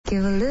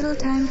Give a little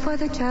time for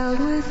the child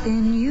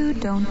within you.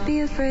 Don't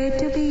be afraid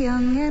to be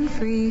young and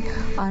free.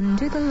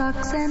 Undo the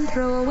locks and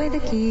throw away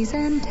the keys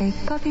and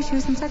take off your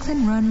shoes and socks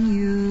and run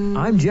you.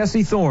 I'm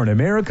Jesse Thorne,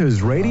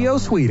 America's radio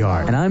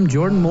sweetheart. And I'm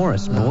Jordan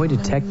Morris, boy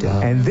detective.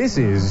 And this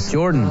is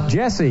Jordan.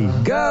 Jesse,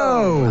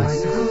 go!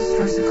 Bicycles,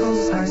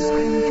 tricycles, ice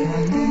cream,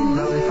 candy,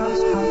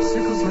 lollipops,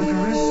 popsicles,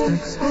 licorice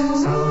sticks,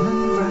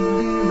 Solomon,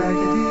 Grundy,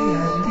 Raggedy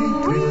Andy,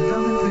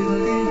 Tweedledum and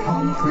Tweedledee,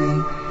 home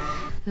free.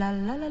 La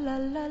la la la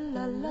la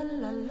la la la la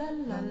la.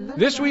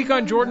 This week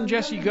on Jordan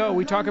Jesse Go,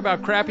 we talk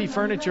about crappy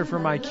furniture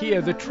from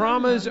IKEA, the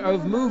traumas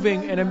of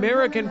moving, and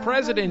American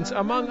presidents,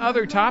 among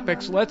other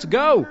topics. Let's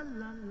go!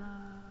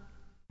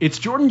 It's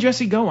Jordan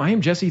Jesse Go. I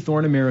am Jesse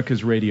Thorne,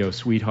 America's radio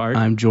sweetheart.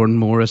 I'm Jordan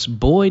Morris,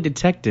 boy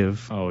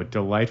detective. Oh, a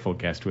delightful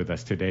guest with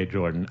us today,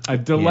 Jordan. A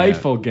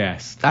delightful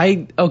guest.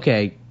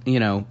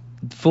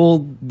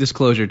 Full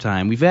disclosure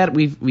time. We've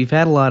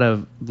had a lot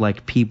of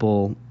like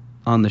people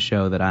on the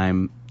show that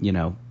I'm,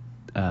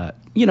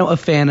 a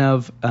fan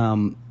of.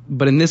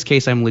 But in this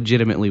case, I'm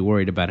legitimately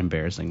worried about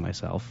embarrassing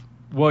myself.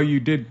 Well,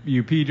 you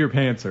peed your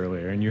pants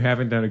earlier, and you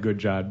haven't done a good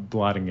job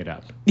blotting it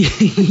up.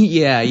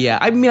 Yeah.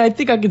 I mean, I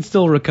think I can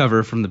still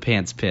recover from the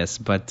pants piss,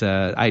 but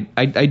I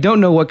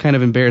don't know what kind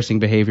of embarrassing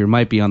behavior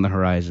might be on the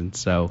horizon.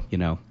 So,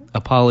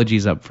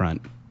 apologies up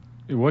front.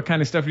 What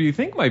kind of stuff do you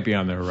think might be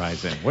on the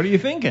horizon? What are you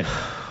thinking?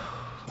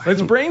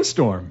 Let's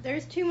brainstorm.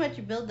 There's too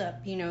much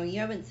buildup. You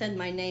haven't said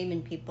my name,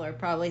 and people are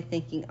probably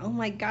thinking, oh,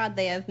 my God,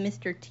 they have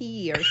Mr.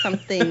 T or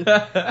something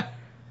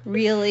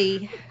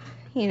really,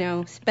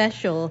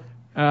 special.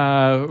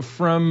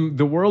 From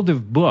the world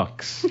of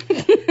books.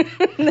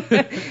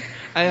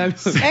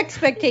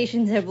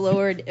 Expectations have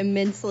lowered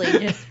immensely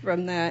just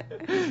from that.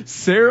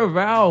 Sarah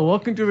Vowell,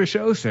 welcome to the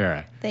show,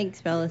 Sarah. Thanks,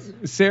 fellas.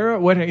 Sarah,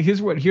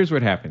 here's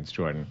what happens,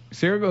 Jordan.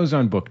 Sarah goes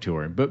on book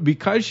tour, but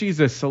because she's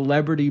a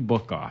celebrity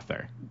book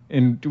author,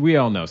 and we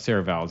all know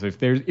Sarah Vowell,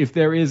 if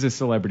there is a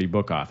celebrity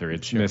book author,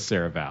 it's sure. Miss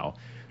Sarah Vowell.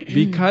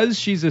 Because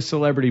she's a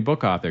celebrity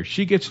book author,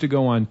 she gets to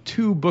go on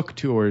 2 book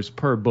tours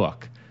per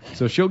book.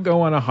 So she'll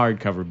go on a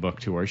hardcover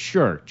book tour,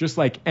 sure, just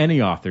like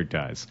any author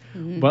does.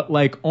 Mm-hmm. But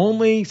like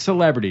only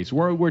celebrities.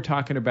 We're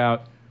talking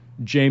about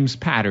James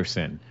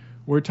Patterson.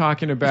 We're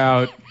talking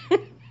about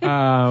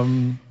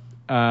The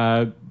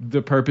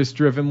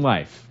Purpose-Driven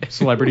Life,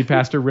 celebrity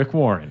pastor Rick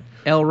Warren.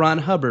 L. Ron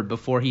Hubbard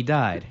before he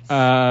died.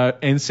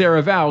 And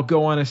Sarah Vowell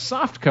go on a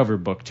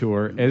softcover book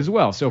tour as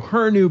well. So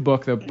her new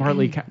book, The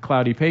Partly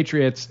Cloudy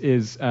Patriots,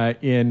 is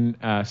in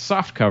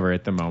softcover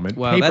at the moment.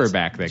 Well,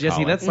 paperback, they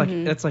Jesse, call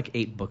it. That's like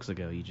 8 books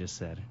ago, you just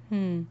said.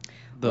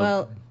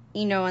 Well,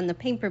 on the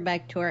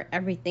paperback tour,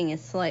 everything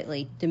is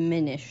slightly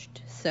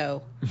diminished.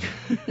 So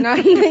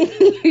not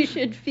you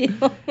should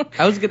feel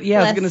I was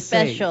gonna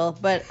say special.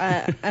 But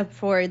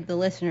for the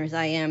listeners,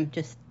 I am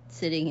just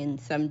sitting in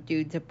some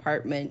dude's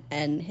apartment,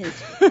 and his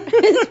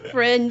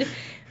friend,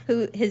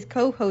 his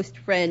co-host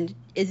friend,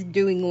 is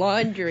doing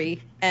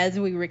laundry as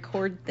we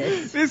record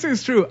this. This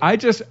is true. I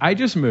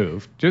just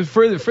moved. Just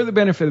for the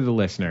benefit of the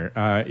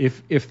listener,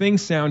 if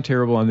things sound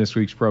terrible on this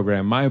week's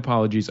program, my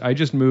apologies. I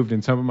just moved,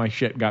 and some of my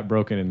shit got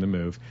broken in the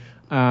move.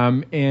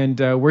 And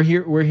we're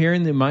here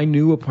in my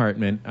new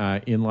apartment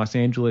in Los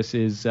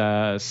Angeles'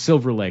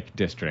 Silver Lake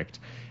district.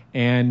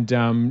 And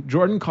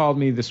Jordan called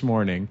me this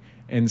morning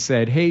and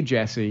said, "Hey,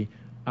 Jesse,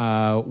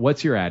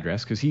 what's your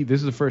address?" Because this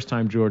is the first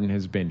time Jordan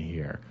has been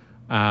here.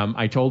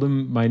 I told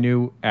him my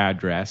new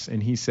address,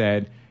 and he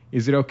said,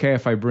 "Is it okay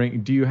if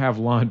do you have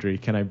laundry?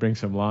 Can I bring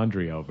some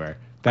laundry over?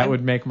 That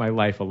would make my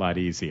life a lot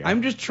easier."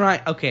 I'm just trying.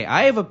 Okay,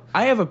 I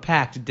have a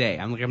packed day.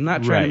 I'm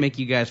not trying to make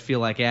you guys feel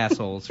like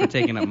assholes for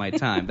taking up my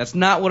time. That's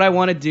not what I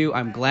want to do.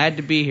 I'm glad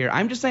to be here.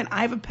 I'm just saying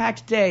I have a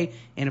packed day,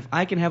 and if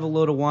I can have a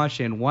load of wash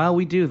in while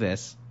we do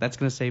this, that's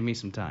going to save me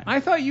some time. I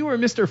thought you were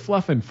Mr.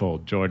 Fluff and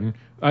Fold, Jordan.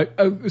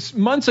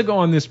 Months ago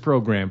on this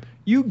program,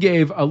 you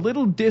gave a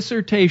little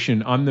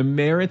dissertation on the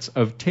merits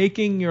of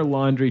taking your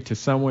laundry to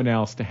someone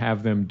else to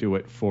have them do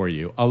it for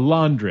you. A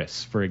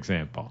laundress, for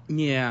example.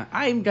 Yeah,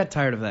 I got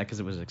tired of that because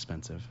it was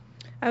expensive.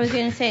 I was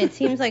going to say, it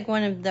seems like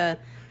one of the,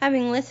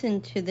 having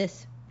listened to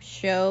this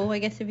show, I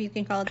guess if you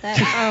can call it that,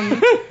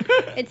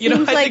 it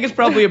seems I think it's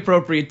probably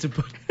appropriate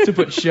to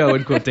put show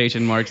in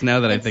quotation marks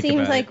now that I think about it. It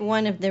seems like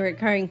one of the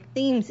recurring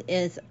themes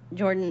is,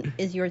 Jordan,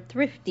 is your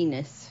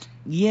thriftiness.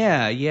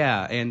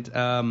 Yeah,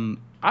 and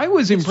I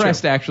was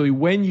impressed actually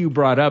when you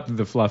brought up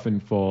the Fluff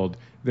and Fold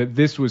that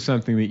this was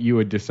something that you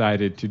had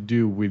decided to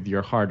do with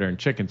your hard-earned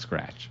chicken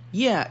scratch.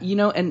 Yeah,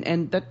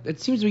 and that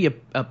it seems to be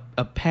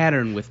a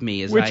pattern with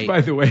me. Which,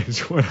 by the way,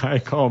 is what I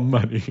call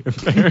money,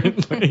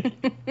 apparently.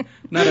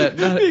 not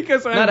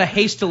a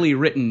hastily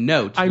written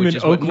note. I'm in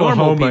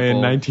Oklahoma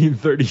in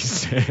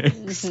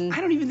 1936. Mm-hmm.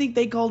 I don't even think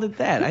they called it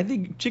that. I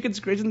think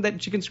isn't that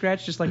chicken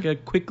scratch just like a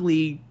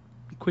quickly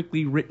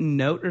written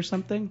note or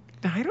something?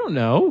 I don't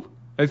know.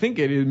 I think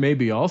it is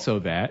maybe also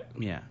that.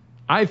 Yeah.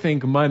 I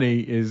think money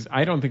is...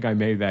 I don't think I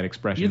made that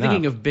expression You're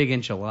thinking of big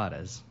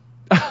enchiladas.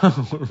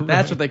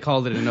 That's what they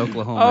called it in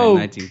Oklahoma in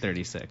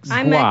 1936.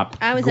 I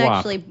was Guap.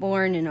 actually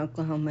born in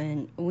Oklahoma,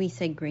 and we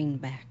say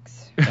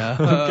greenbacks.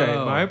 Okay,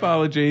 my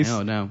apologies.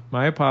 No.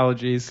 My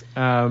apologies.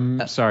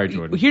 Sorry,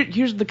 Jordan.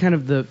 Here's the kind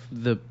of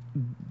the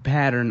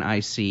pattern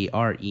I see,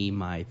 re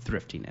my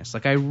thriftiness.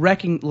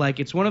 Like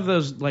it's one of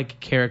those like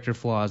character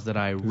flaws that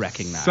I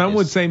recognize. Some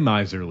would say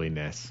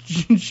miserliness.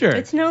 Sure.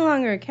 It's no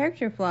longer a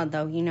character flaw,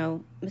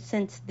 though.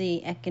 Since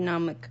the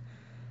economic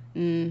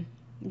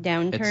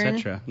downturn,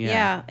 etc.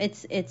 Yeah.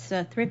 It's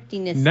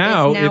thriftiness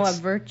Now is now a it's-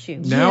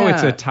 virtue. Now Yeah.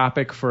 it's a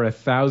topic for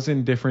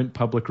 1,000 different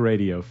public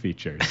radio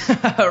features.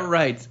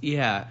 Right.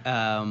 Yeah.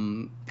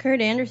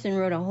 Kurt Anderson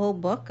wrote a whole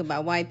book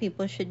about why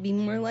people should be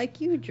more like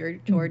you,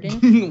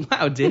 Jordan.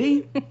 Wow, did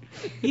he?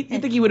 You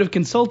think he would have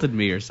consulted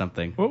me or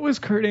something? What was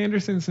Kurt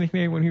Anderson's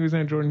nickname when he was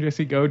on Jordan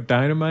Jesse Go?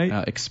 Dynamite?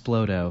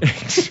 Explodo.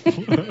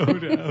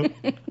 Explodo.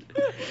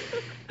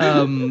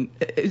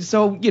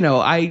 So,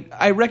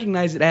 I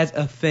recognize it as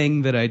a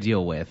thing that I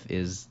deal with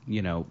is,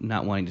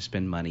 not wanting to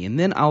spend money. And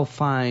then I'll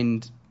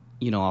find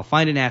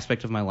an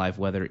aspect of my life,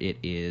 whether it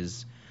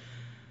is,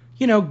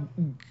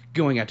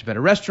 going out to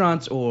better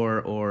restaurants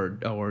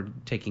or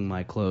taking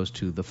my clothes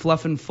to the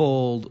Fluff and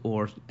Fold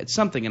or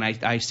something. And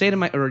I say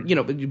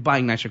to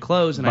buying nicer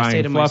clothes. And I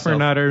say to myself. Buying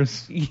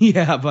fluffernutters.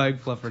 Yeah, buying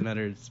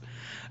fluffernutters.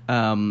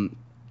 And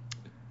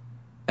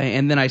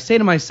then I say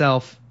to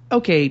myself,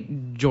 okay,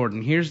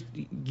 Jordan,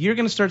 you're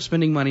going to start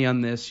spending money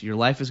on this. Your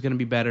life is going to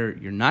be better.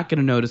 You're not going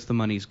to notice the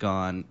money's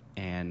gone,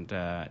 and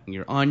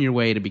you're on your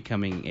way to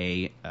becoming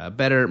a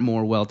better,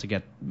 more well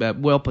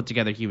put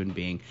together human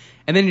being.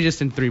 And then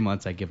just in 3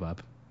 months, I give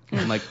up.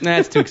 I'm like, nah,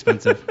 it's too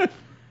expensive.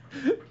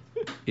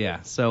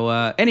 Yeah. So,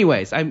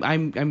 anyways,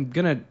 I'm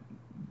gonna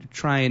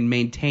try and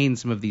maintain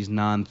some of these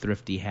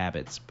non-thrifty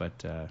habits,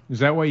 but Is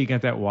that why you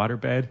got that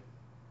waterbed?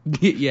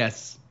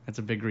 yes, that's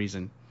a big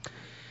reason.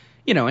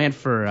 And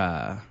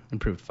for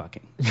improved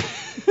fucking.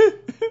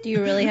 Do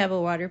you really have a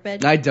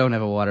waterbed? I don't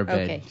have a waterbed.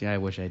 Okay. Yeah, I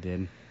wish I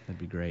did. That'd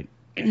be great.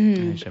 I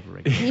should have a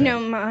regular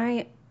bed.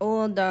 My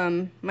old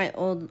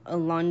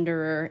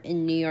launderer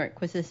in New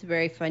York was this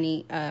very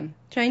funny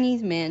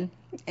Chinese man,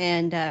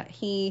 and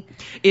he.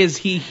 Is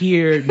he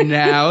here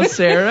now,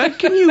 Sarah?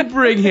 Can you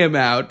bring him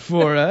out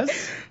for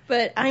us?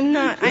 But I'm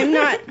not.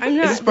 Is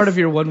this part of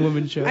your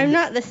one-woman show? I'm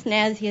not the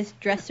snazziest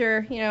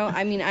dresser.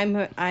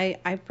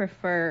 I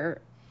prefer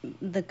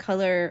the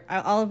color.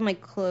 All of my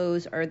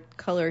clothes are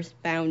colors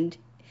found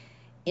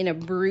in a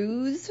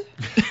bruise. Sort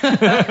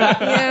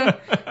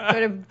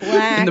of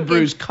black. In the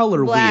bruise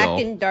color black wheel.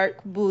 And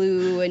dark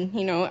blue, and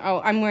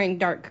I'm wearing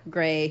dark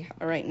gray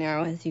right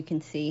now, as you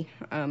can see.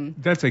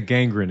 That's a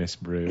gangrenous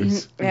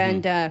bruise.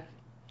 And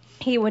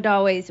he would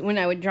always, when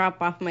I would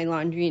drop off my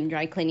laundry and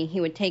dry cleaning,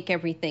 he would take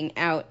everything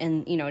out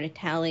and to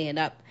tally it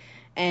up.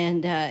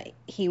 And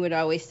he would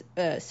always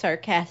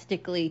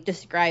sarcastically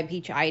describe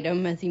each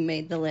item as he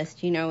made the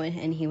list,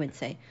 and he would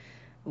say,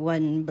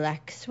 1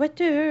 black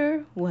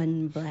sweater,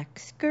 1 black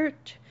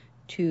skirt,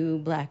 2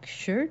 black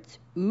shirts,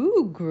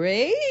 ooh,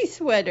 gray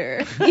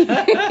sweater.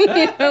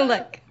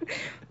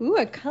 Ooh,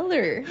 a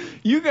color.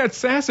 You got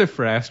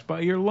sassafrased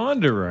by your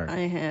launderer.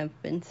 I have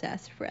been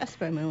sassafrased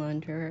by my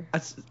launderer.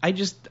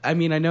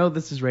 I know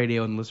this is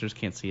radio and listeners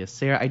can't see us.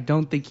 Sarah, I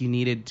don't think you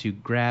needed to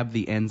grab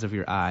the ends of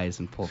your eyes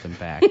and pull them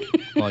back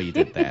while you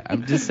did that.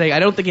 I'm just saying, I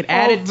don't think it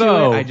added to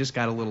it. I just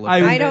got a little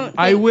offended.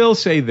 I will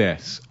say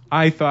this.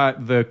 I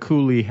thought the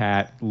coolie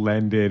hat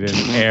lended an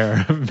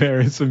air of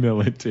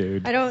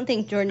verisimilitude. I don't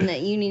think, Jordan,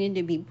 that you needed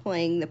to be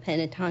playing the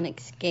pentatonic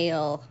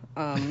scale,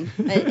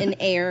 an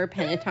air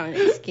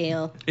pentatonic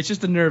scale. It's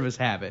just a nervous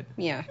habit.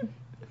 Yeah.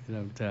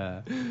 No,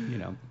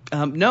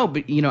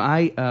 but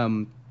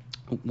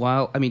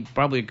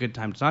probably a good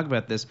time to talk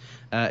about this.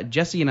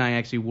 Jesse and I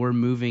actually were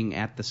moving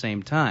at the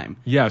same time.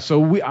 Yeah, so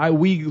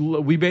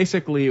we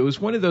basically, it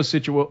was one of those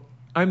situations.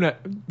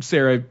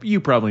 Sarah,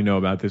 you probably know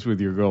about this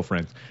with your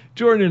girlfriends.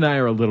 Jordan and I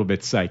are a little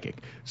bit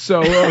psychic.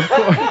 So, of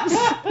course.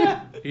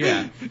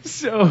 Yeah.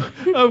 So, of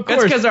course.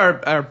 That's because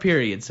our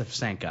periods have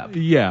sank up.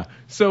 Yeah.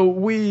 So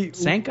we.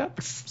 Sank up?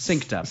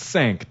 Synced up.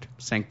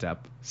 Sanked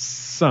up.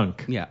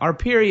 Sunk. Yeah. Our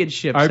period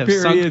ships have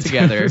sunk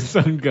together.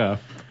 Sunk up.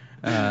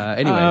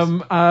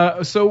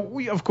 Anyways. So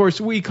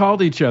we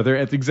called each other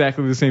at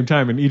exactly the same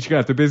time and each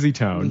got the busy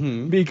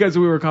tone because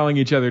we were calling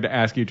each other to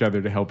ask each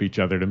other to help each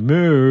other to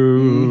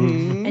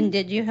move. And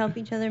did you help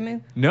each other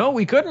move? No,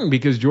 we couldn't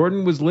because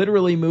Jordan was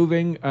literally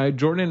moving.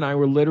 Jordan and I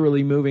were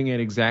literally moving at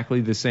exactly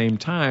the same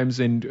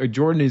times, and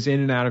Jordan is in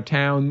and out of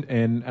town,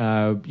 and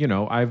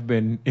I've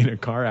been in a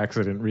car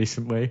accident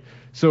recently.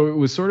 So it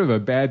was sort of a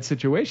bad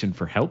situation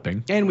for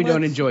helping. And we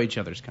don't enjoy each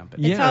other's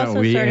company. It's Yeah, also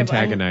we sort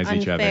antagonize of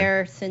each other.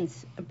 unfair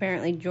since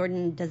apparently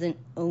Jordan doesn't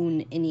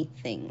own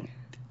anything,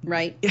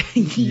 right?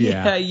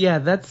 Yeah,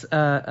 that's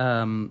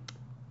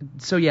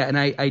so yeah, and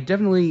I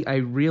definitely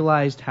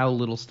realized how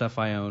little stuff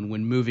I own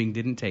when moving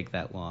didn't take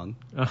that long.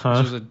 Which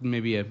was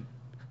maybe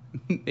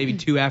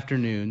 2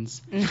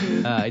 afternoons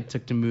it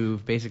took to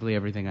move basically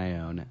everything I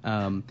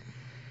own.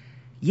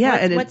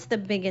 Yeah, What's the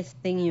biggest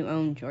thing you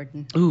own,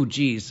 Jordan? Ooh,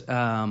 geez.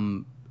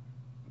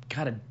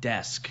 got a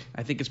desk.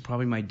 I think it's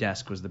probably my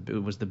desk was the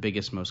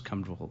biggest, most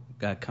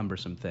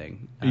cumbersome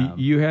thing.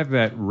 You have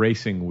that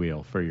racing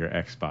wheel for your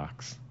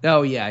Xbox.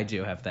 Oh yeah, I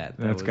do have that.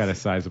 That's got a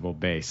sizable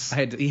base. I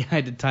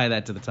had to tie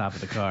that to the top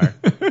of the car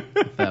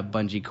with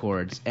bungee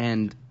cords,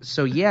 and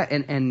so yeah,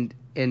 and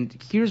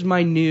here's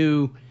my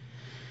new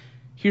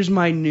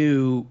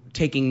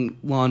taking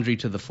laundry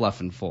to the fluff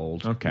and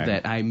fold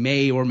that I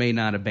may or may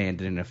not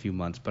abandon in a few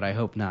months, but I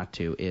hope not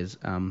to, is...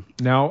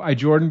 Now,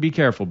 Jordan, be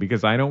careful,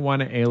 because I don't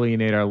want to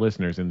alienate our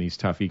listeners in these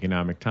tough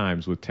economic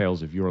times with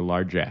tales of your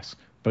largesse.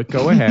 But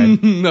go ahead.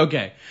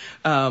 Okay.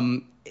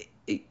 So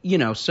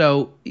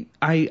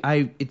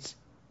I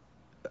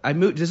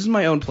moved... This is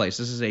my own place.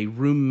 This is a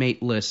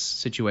roommate-less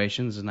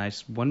situation. This is a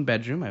nice one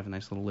bedroom. I have a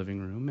nice little living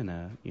room and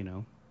a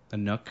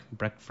nook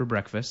for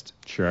breakfast.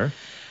 Sure.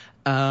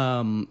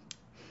 And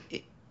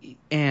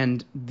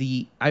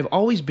I've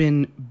always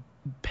been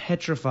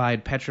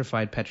petrified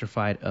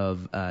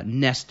of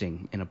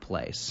nesting in a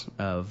place,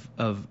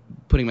 of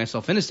putting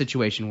myself in a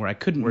situation where I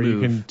couldn't move. Where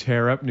you can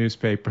tear up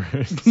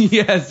newspapers.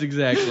 Yes,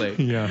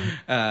 exactly.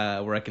 Yeah.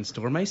 Where I can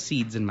store my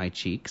seeds in my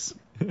cheeks.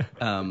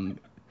 And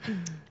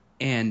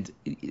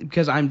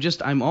because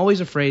I'm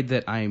always afraid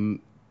that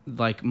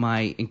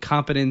my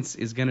incompetence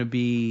is going to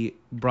be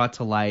brought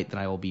to light, that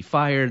I will be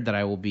fired, that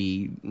I will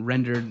be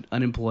rendered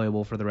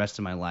unemployable for the rest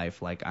of my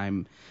life.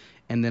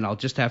 And then I'll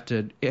just have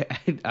to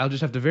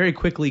very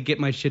quickly get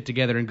my shit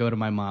together and go to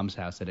my mom's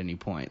house at any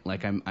point.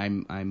 Like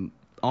I'm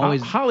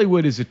always...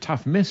 Hollywood is a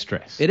tough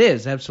mistress. It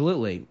is,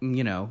 absolutely.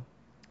 I'm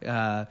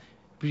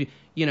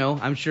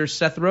sure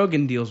Seth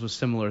Rogen deals with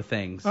similar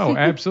things. Oh,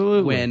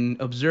 absolutely. When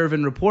Observe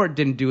and Report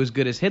didn't do as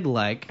good as he'd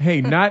like.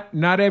 Hey,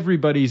 not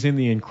everybody's in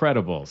The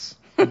Incredibles.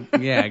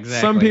 Yeah,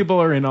 exactly. Some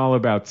people are in All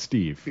About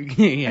Steve.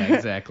 Yeah,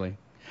 exactly.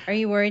 Are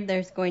you worried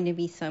there's going to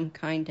be some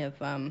kind of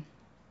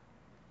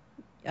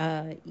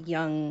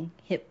young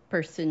hip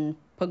person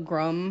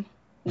pogrom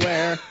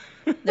where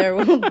there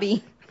will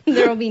be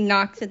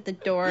knocks at the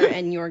door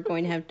and you're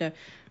going to have to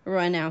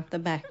run out the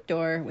back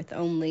door with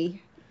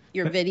only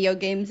your video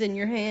games in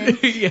your hand?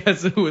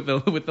 Yes,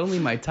 with only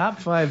my top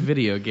 5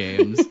 video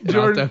games.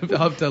 I'll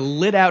have to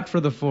lit out for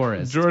the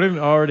forest. Jordan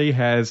already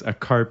has a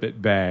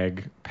carpet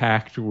bag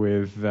packed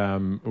with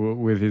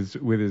his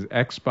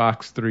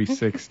Xbox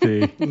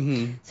 360.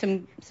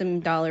 Mm-hmm. Some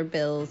dollar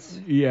bills.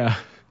 Yeah.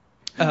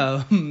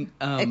 A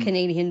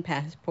Canadian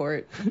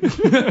passport.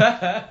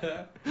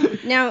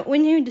 Now,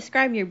 when you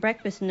describe your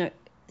breakfast nook,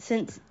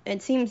 since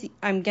it seems,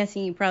 I'm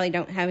guessing you probably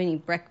don't have any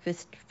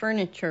breakfast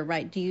furniture,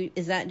 right?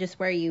 Is that just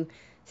where you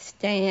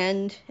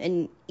stand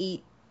and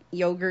eat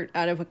yogurt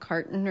out of a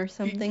carton or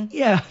something?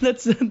 Yeah,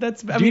 that's.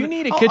 Do you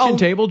need a kitchen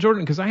table,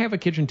 Jordan? Because I have a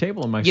kitchen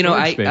table in my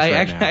storage space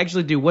right now. I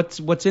actually do.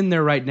 What's in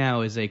there right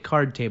now is a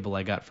card table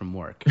I got from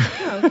work.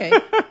 Oh, okay.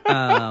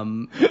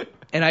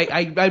 And I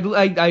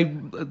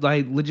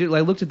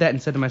looked at that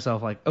and said to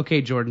myself, like,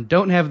 okay, Jordan,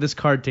 don't have this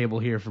card table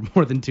here for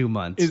more than 2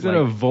 months. Is it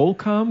a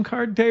Volcom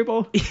card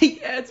table?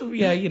 Yeah, Is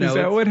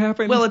that what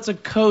happened? Well, it's a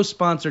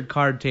co-sponsored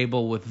card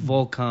table with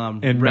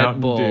Volcom, and Red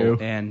Mountain Bull, Dew.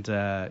 and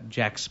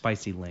Jack's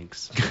Spicy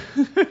Links.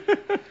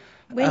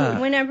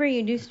 Whenever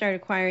you do start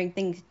acquiring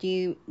things, do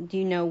you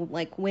know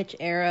like which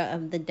era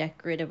of the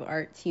decorative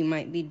arts you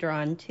might be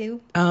drawn to?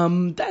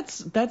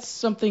 That's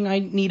something I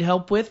need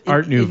help with.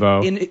 Art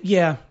Nouveau.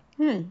 Yeah.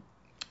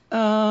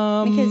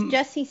 Because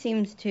Jesse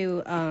seems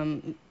to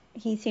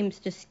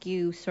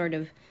skew sort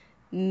of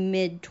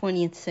mid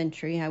 20th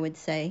century, I would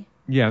say.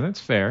 Yeah, that's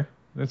fair.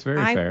 That's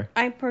very fair.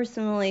 I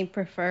personally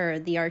prefer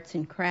the arts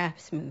and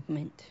crafts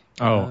movement.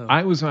 Oh,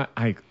 I was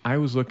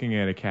looking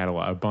at a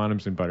catalog, a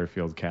Bonhams and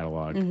Butterfield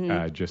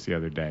catalog, just the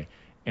other day,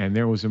 and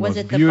there was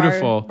most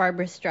beautiful. Was it the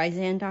Barbara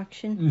Streisand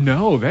auction?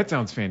 No, that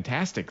sounds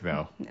fantastic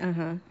though.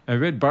 I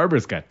bet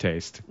Barbara's got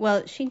taste.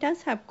 Well, she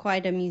does have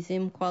quite a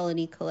museum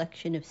quality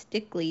collection of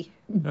Stickley.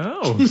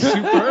 Oh,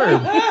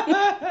 superb.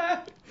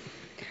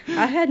 I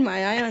had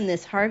my eye on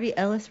this Harvey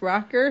Ellis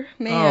rocker,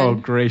 man. Oh,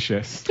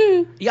 gracious.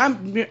 Yeah,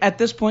 at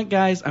this point,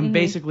 guys, I'm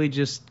basically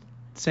just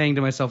saying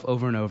to myself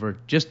over and over,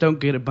 just don't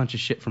get a bunch of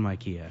shit from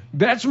IKEA.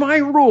 That's my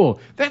rule.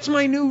 That's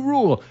my new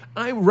rule.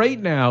 Right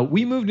now,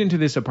 we moved into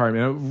this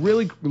apartment. I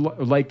really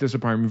like this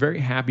apartment. I'm very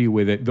happy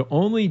with it. The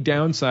only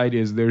downside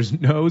is there's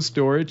no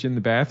storage in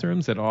the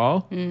bathrooms at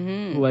all.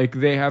 Mm-hmm. Like,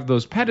 they have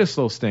those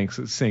pedestal sinks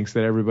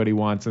that everybody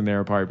wants in their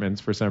apartments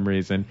for some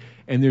reason.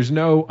 And there's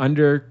no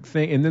under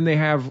thing. And then they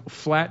have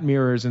flat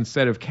mirrors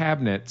instead of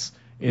cabinets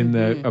in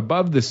the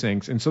above the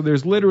sinks, and so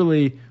there's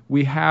literally,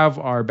 we have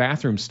our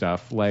bathroom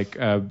stuff like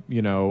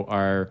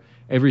our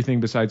everything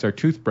besides our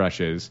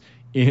toothbrushes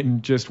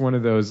in just one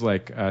of those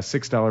like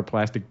 $6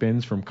 plastic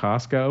bins from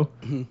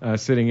Costco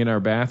sitting in our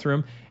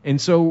bathroom.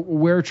 And so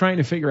we're trying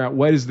to figure out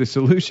what is the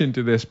solution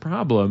to this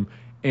problem.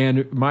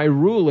 And my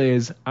rule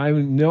is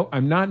I'm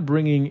not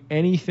bringing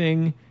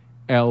anything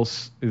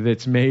else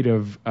that's made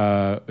of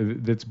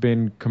that's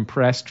been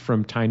compressed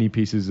from tiny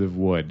pieces of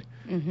wood.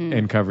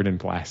 and covered in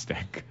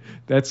plastic.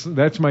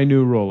 That's my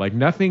new rule. Like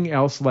nothing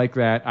else like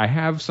that. I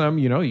have some,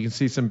 you can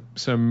see some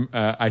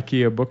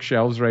IKEA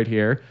bookshelves right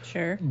here.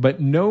 Sure. But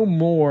no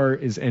more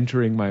is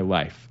entering my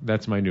life.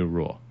 That's my new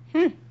rule.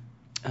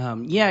 I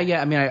mean,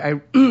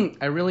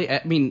 I really,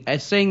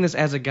 saying this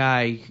as a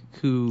guy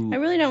who... I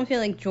really don't feel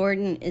like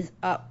Jordan is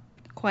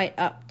quite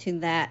up to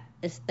that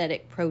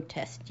aesthetic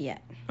protest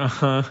yet.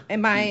 Uh-huh.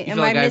 Am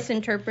I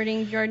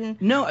misinterpreting Jordan?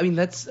 No, I mean,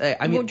 that's...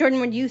 Well,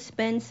 Jordan, would you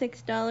spend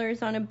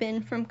 $6 on a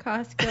bin from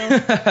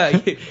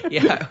Costco?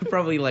 Yeah, I would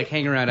probably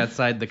hang around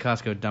outside the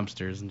Costco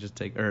dumpsters and just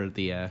take... Or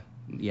the...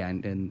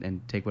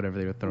 and take whatever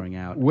they were throwing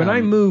out. When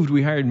I moved,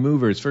 we hired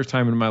movers. First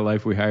time in my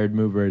life we hired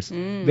movers.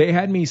 They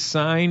had me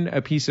sign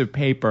a piece of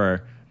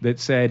paper that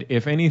said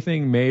if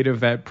anything made of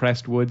that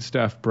pressed wood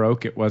stuff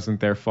broke, it wasn't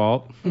their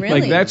fault.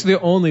 Really? That's the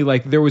only,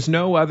 there was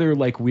no other,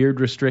 weird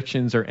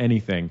restrictions or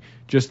anything.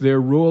 Just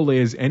their rule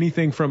is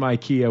anything from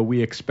IKEA,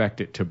 we expect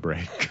it to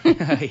break.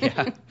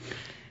 Yeah.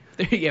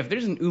 If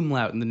there's an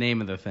umlaut in the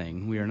name of the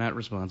thing, we are not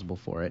responsible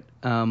for it.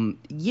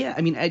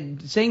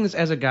 Saying this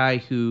as a guy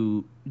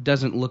who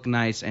doesn't look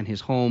nice and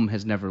his home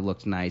has never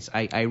looked nice,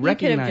 I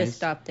recognize... You could have just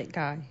stopped at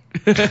Guy.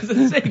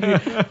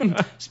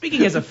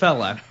 Speaking as a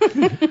fella,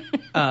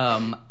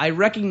 I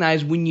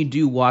recognize when you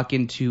do walk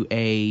into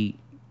an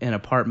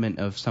apartment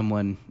of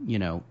someone,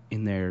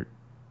 in their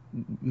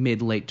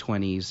mid-late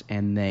 20s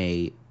and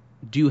they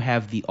do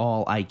have the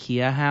all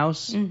IKEA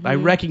house. Mm-hmm. I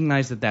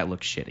recognize that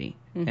looks shitty.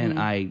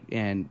 Mm-hmm.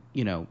 And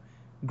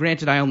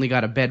granted, I only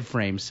got a bed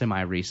frame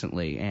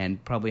semi-recently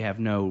and probably have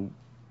no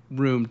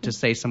room to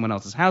say someone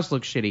else's house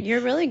looks shitty. You're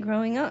really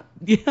growing up.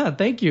 Yeah,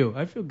 thank you.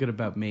 I feel good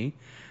about me.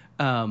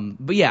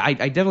 But yeah, I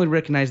definitely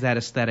recognize that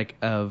aesthetic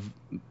of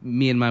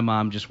me and my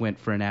mom just went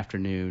for an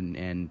afternoon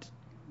and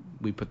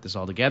we put this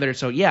all together.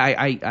 So yeah,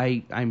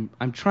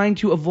 I'm trying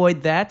to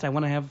avoid that. I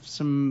want to have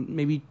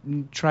maybe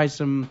try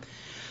some,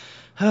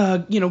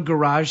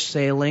 garage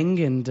sailing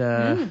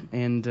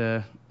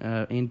and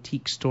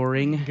antique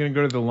storing. You gonna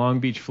go to the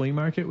Long Beach Flea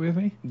Market with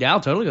me? Yeah, I'll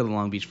totally go to the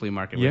Long Beach Flea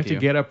Market with you. You have to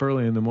get up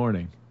early in the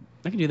morning.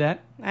 I can do that.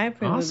 I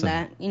approve Awesome.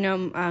 of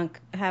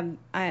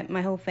that.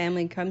 My whole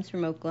family comes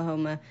from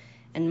Oklahoma,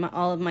 and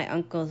all of my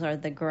uncles are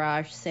the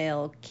garage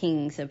sale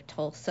kings of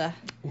Tulsa.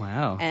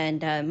 Wow.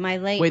 And my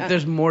late... Wait,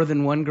 there's more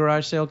than one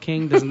garage sale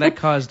king? Doesn't that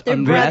cause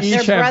unrest? They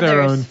each have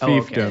their own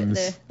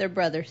fiefdoms. They're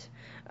brothers.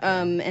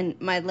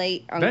 And my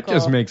late uncle... That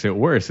just makes it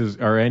worse.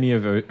 Are any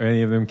of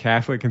them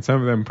Catholic and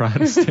some of them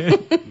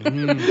Protestant?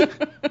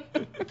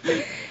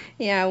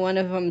 Yeah, one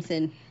of them's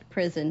in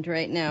prisoned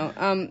right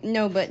now.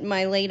 No, but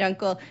my late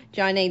uncle,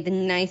 John A., the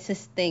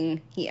nicest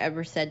thing he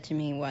ever said to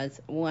me was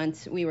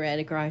once we were at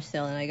a garage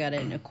sale and I got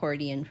an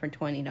accordion for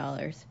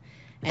 $20.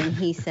 And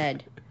he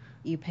said,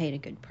 "You paid a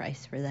good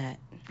price for that."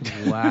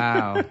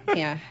 Wow.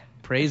 Yeah.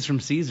 Praise from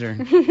Caesar.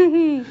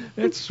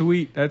 That's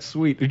sweet. That's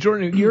sweet.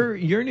 Jordan,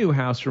 your new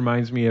house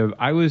reminds me of,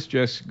 I was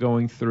just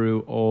going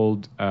through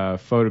old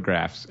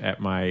photographs at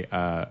my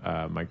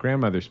my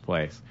grandmother's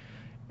place.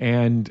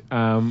 And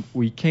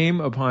we came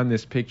upon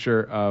this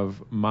picture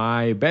of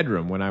my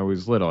bedroom when I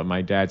was little at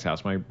my dad's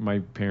house. My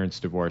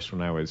parents divorced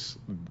when I was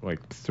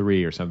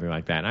 3 or something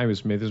like that.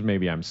 And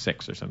maybe I'm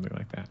 6 or something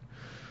like that.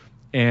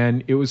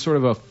 And it was sort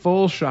of a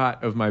full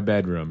shot of my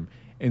bedroom.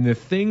 And the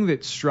thing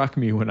that struck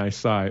me when I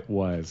saw it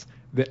was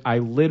that I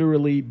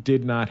literally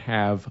did not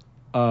have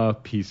a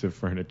piece of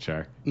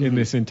furniture in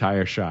this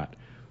entire shot.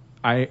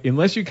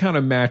 Unless you count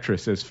a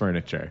mattress as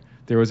furniture,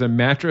 there was a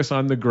mattress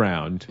on the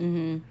ground.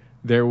 Mm-hmm.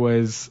 There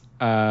was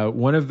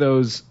one of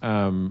those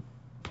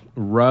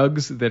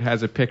rugs that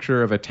has a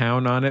picture of a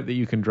town on it that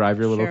you can drive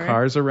your little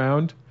cars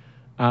around.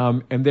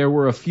 And there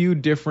were a few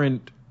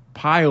different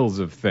piles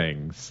of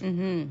things,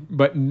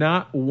 but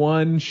not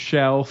one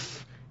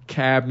shelf,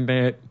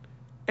 cabinet,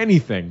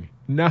 anything,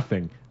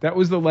 nothing. That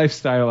was the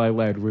lifestyle I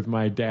led with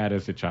my dad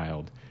as a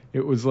child.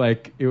 It was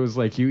like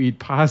you eat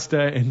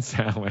pasta and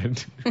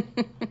salad.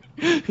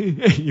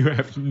 You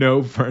have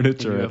no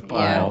furniture. You have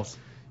piles.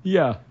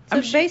 Yeah.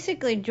 So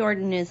basically,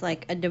 Jordan is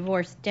like a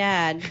divorced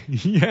dad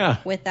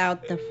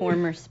without the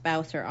former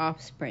spouse or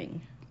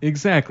offspring.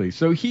 Exactly.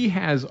 So he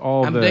has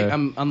all on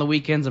the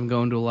weekends, I'm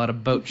going to a lot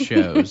of boat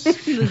shows.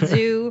 The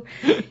zoo.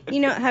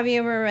 Have you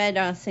ever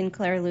read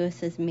Sinclair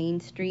Lewis's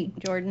Main Street,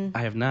 Jordan?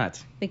 I have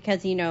not.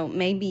 Because,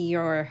 maybe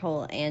your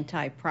whole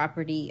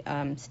anti-property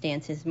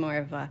stance is more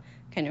of a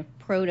kind of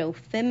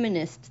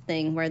proto-feminist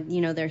thing where,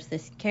 there's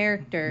this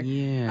character,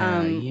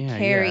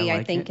 Carrie,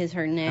 I think is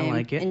her name. I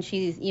like it. And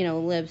she's,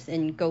 lives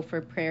in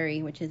Gopher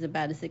Prairie, which is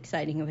about as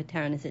exciting of a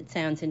town as it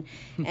sounds.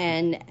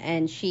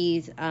 And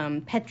she's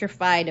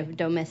petrified of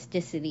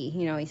domesticity.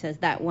 He says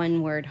that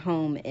one word,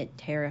 home, it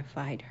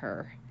terrified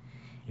her.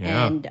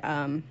 Yeah.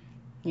 And,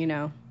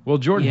 Well,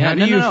 Jordan, Yeah, how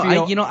do you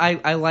feel?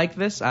 I like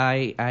this.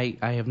 I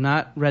have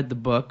not read the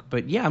book,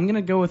 but yeah, I'm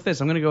gonna go with this.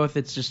 I'm gonna go with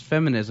it's just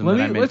feminism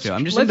that I'm into.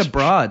 I'm just into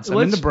broads. I'm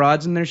into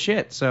broads and their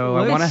shit. So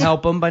I want to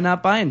help them by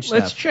not buying stuff.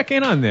 Let's check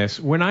in on this.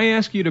 When I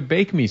ask you to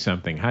bake me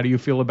something, how do you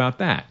feel about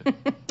that?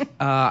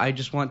 I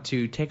just want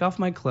to take off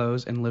my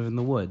clothes and live in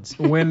the woods.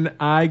 When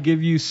I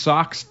give you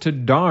socks to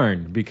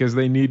darn because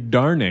they need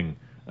darning,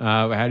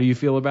 how do you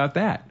feel about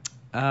that?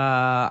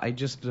 I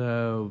just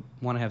want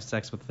to have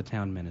sex with the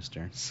town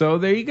minister. So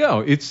there you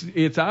go.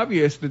 It's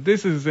obvious that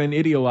this is an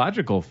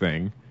ideological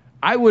thing.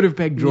 I would have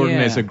pegged Jordan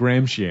as a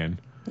Gramscian.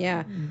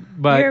 Yeah.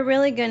 But you're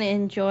really going to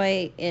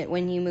enjoy it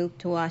when you move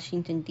to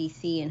Washington,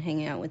 D.C. and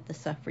hang out with the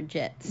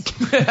suffragettes.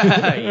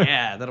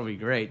 Yeah, that'll be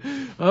great.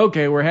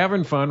 Okay, we're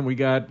having fun. We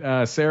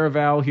got Sarah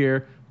Val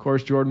here. Of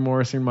course, Jordan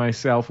Morris and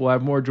myself. We'll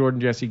have more Jordan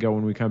Jesse Go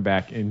when we come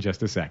back in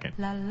just a second.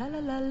 La la la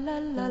la la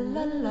la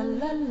la la la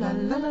la la.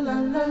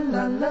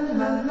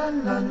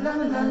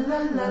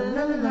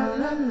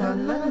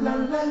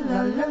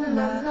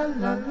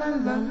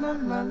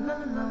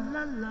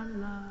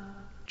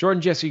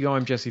 Jordan Jesse Go.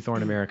 I'm Jesse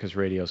Thorne, America's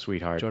radio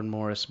sweetheart. Jordan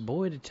Morris,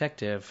 boy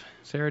detective.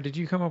 Sarah, did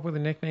you come up with a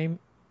nickname?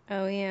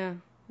 Oh, yeah.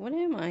 What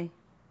am I?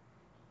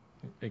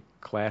 A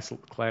class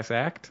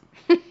act?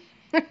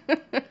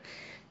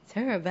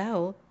 Sarah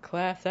Bell,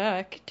 class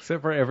act.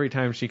 Except for every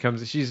time she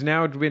comes. She's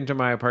now been to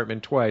my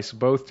apartment twice.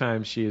 Both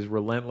times she has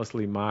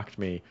relentlessly mocked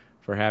me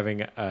for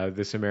having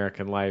This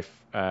American Life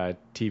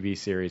TV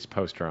series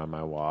poster on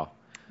my wall.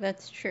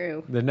 That's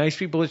true. The nice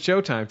people at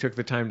Showtime took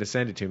the time to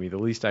send it to me. The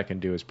least I can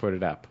do is put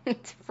it up.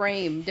 It's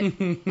framed.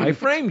 I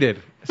framed it.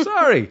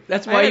 Sorry.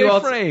 That's I why had you it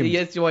also. framed.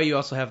 That's why you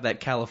also have that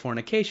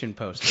Californication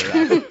poster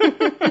up.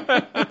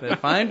 The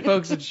fine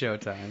folks at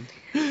Showtime.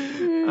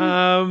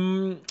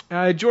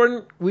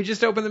 Jordan, we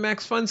just opened the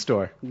Max Fun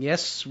store.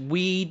 Yes,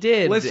 we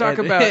did. Let's talk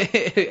about.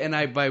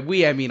 And by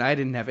we, I mean I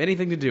didn't have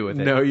anything to do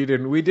with it. No, you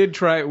didn't. We did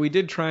try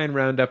and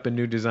round up a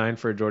new design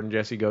for a Jordan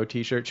Jesse Go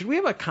T-shirt. Should we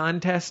have a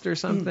contest or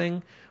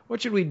something?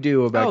 What should we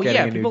do about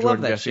getting a new people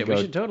Jordan love that Jesse shit. Go?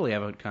 We should totally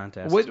have a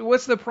contest.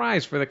 What's the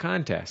prize for the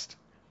contest?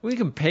 We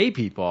can pay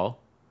people,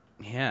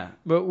 Yeah.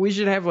 but we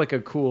should have a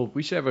cool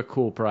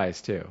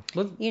prize too.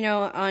 You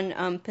know,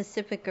 on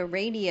Pacifica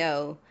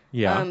Radio,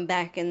 Yeah.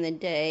 back in the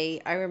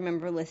day, I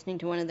remember listening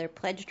to one of their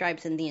pledge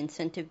drives, and the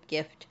incentive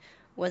gift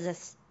was a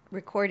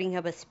recording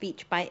of a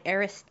speech by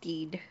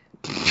Aristide.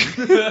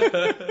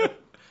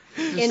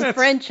 In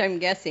French, I'm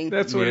guessing.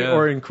 That's what, Yeah.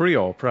 or in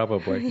Creole,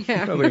 probably.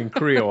 Yeah. Probably in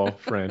Creole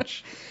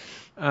French.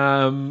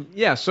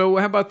 So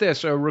how about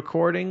this? A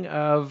recording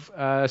of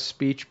a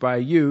speech by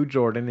you,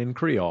 Jordan, in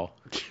Creole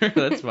Sure,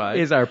 that's fine.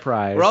 is our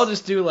prize. Or I'll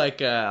just do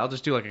like a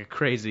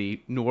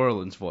crazy New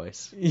Orleans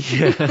voice.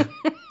 Yeah.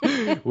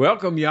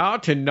 Welcome, y'all,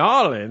 to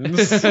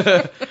Nolans.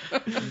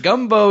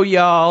 Gumbo,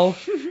 y'all.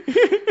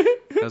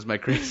 That was my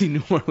crazy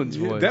New Orleans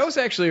voice. That was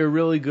actually a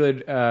really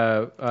good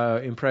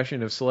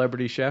impression of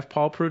celebrity chef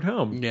Paul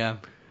Prudhomme. Yeah.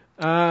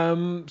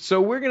 So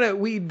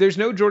there's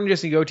no Jordan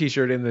Jesse Go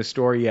T-shirt in the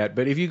store yet,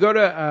 but if you go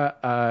to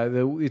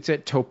it's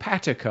at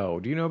Topatico.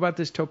 Do you know about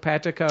this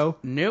Topatico?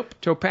 Nope.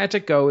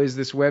 Topatico is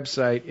this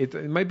website.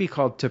 It might be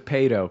called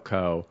Topato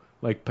Co.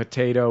 Like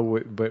potato,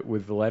 but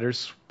with the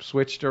letters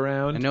switched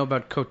around. I know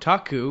about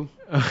Kotaku.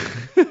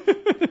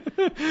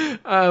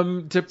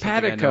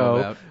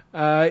 Topatico.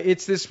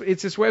 It's this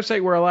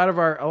website where a lot of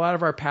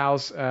our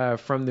pals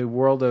from the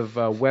world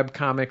of web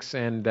comics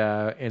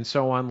and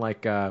so on,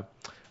 like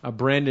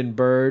Brandon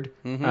Bird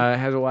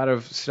has a lot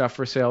of stuff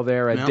for sale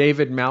there. Yep.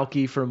 David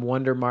Malky from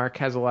Wondermark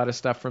has a lot of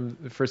stuff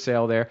for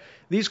sale there.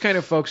 These kind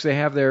of folks, they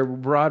have their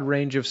broad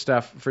range of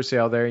stuff for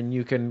sale there, and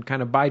you can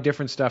kind of buy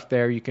different stuff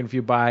there. If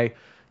you buy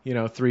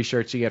 3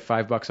 shirts, you get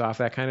 $5 off,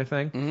 that kind of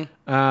thing.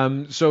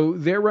 So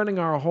they're running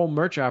our whole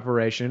merch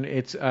operation.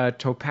 It's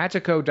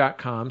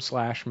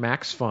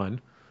topatico.com/maxfun,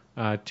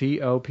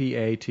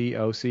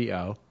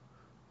 TOPATOCO,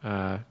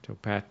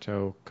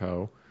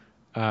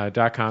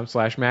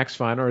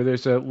 topatico.com/maxfun, or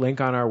there's a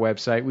link on our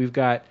website. We've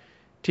got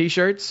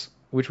T-shirts,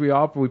 which we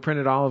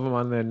printed all of them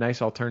on the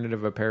nice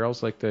alternative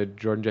apparels, like the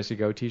Jordan Jesse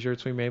Go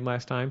T-shirts we made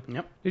last time.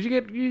 Yep. Did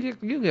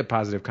you get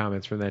positive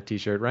comments from that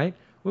T-shirt, right?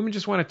 Women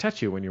just want to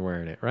touch you when you're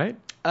wearing it, right?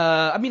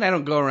 I mean, I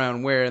don't go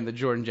around wearing the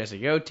Jordan Jesse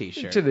Go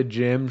T-shirt. To the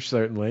gym,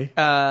 certainly.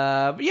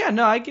 But yeah,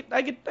 no, I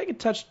get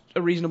touched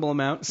a reasonable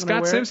amount. when I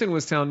Scott wear Simpson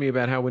was telling me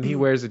about how when he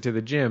wears it to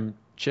the gym,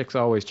 chicks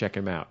always check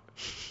him out.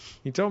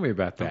 He told me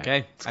about that.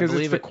 Okay, It's I because it's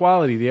believe the it.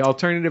 quality, the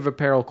alternative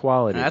apparel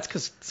quality. That's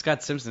because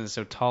Scott Simpson is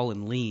so tall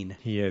and lean.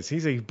 He is.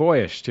 He's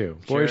boyish, too.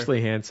 Sure.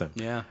 Boyishly handsome.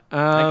 Yeah.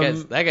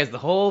 Um, that guy's the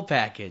whole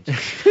package.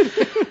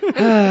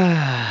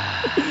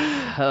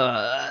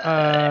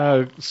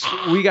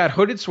 We got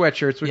hooded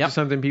sweatshirts, which Yep. is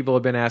something people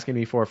have been asking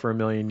me for a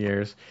million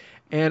years.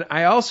 And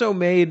I also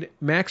made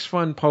Max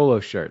Fun polo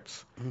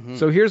shirts.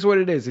 So here's what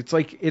it is. It's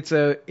like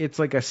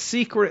a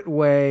secret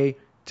way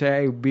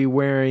to be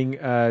wearing,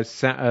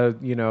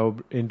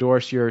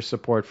 endorse your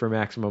support for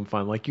Maximum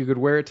Fun. Like you could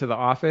wear it to the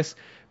office.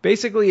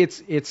 Basically,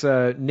 it's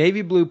a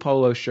navy blue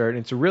polo shirt.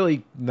 It's a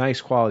really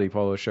nice quality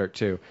polo shirt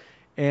too.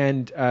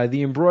 And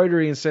the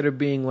embroidery, instead of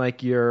being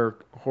like your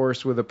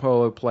horse with a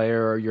polo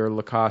player or your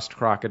Lacoste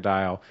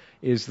crocodile,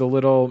 is the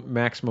little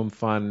Maximum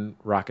Fun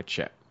rocket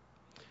ship.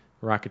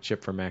 Rocket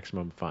ship for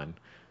Maximum Fun.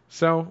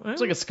 So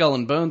It's like a Skull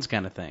and Bones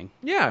kind of thing.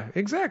 yeah,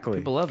 exactly.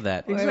 People love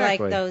that. Or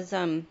Exactly.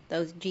 like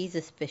those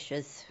Jesus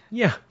fishes.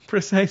 Yeah,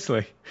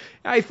 precisely.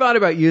 I thought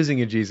about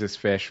using a Jesus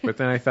fish, but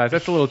then I thought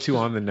that's a little too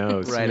on the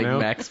nose. Writing you know?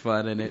 Max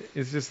Fun in it.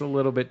 It's just a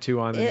little bit too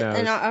on the nose.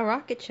 And a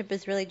rocket ship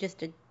is really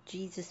just a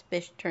Jesus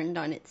fish turned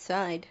on its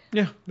side.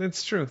 Yeah,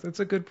 that's true. That's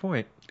a good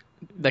point.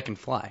 That can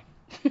fly.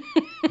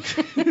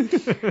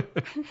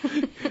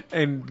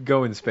 And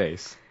go in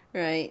space,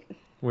 Right.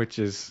 which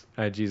is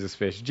Jesus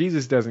fish.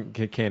 Jesus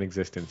can't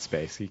exist in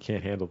space. He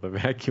can't handle the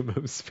vacuum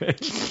of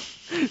space.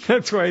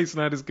 That's why he's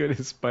not as good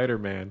as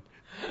Spider-Man.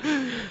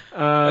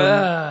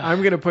 I'm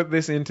going to put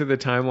this into the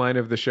timeline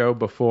of the show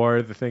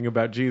before the thing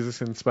about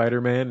Jesus and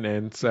Spider-Man,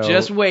 and so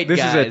Just wait, this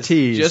guys. is a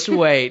tease. Just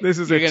wait. This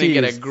is You're a gonna tease.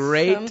 get a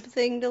great.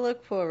 Something to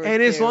look forward to.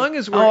 And as long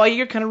as we're Oh,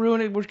 you're kind of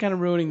ruining. We're kind of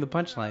ruining the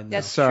punchline. Though.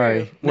 That's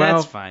sorry, true. well,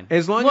 That's fine.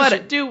 As long what,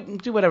 as do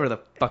whatever the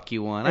fuck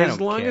you want. I as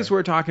don't long care. as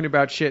we're talking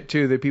about shit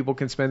too that people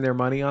can spend their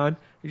money on,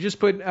 you just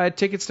put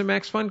tickets to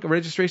Max Fun.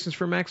 Registrations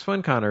for Max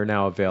FunCon are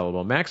now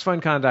available.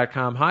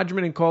 MaxFunCon.com.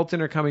 Hodgman and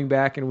Colton are coming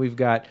back, and we've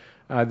got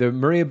the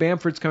Maria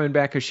Bamford's coming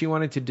back because she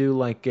wanted to do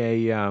like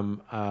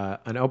an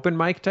open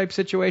mic type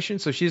situation.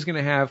 So she's going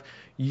to have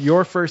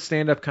your first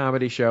stand-up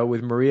comedy show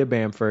with Maria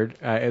Bamford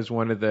as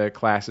one of the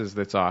classes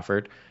that's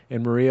offered.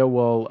 And Maria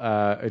will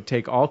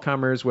take all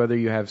comers, whether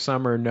you have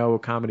some or no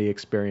comedy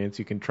experience.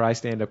 You can try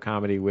stand-up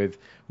comedy with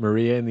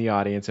Maria in the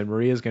audience, and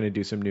Maria's going to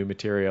do some new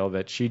material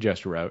that she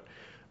just wrote.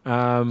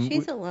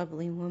 She's a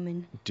lovely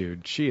woman.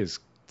 Dude, she is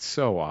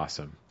so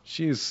awesome.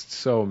 She is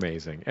so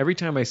amazing. Every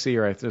time I see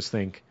her, I just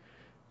think,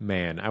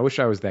 man, I wish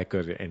I was that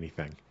good at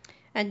anything.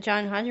 And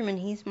John Hodgman,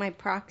 he's my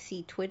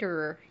proxy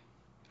Twitterer.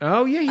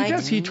 Oh, yeah, he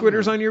does. He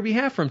twitters on your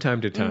behalf from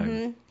time to time.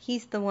 Mm-hmm.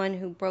 He's the one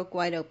who broke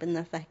wide open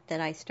the fact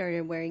that I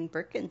started wearing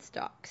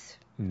Birkenstocks.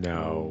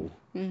 No,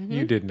 Mm-hmm.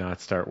 you did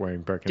not start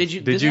wearing Birkenstocks. Did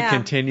you- Did you Yeah.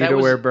 continue That to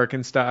was- wear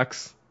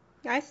Birkenstocks?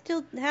 I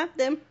still have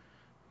them.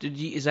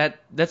 Is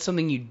that's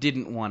something you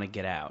didn't want to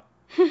get out?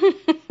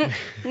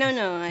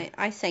 No,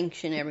 I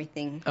sanction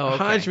everything. Oh, okay.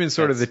 Hodgman's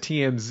sort of the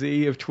That's-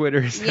 TMZ of Twitter,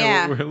 is that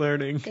Yeah. what we're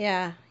learning?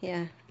 Yeah.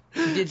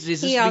 Is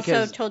this He also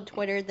because told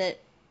Twitter that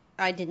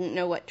I didn't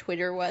know what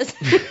Twitter was.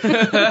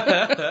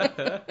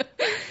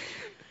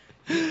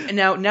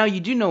 now you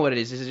do know what it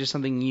is. Is it just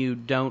something you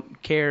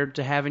don't care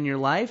to have in your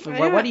life?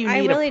 Why do you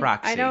need a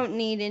proxy? I don't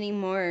need any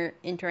more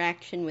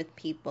interaction with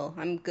people.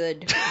 I'm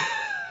good.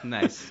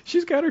 Nice.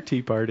 She's got her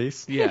tea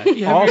parties. Yeah.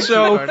 You have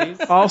your tea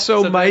parties.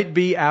 Also So might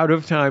be out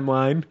of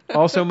timeline.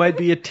 Also might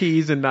be a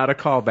tease and not a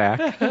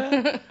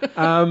callback.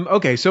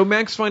 Okay, so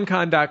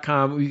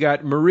MaxFunCon.com. We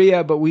got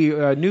Maria, but we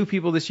new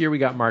people this year. We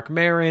got Mark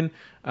Maron.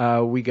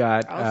 We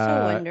got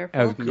Also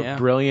wonderful. Yeah.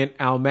 brilliant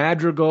Al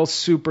Madrigal,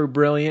 super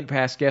brilliant,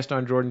 past guest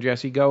on Jordan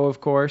Jesse Go,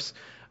 of course.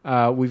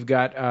 We've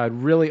got a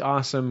really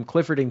awesome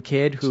Clifford and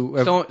Kidd who.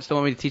 Still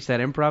want me to teach that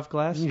improv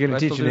class? You're going Do I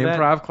to teach still an do that?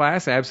 improv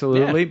class,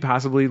 absolutely.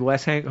 Possibly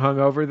less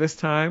hungover this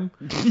time.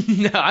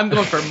 No, I'm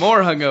going for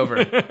more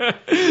hungover.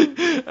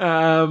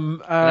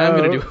 I'm I'm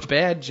going to do a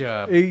bad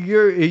job.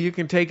 You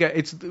can take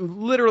it's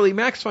literally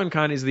Max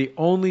FunCon is the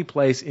only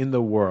place in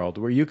the world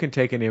where you can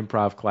take an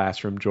improv class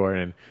from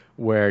Jordan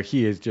where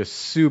he is just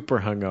super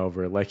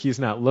hungover. Like he's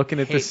not looking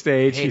at the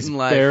stage, he's hating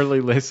life. barely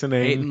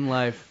listening. Hating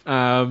life.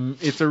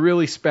 It's a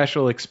really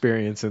special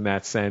experience in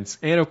that sense.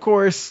 And of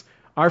course,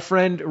 our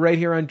friend right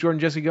here on Jordan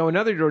Jesse Go,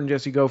 another Jordan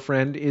Jesse Go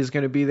friend, is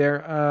going to be there.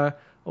 A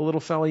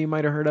little fella you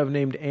might have heard of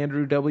named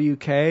Andrew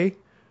WK.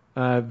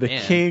 The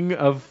Man. king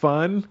of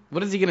fun.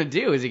 What is he gonna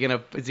do? Is he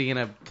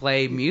gonna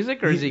play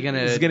music or is he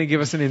gonna? He's going to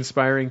give us an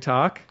inspiring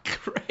talk.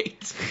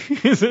 Great.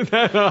 Isn't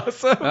that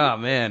awesome? Oh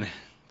man,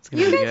 it's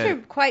gonna You be guys good.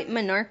 are quite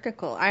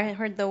monarchical. I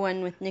heard the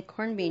one with Nick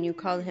Hornby, and you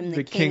called him The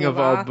the king of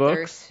all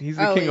books. He's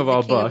the king of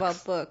all king of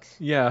books. all books.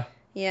 Yeah.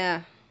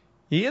 Yeah.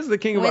 He is the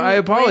king of When- I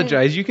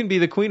apologize. You can be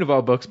the queen of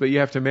all books, but you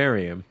have to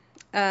marry him.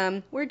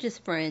 We're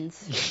just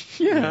friends.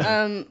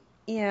 Yeah.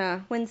 Yeah.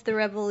 When's the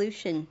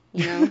revolution?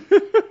 You know.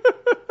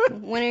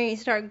 When are you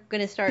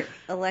going to start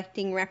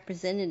electing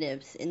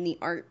representatives in the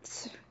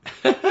arts?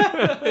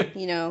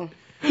 You know.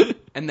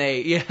 And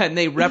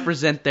they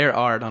represent their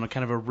art on a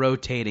kind of a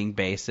rotating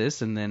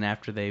basis, and then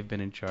after they've been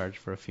in charge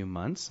for a few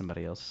months,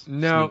 somebody else.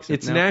 No, sneaks it.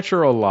 it's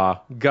natural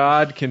law.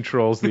 God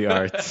controls the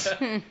arts,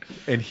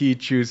 and he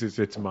chooses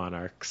its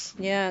monarchs.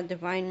 Yeah,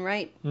 divine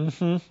right.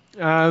 So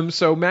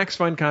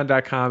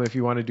MaxFunCon.com if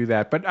you want to do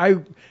that. But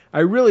I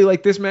really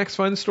like this Max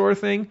Fun Store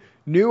thing.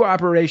 New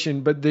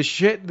operation, but the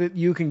shit that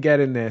you can get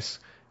in this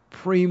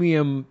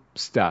premium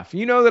stuff.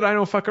 You know that I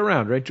don't fuck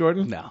around, right,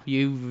 Jordan? No,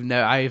 you've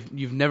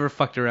never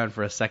fucked around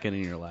for a second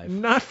in your life.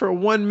 Not for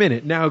 1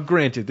 minute. Now,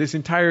 granted, this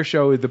entire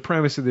show, the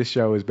premise of this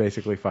show is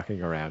basically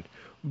fucking around.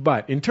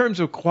 But in terms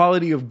of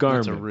quality of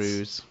garments, It's a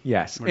ruse.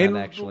 yes, We're not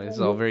actually. It's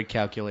all very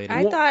calculated.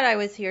 I thought I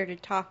was here to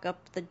talk up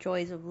the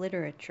joys of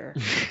literature.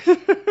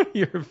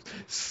 You're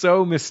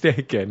so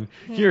mistaken.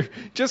 You're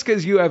just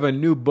because you have a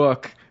new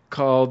book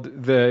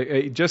called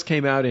it just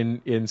came out in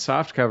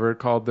softcover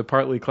called The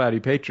Partly Cloudy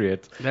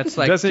Patriot. That's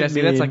like Doesn't Jesse.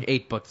 mean- That's like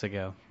 8 books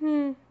ago.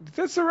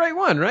 That's the right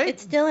one, right?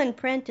 It's still in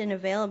print and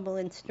available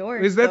in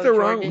stores. Is that though, the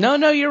wrong-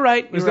 Jordan. No, you're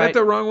right. Is that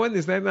the wrong one?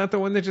 Is that not the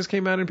one that just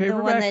came out in The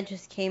paperback? one that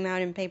just came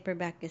out in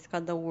paperback is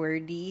called The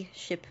Wordy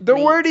Shipmate. The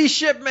Wordy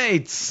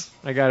Shipmates.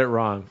 I got it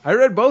wrong. I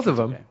read both of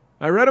them. Okay.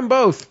 I read them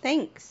both.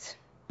 Thanks.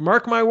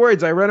 Mark my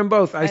words, I read them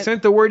both. I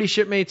sent the Wordy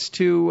Shipmates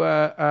to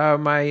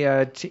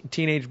my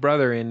teenage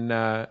brother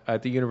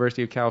at the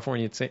University of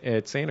California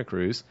at Santa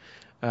Cruz.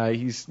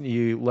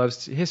 He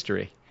loves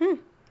history.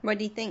 What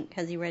do you think?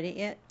 Has he read it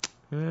yet?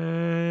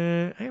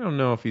 I don't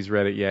know if he's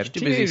read it yet. Too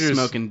busy Teenagers-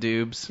 smoking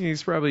doobs.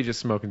 He's probably just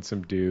smoking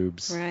some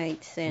doobs.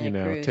 Right,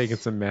 Santa Cruz. Taking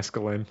some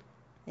mescaline.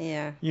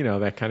 Yeah.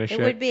 That kind of It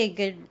shit. would be a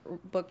good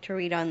book to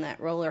read on that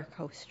roller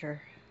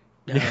coaster.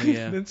 Oh,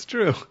 yeah. That's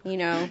true. You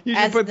know, You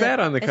should put that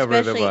on the cover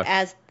of the especially book.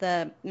 as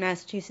the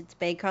Massachusetts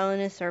Bay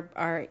colonists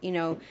are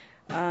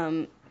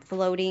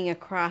floating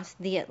across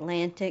the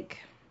Atlantic.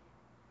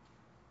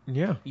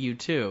 Yeah. You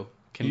too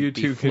can You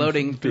be too can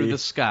floating through be- the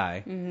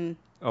sky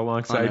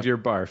Alongside On a- your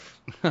barf.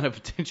 on a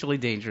potentially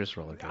dangerous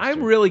roller coaster.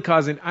 I'm really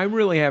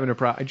having a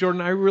problem. Jordan,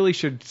 I really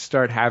should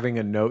start having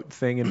a note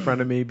thing in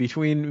front of me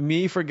between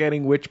me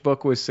forgetting which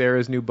book was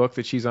Sarah's new book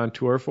that she's on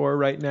tour for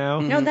right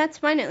now. No, that's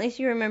fine. At least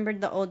you remembered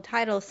the old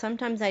title.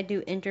 Sometimes I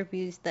do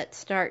interviews that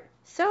start,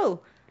 "So,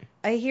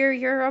 I hear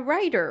you're a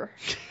writer."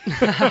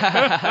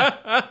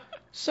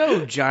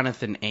 So,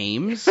 Jonathan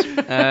Ames,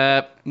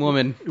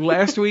 woman.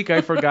 Last week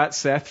I forgot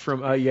Seth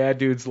from Yeah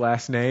Dude's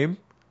last name.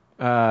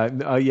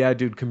 Yeah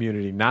Dude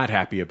community. Not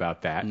happy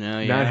about that. No,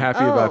 yeah. Not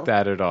happy Oh. about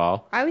that at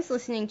all. I was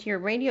listening to your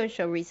radio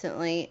show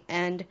recently,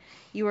 and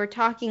you were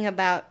talking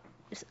about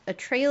a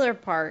trailer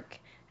park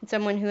and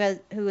someone who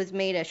has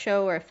made a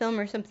show or a film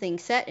or something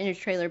set in a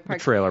trailer The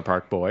park. Trailer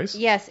Park Boys.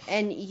 Yes,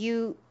 and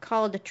you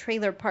called a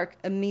trailer park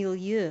a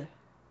milieu.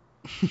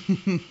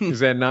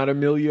 Is that not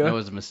Amelia? That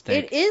was a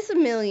mistake. It is a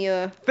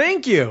milieu,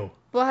 Thank you.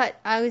 but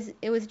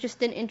it was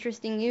just an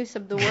interesting use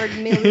of the word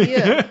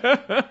milieu.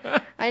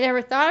 I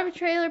never thought of a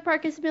trailer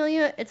park as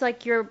milieu. It's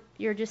like you're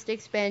just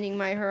expanding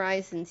my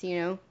horizons,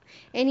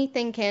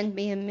 Anything can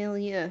be a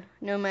milieu,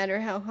 no matter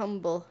how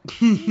humble.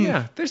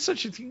 Yeah, there's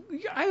such a thing.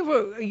 I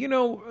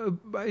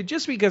have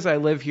just because I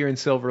live here in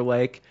Silver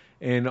Lake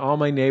and all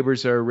my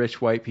neighbors are rich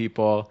white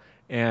people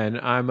and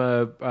I'm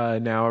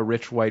now a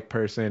rich white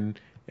person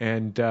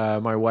and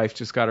my wife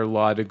just got her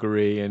law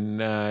degree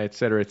and et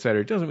cetera, et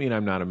cetera. It doesn't mean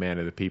I'm not a man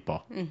of the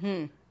people.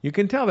 Mm-hmm. You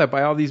can tell that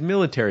by all these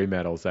military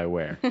medals I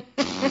wear.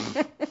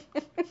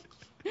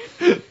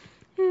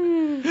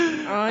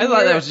 I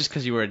thought that was just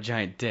because you were a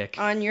giant dick.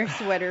 On your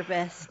sweater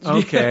vest.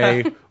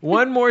 Okay.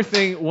 One more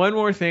thing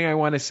I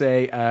want to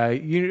say.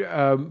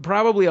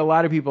 Probably a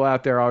lot of people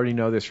out there already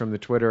know this from the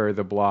Twitter or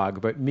the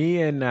blog, but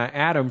me and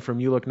Adam from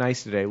You Look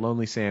Nice Today,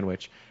 Lonely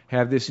Sandwich,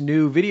 have this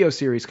new video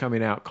series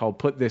coming out called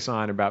Put This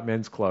On about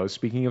men's clothes,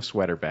 speaking of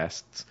sweater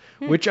vests,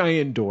 which I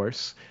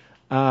endorse.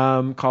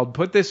 Called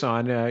Put This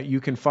On.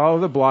 You can follow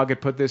the blog at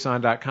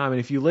putthison.com. And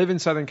if you live in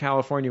Southern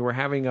California, we're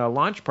having a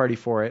launch party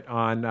for it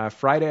on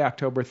Friday,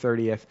 October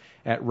 30th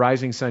at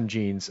Rising Sun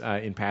Jeans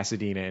in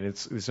Pasadena. And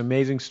it's this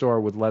amazing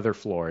store with leather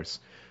floors.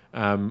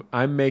 I'm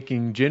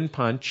making gin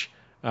punch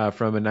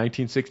from a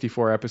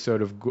 1964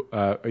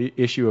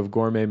 issue of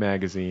Gourmet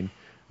Magazine.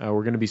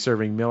 We're going to be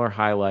serving Miller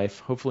High Life,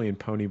 hopefully in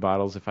pony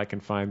bottles if I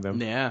can find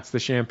them. Yeah. It's the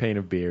champagne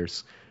of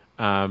beers.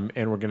 And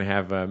we're going to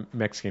have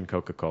Mexican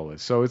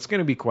Coca-Colas. So it's going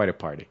to be quite a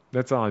party.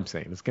 That's all I'm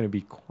saying. It's going to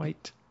be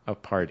quite a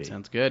party.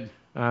 Sounds good.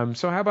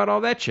 So how about all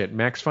that shit?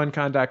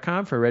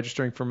 MaxFunCon.com for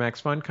registering for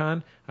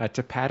MaxFunCon.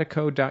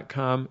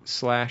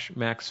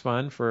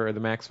 Topatico.com/MaxFun for the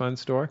MaxFun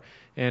store.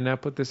 And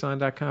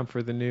putthison.com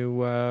for the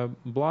new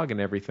blog and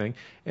everything.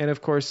 And,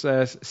 of course,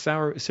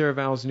 Sarah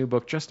Vowell's new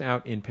book just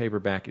out in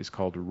paperback is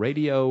called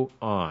Radio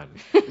On.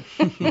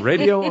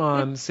 Radio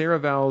On, Sarah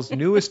Vowell's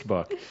newest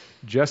book,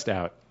 just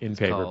out in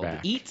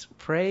paperback. Called Eat,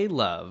 Pray,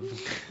 Love.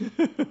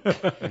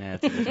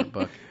 That's a different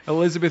book.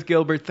 Elizabeth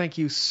Gilbert, thank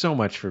you so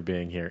much for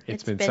being here.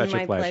 It's been such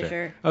my a pleasure.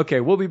 pleasure.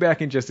 Okay, we'll be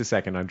back in just a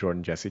second on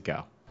Jordan Jesse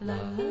Go.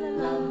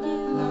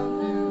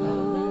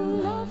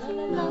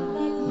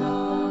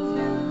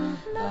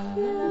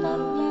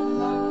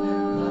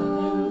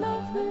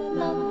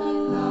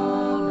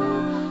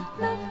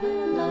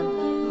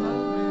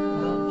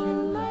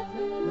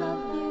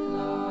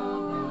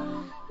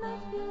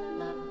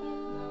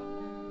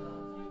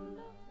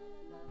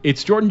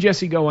 It's Jordan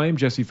Jesse Go. I am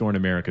Jesse Thorne,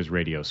 America's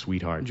radio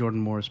sweetheart. Jordan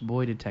Morris,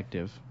 boy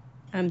detective.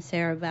 I'm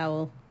Sarah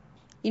Vowell.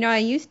 I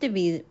used to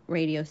be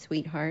radio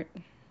sweetheart,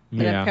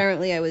 but Yeah.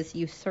 apparently I was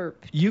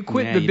usurped. You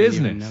quit Yeah, the you didn't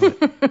even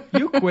business. know it.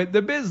 You quit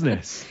the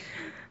business.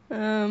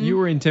 You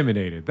were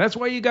intimidated. That's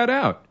why you got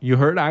out. You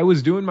heard I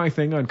was doing my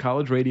thing on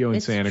college radio in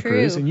It's Santa true.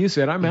 Cruz, and you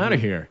said, I'm out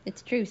of here.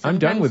 It's true. I'm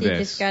done with you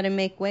this. just got to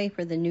make way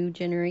for the new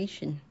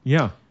generation.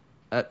 Yeah,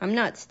 I'm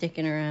not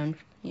sticking around,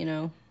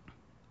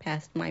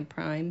 past my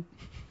prime.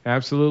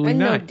 absolutely I'm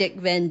no not. Dick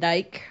Van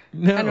Dyke.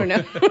 No. I don't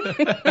know.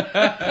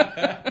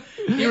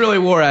 He really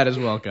wore out his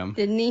welcome.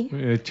 Didn't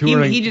he?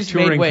 Touring, he just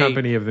touring made way.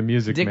 company of the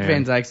Music Dick Man.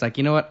 Van Dyke's like,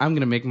 you know what? I'm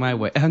gonna make my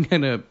way. I'm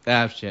gonna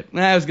shit.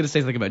 I was gonna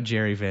say something about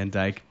Jerry Van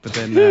Dyke, but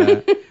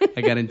then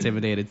I got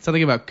intimidated.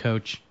 Something about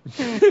Coach.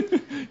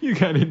 You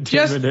got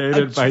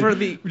intimidated by for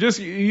the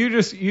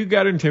you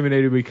got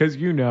intimidated because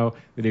you know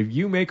that if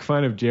you make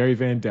fun of Jerry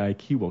Van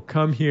Dyke, he will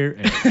come here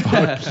and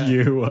fuck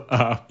you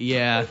up.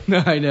 Yeah,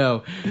 I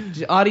know.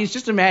 Audience,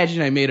 just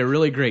imagine I made a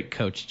really great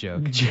Coach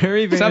joke.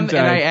 Jerry Van Dyke,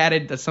 and I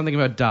added something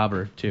about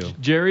Dauber too.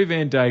 Jerry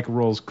Van Dyke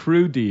rolls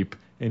crew deep,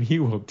 and he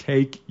will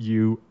take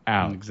you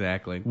out.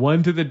 Exactly.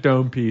 One to the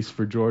dome piece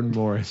for Jordan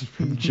Morris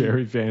from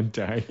Jerry Van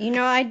Dyke. You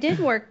know, I did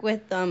work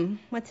with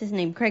what's his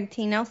name, Craig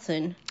T.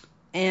 Nelson,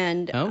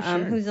 and sure.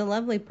 who's a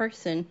lovely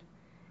person,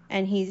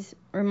 and he's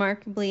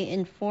remarkably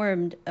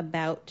informed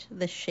about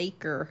the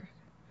Shaker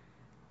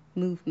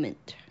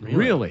movement.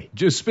 Really?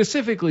 Just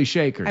specifically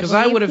Shakers. Because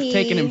I would have he-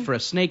 taken him for a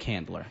snake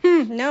handler.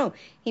 No,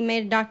 he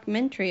made a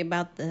documentary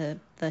about the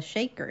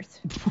Shakers.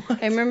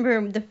 I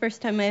remember the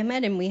first time I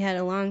met him, we had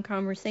a long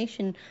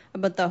conversation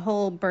about the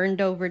whole burned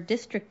over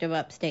district of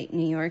upstate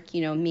New York.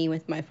 You know, me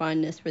with my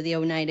fondness for the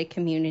Oneida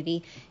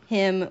community,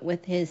 him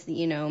with his,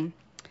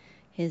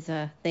 his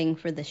thing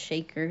for the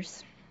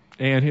Shakers.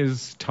 And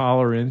his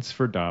tolerance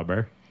for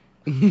Dauber.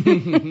 I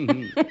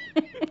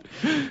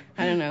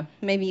don't know.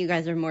 Maybe you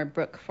guys are more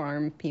Brook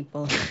Farm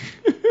people.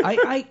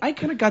 I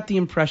kind of got the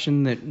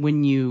impression that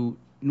when you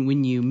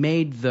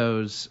made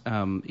those,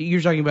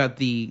 you're talking about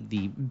the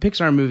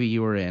Pixar movie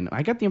you were in.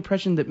 I got the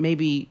impression that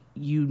maybe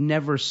you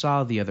never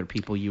saw the other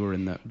people you were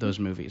in those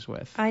movies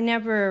with. I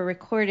never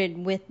recorded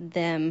with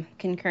them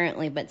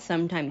concurrently, but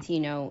sometimes,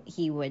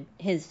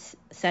 his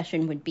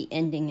session would be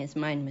ending as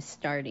mine was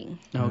starting.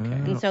 Okay.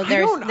 And so I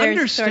there's don't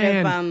sort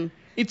of understand.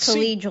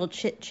 collegial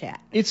chit chat.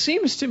 It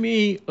seems to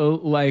me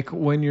like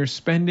when you're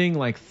spending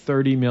like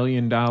 $30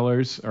 million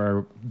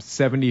or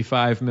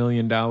 $75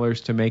 million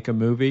to make a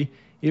movie,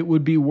 it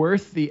would be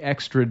worth the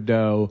extra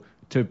dough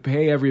to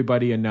pay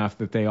everybody enough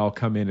that they all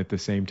come in at the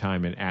same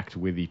time and act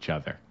with each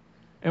other.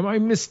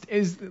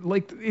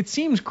 It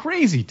seems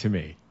crazy to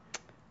me.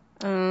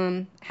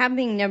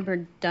 Having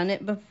never done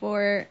it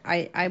before,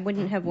 I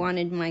wouldn't have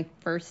wanted my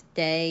first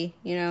day,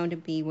 to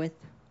be with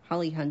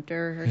Holly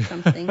Hunter or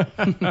something.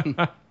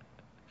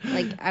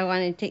 Like I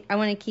want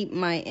to keep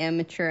my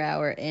amateur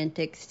hour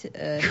antics,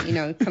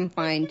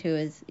 confined to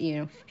as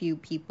few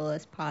people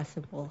as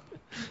possible.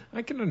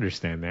 I can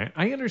understand that.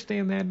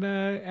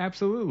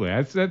 Absolutely.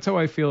 That's how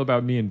I feel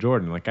about me and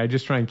Jordan. Like I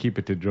just try and keep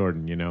it to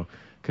Jordan,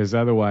 because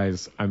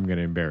otherwise I'm going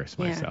to embarrass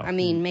myself. Yeah, I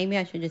mean, maybe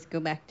I should just go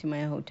back to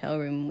my hotel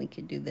room and we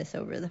could do this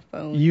over the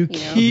phone. You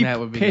keep That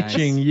would be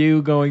pitching nice.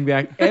 you going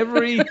back.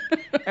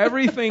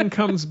 Everything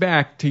comes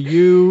back to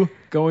you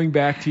going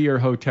back to your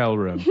hotel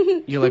room.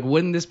 You're like,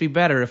 wouldn't this be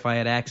better if I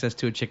had access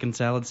to a chicken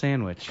salad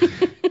sandwich?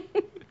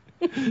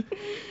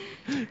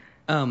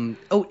 I'm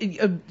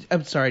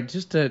sorry,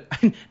 just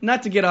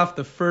not to get off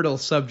the fertile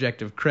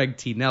subject of Craig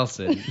T.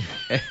 Nelson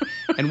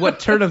and what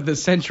turn of the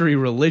century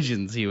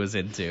religions he was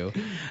into.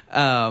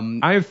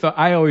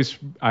 I always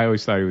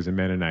thought he was a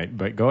Mennonite,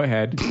 but go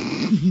ahead.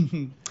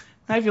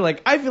 I feel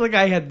like I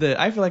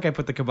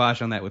put the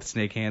kibosh on that with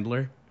Snake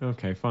Handler.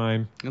 Okay,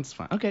 fine. That's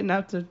fine. Okay,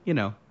 now to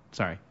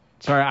sorry.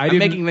 Sorry, I'm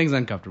making things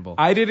uncomfortable.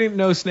 I didn't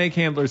know snake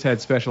handlers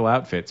had special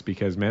outfits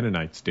because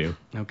Mennonites do.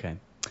 Okay.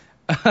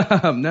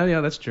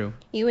 No, that's true.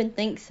 You would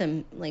think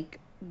some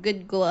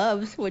good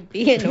gloves would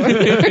be in order.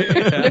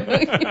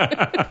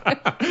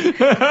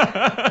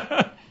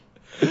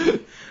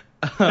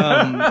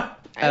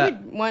 I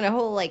would want a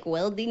whole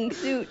welding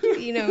suit,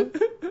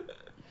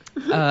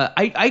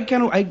 I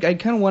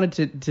kind of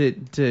wanted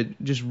to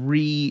just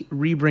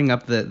bring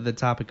up the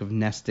topic of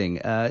nesting.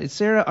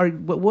 Sarah,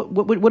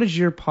 what is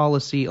your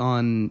policy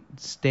on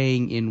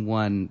staying in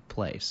one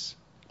place?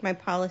 My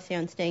policy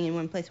on staying in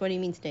one place. What do you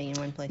mean staying in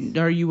one place?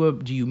 Do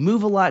you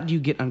move a lot? Do you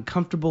get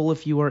uncomfortable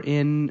if you are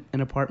in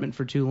an apartment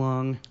for too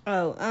long?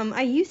 Oh,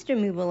 I used to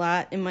move a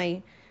lot in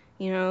my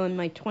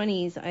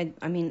 20s.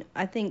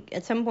 I think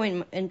at some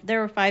point, and there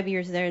were 5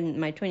 years there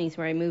in my 20s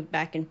where I moved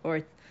back and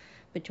forth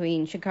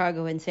between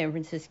Chicago and San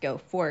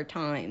Francisco 4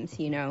 times,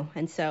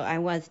 and so I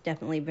was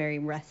definitely very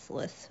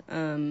restless.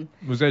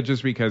 Was that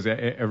just because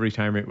every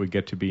time it would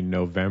get to be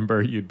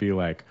November, you'd be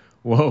like,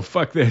 whoa,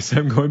 fuck this,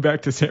 I'm going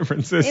back to San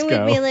Francisco? It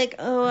would be like,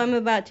 oh, I'm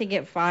about to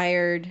get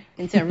fired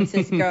in San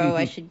Francisco.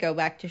 I should go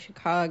back to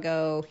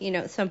Chicago,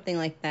 something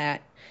like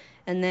that.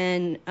 And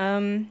then,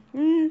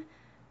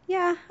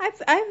 yeah,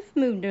 I've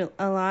moved a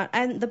lot.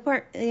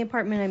 The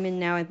apartment I'm in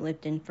now, I've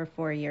lived in for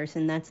 4 years,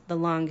 and that's the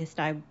longest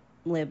I've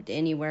lived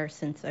anywhere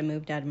since I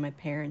moved out of my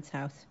parents'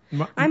 house.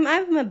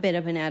 I'm a bit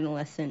of an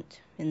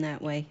adolescent in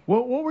that way.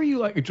 What were you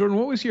like, Jordan?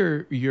 What was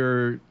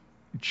your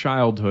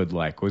childhood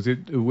like? Were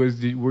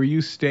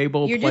you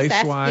stable You're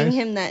place-wise? just asking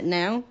him that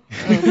now?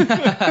 Oh.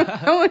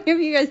 How long have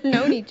you guys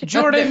known each other?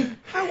 Jordan,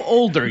 how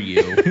old are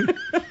you?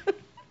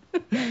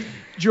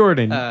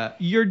 Jordan,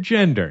 your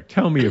gender.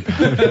 Tell me about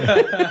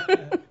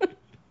it.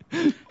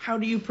 How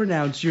do you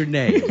pronounce your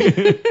name?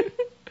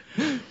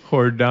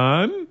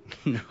 Cordon?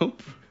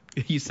 Nope.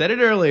 You said it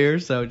earlier,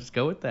 so just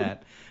go with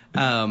that.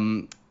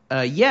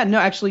 Yeah, no,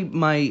 actually,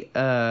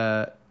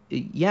 I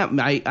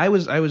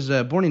was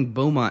born in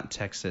Beaumont,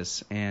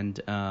 Texas,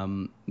 and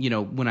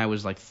when I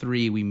was like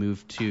 3, we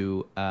moved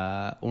to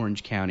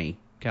Orange County,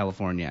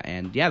 California,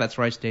 and yeah, that's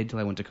where I stayed till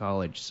I went to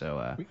college.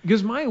 So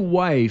because my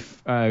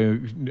wife,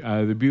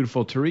 the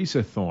beautiful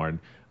Teresa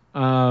Thorne,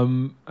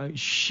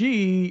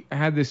 she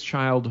had this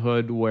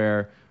childhood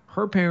where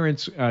her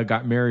parents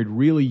got married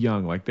really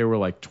young, like they were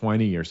like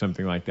 20 or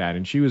something like that,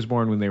 and she was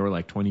born when they were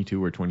like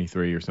 22 or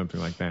 23 or something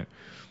like that.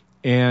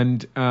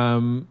 And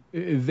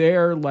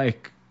their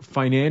like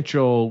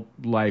financial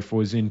life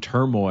was in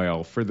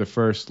turmoil for the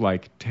first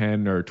like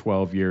 10 or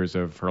 12 years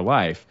of her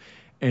life.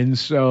 And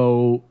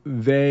so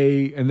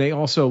they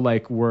also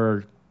like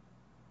were,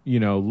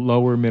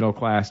 lower middle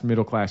class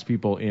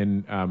people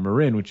in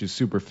Marin, which is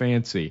super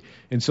fancy.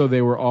 And so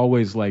they were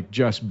always like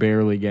just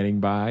barely getting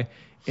by.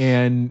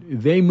 And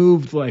they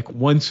moved like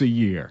once a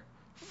year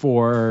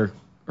for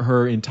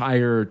her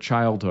entire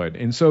childhood.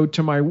 And so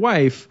to my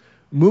wife,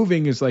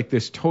 moving is like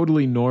this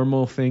totally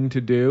normal thing to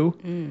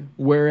do.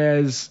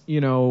 Whereas,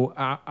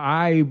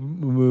 I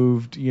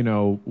moved,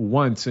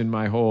 once in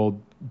my whole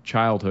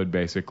childhood,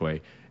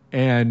 basically.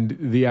 And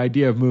the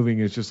idea of moving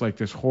is just like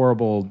this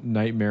horrible,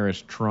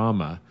 nightmarish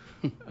trauma.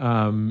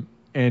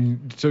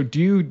 And so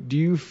do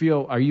you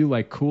feel, are you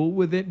like cool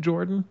with it,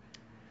 Jordan?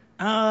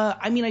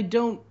 I mean, I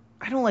don't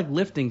like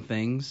lifting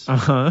things.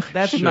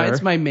 That's sure.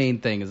 It's my main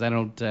thing is I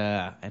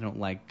don't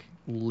like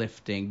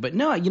lifting. But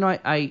no,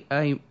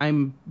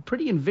 I'm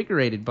pretty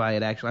invigorated by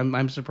it, actually.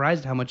 I'm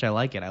surprised how much I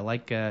like it. I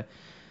like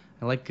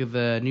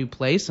the new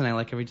place, and I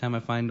like every time I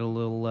find a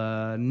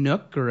little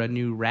nook or a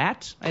new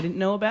rat I didn't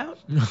know about.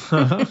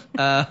 Sure.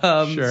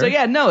 So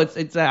yeah, no,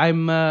 it's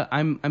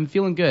I'm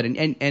feeling good,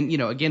 and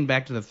again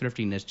back to the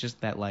thriftiness,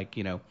 just that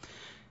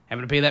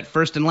having to pay that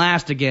first and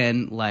last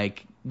again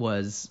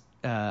was.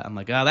 I'm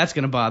like, oh, that's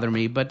gonna bother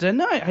me, but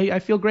no, I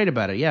feel great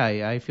about it. Yeah,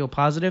 I feel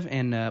positive,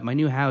 and my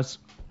new house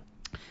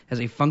has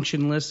a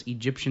functionless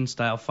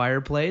Egyptian-style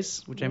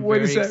fireplace, which I'm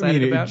very excited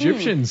about. What does that mean,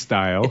 Egyptian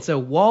style? It's a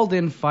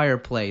walled-in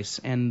fireplace,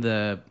 and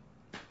I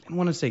don't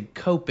want to say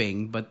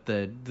coping, but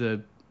the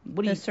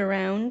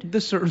surround?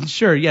 The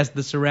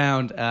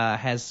surround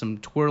has some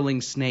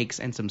twirling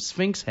snakes and some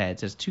sphinx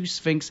heads. It has 2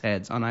 sphinx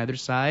heads on either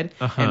side,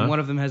 and one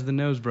of them has the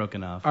nose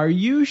broken off. Are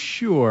you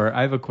sure?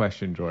 I have a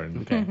question,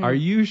 Jordan. Okay. Are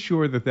you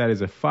sure that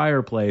is a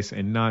fireplace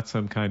and not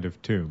some kind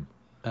of tomb?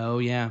 Oh,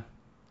 yeah.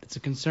 It's a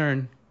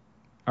concern.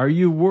 Are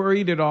you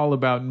worried at all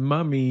about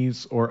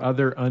mummies or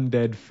other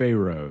undead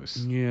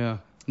pharaohs? Yeah.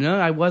 No,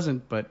 I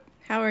wasn't, but...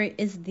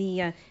 Is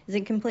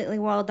it completely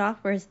walled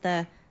off, or is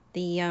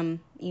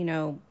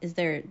is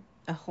there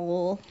a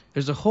hole?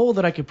 There's a hole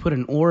that I could put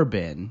an orb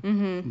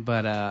in,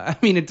 but I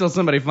mean, until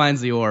somebody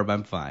finds the orb,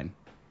 I'm fine.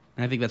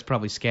 And I think that's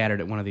probably scattered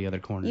at one of the other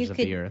corners of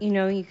the earth.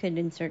 You could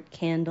insert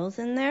candles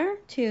in there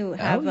to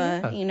have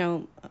a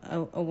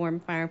warm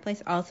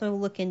fireplace. Also,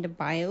 look into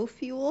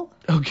biofuel.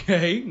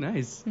 Okay,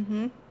 nice.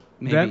 Mm-hmm.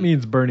 Maybe. That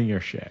means burning your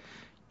shit.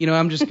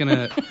 I'm just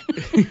gonna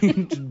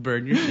just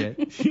burn your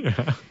shit.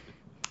 Yeah.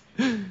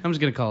 I'm just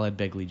gonna call Ed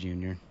Begley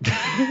Jr.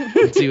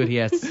 and see what he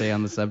has to say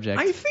on the subject.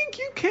 I think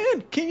you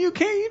can. Can't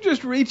you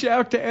just reach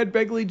out to Ed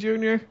Begley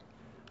Jr.?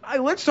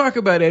 Let's talk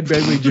about Ed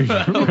Begley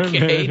Jr.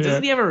 Okay,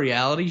 doesn't he have a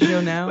reality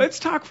show now? Let's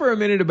talk for a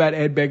minute about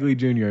Ed Begley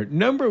Jr.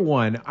 Number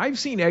one, I've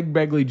seen Ed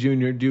Begley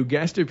Jr. do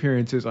guest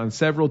appearances on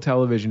several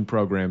television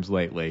programs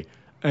lately,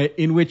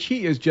 in which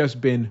he has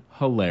just been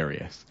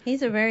hilarious.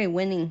 He's a very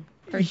winning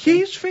person.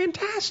 He's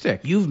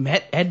fantastic. You've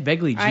met Ed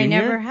Begley Jr.? I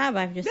never have.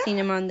 I've just seen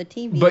him on the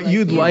TV. But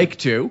you'd like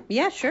to?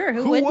 Yeah, sure.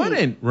 Who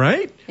wouldn't,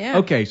 right? Yeah.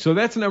 Okay, so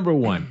that's number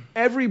one.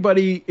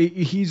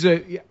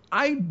 Everybody,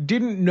 I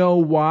didn't know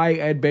why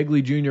Ed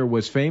Begley Jr.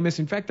 was famous.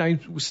 In fact,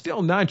 I'm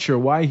still not sure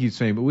why he's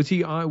famous.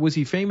 Was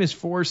he famous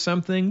for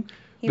something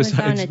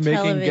besides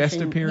making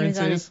guest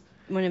appearances? He was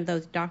on one of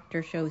those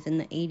doctor shows in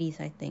the 80s,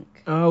 I think.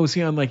 Oh, was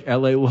he on like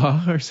L.A.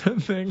 Law or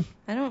something?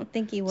 I don't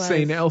think he was.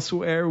 St.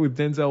 Elsewhere with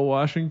Denzel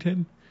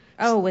Washington?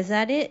 Oh, was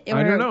that it?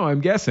 I don't know.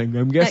 I'm guessing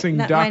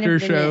that doctor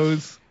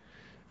shows.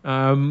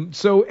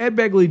 So Ed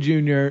Begley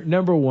Jr.,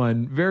 number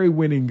one, very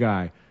winning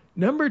guy.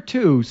 Number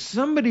two,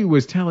 somebody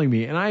was telling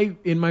me, and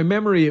in my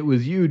memory it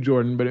was you,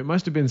 Jordan, but it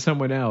must have been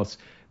someone else,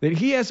 that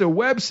he has a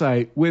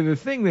website with a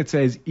thing that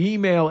says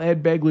email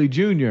Ed Begley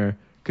Jr.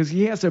 because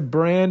he has a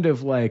brand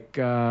of like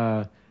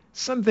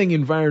something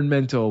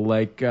environmental,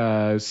 like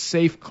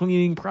safe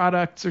cleaning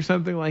products or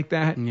something like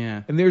that.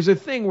 Yeah. And there's a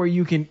thing where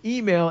you can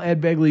email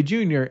Ed Begley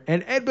Jr.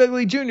 and Ed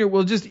Begley Jr.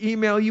 will just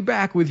email you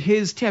back with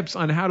his tips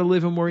on how to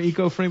live a more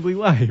eco-friendly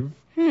life.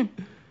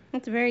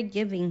 That's very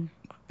giving.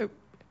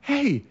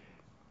 Hey,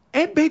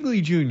 Ed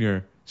Begley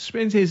Jr.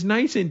 spends his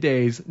nights and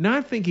days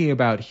not thinking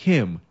about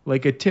him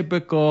like a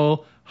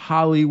typical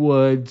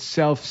Hollywood,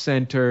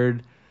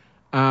 self-centered,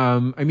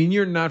 I mean,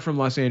 you're not from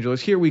Los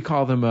Angeles. Here we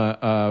call them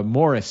a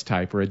Morris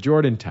type or a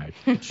Jordan type.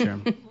 Sure.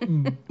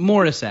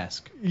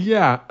 Morris-esque.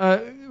 Yeah,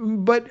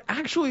 but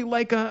actually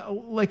like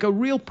a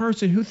real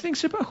person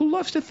who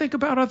loves to think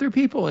about other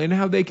people and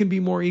how they can be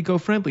more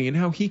eco-friendly and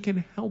how he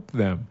can help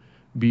them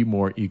be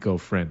more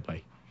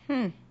eco-friendly.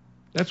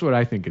 That's what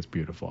I think is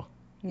beautiful.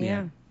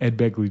 Yeah. Ed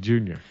Begley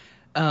Jr.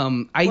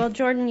 Well,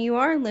 Jordan, you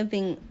are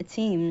living, it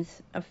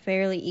seems, a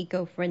fairly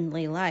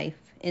eco-friendly life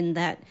in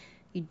that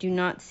you do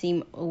not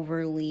seem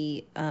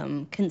overly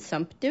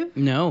consumptive.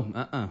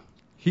 No,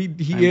 He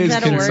Is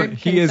that a word?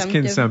 he is Consumptive?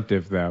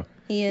 consumptive though.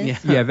 He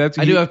is. Yeah, that's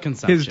I do have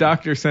consumption. His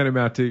doctor sent him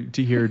out to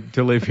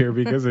live here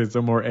because it's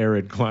a more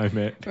arid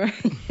climate.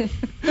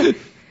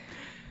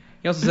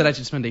 He also said I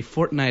should spend a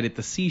fortnight at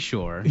the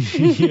seashore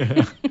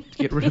Yeah. to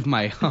get rid of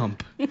my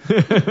hump.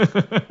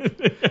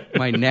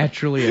 My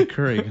naturally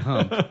occurring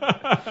hump.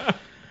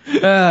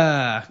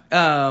 I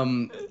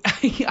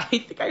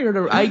think I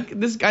heard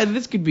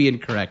this could be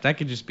incorrect.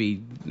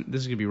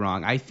 This could be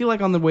wrong. I feel like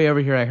on the way over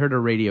here I heard a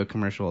radio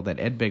commercial that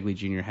Ed Begley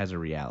Jr. has a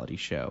reality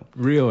show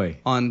Really?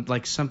 on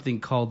like something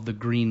called the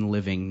Green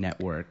Living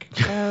Network.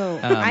 Oh,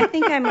 I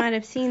think I might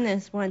have seen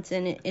this once,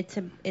 and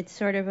it's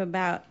sort of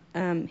about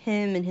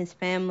him and his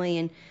family,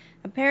 and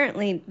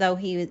apparently, though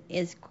he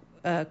is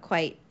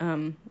quite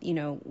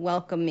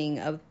welcoming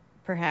of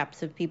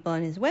people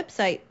on his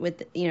website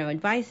with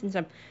advice and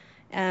stuff.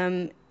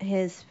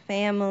 His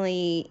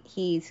family,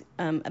 he's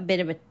a bit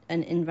of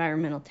an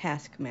environmental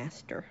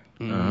taskmaster.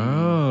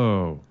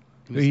 Oh.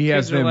 His He kids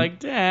has are them. like,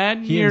 Dad,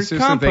 he you're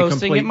insists that they composting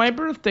complete- at my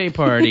birthday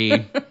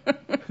party.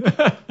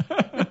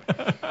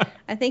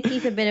 I think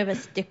he's a bit of a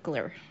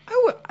stickler.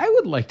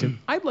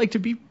 I'd like to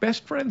be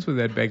best friends with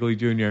Ed Begley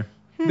Jr.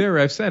 There,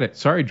 I've said it.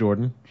 Sorry,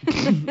 Jordan.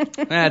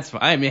 That's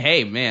fine. I mean,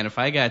 hey, man, if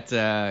I got ditched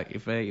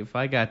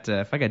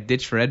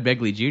for Ed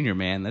Begley Jr.,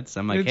 man,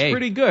 I'm like, It's hey,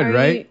 pretty good,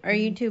 right? Are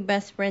you two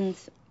best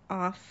friends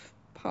off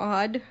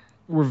pod?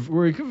 We're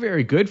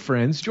very good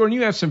friends. Jordan,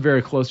 you have some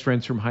very close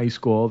friends from high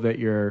school that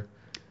you're.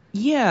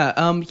 Yeah,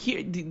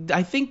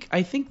 I think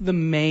the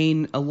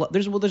main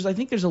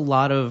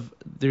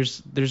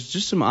there's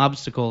just some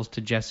obstacles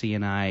to Jesse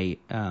and I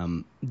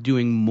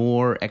doing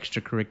more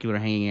extracurricular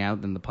hanging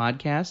out than the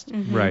podcast.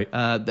 Mm-hmm. Right.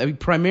 I mean,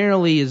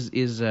 primarily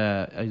is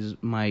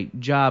my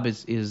job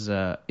is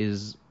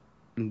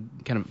kind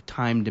of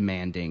time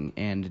demanding,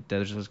 and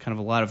there's kind of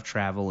a lot of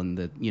travel, and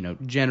the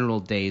general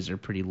days are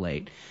pretty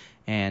late,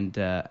 and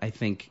I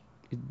think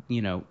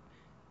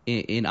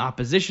in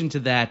opposition to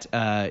that,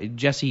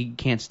 Jesse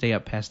can't stay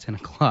up past 10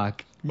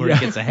 o'clock or he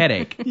gets a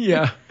headache.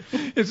 Yeah.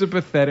 It's a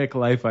pathetic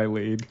life I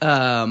lead.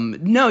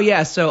 No,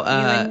 yeah,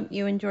 so...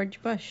 you and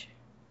George Bush.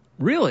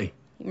 Really?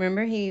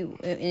 Remember,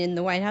 in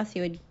the White House,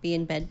 he would be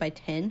in bed by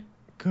 10.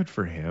 Good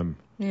for him.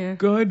 Yeah.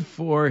 Good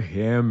for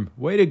him.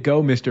 Way to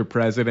go, Mr.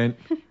 President.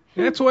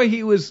 That's why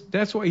he was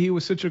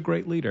such a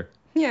great leader.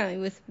 Yeah, he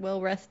was well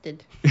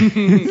rested.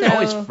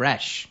 Always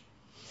fresh.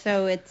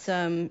 So it's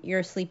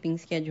your sleeping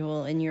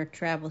schedule and your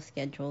travel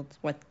schedule. It's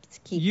what's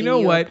keeping You know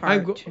what?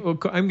 apart.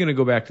 I'm going to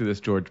go back to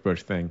this George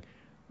Bush thing.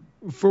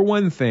 For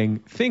one thing,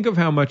 think of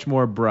how much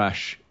more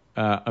brush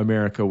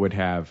America would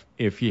have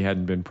if he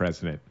hadn't been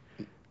president.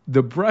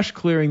 The brush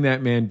clearing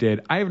that man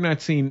did, I've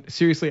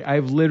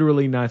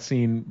literally not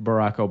seen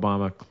Barack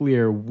Obama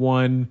clear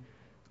one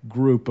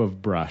group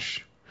of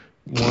brush.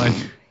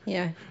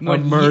 Yeah. A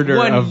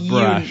murder of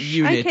brush.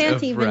 I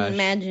can't even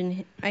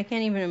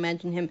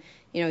imagine him,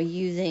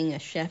 using a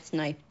chef's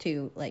knife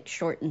to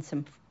shorten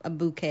a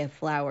bouquet of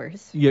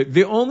flowers. Yeah,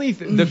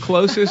 the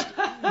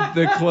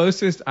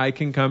closest I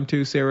can come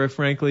to, Sarah,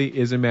 frankly,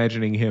 is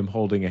imagining him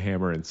holding a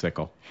hammer and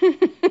sickle.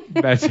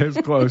 That's as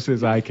close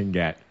as I can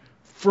get.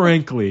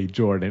 Frankly,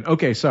 Jordan.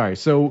 Okay, sorry.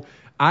 So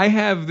I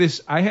have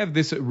this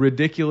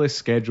ridiculous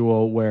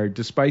schedule where,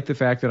 despite the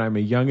fact that I'm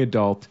a young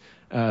adult,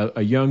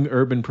 a young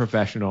urban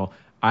professional,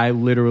 I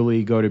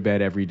literally go to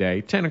bed every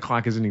day. 10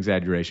 o'clock is an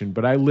exaggeration,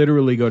 but I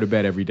literally go to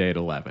bed every day at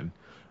 11.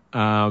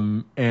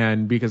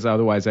 And because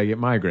otherwise I get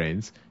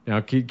migraines.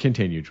 Now,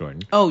 continue,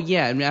 Jordan. Oh,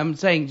 yeah. I mean, I'm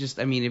saying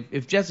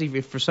if Jesse,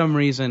 if for some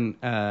reason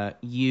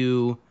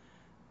you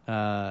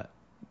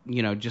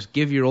just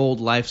give your old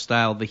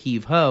lifestyle the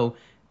heave-ho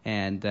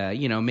and,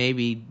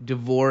 maybe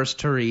divorce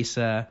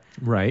Teresa.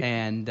 Right.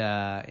 And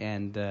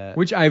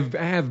which I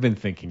have been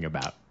thinking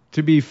about.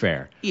 To be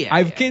fair,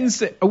 yeah,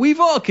 we've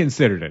all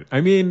considered it.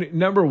 I mean,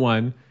 number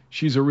one,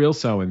 she's a real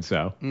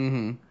so-and-so.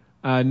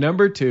 Mm-hmm.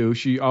 Number two,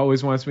 she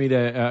always wants me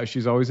to.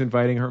 She's always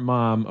inviting her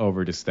mom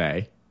over to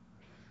stay.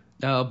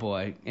 Oh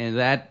boy, and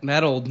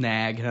that old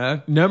nag,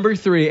 huh? Number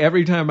three,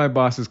 every time my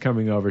boss is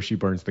coming over, she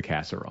burns the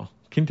casserole.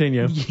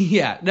 Continue.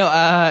 Yeah, no.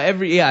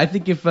 I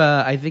think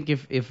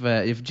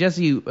if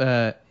Jesse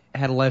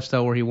had a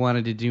lifestyle where he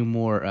wanted to do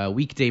more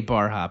weekday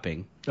bar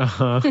hopping.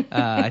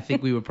 I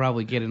think we would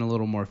probably get in a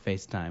little more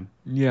FaceTime.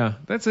 Yeah,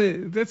 that's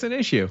an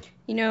issue.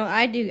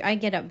 I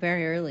get up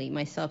very early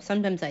myself.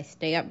 Sometimes I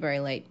stay up very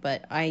late,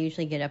 but I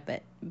usually get up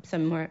at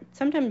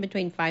sometimes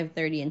between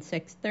 5:30 and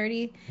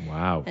 6:30.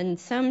 Wow. And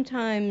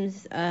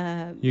sometimes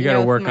you got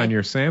to work on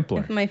your sampler.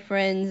 If my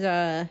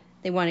friends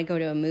they want to go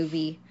to a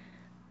movie,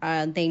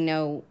 they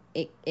know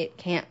it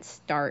can't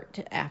start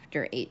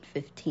after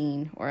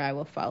 8:15 or I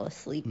will fall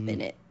asleep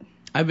in it.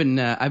 I've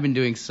been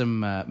doing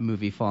some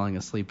movie falling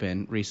asleep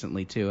in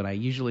recently too, and I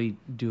usually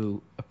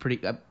do a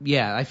pretty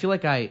I feel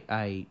like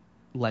I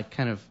like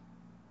kind of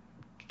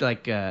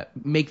like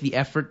make the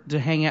effort to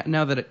hang out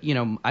now that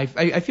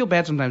I feel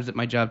bad sometimes that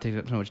my job takes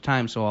up so much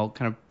time, so I'll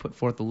kind of put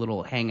forth a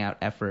little hangout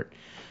effort.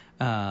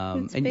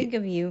 It's big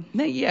of you.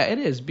 Yeah, it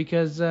is,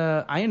 because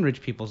I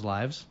enrich people's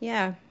lives.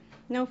 Yeah.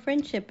 No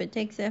friendship, it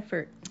takes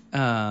effort.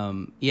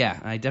 Yeah,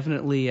 I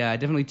definitely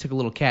took a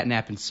little cat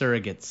nap in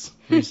Surrogates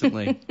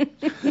recently.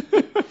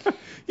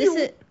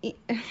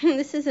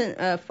 This isn't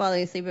a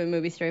falling asleep in a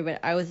movie story,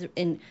 but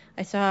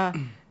I saw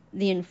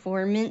The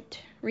Informant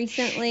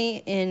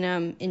recently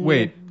in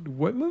Wait,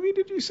 what movie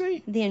did you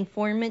say? The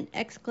Informant !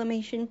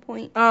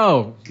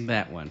 Oh,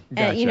 that one.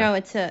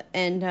 Gotcha.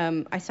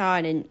 I saw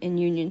it in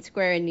Union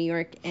Square in New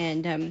York,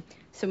 and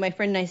so my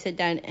friend and I sit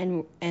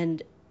down,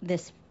 and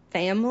this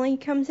family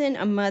comes in,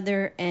 a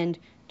mother and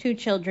 2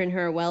 children who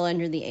are well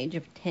under the age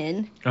of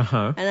 10.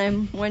 Uh-huh. And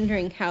I'm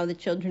wondering how the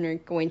children are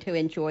going to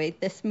enjoy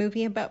this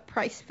movie about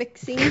price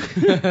fixing.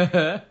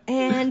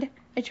 And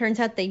it turns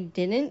out they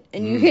didn't.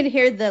 And you could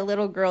hear the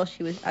little girl,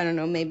 she was, I don't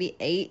know, maybe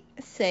 8,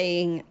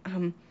 saying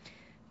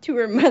to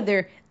her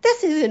mother,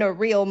 "This isn't a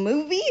real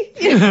movie."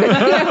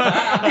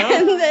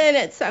 And then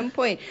at some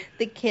point,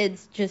 the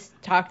kids just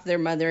talked their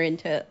mother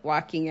into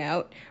walking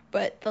out.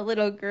 But the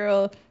little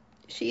girl,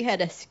 she had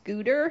a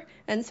scooter,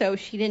 and so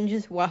she didn't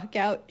just walk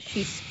out.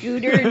 She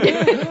scootered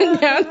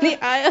down the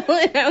aisle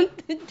and out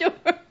the door.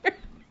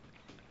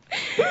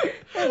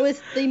 That was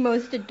the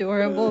most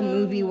adorable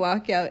movie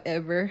walkout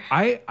ever.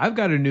 I've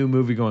got a new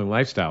movie-going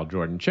lifestyle,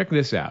 Jordan. Check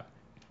this out.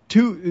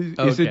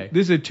 This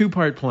is a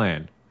 2-part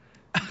plan.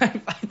 I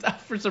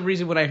thought for some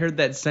reason when I heard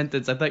that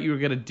sentence, I thought you were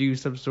going to do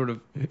some sort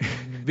of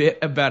bit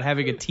about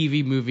having a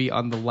TV movie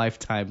on the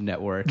Lifetime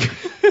network.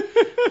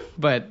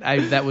 But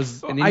that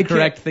was an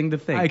incorrect thing to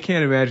think. I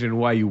can't imagine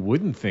why you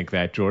wouldn't think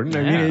that, Jordan. Yeah.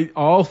 I mean, it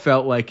all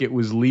felt like it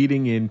was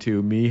leading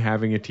into me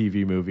having a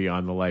TV movie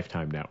on the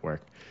Lifetime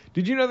network.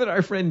 Did you know that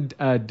our friend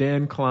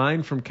Dan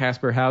Klein from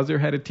Casper Hauser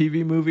had a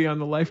TV movie on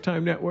the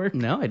Lifetime network?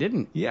 No, I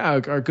didn't. Yeah,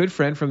 our good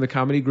friend from the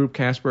comedy group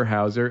Casper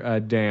Hauser,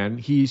 Dan,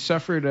 he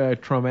suffered a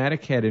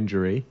traumatic head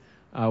injury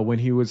when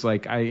he was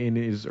in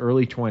his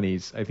early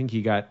 20s. I think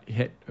he got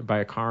hit by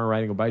a car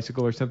riding a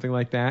bicycle or something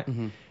like that.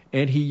 Mm-hmm.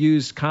 And he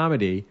used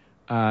comedy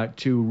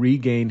to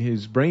regain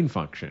his brain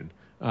function.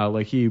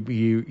 He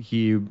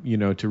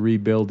to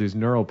rebuild his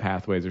neural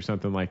pathways or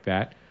something like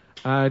that.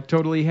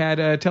 Totally had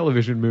a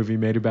television movie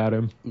made about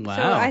him. Wow.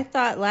 So I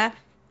thought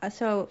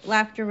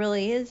laughter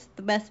really is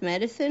the best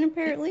medicine,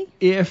 apparently.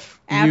 If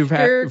you've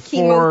had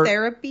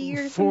chemotherapy or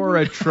something. For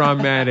a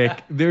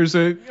traumatic,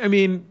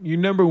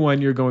 number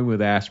one, you're going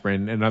with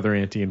aspirin and other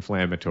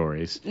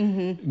anti-inflammatories.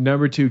 Mm-hmm.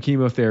 Number 2,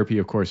 chemotherapy,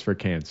 of course, for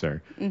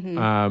cancer.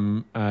 Mm-hmm.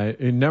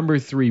 And number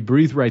 3,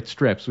 breathe right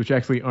strips, which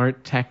actually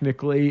aren't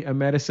technically a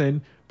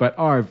medicine, but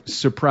are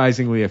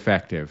surprisingly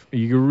effective.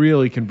 You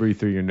really can breathe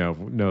through your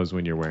nose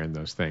when you're wearing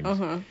those things.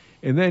 Uh-huh.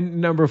 And then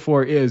number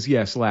 4 is,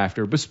 yes,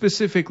 laughter, but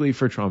specifically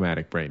for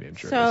traumatic brain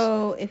injuries.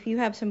 So if you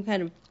have some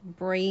kind of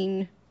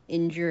brain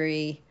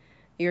injury,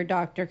 your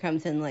doctor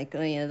comes in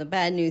the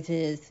bad news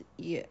is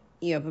you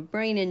have a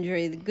brain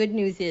injury. The good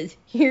news is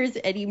here's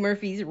Eddie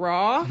Murphy's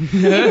Raw.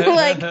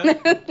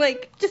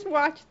 Just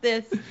watch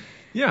this.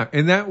 Yeah,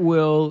 and that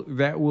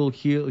will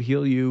heal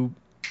you.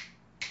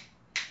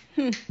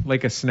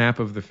 Like a snap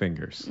of the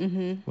fingers.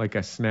 Mm-hmm. Like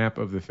a snap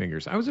of the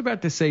fingers. I was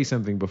about to say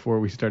something before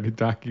we started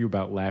talking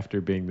about laughter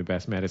being the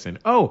best medicine.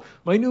 Oh,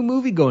 my new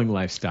movie-going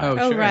lifestyle.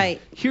 Oh, sure.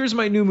 Right. Here's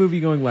my new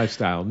movie-going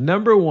lifestyle.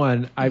 Number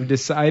 1, I've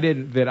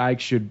decided that I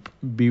should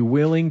be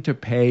willing to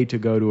pay to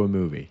go to a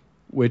movie,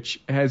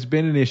 which has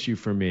been an issue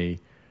for me.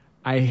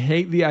 I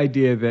hate the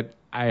idea that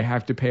I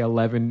have to pay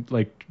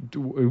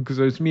because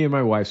it's me and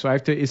my wife, so I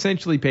have to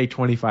essentially pay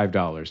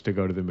 $25 to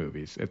go to the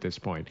movies at this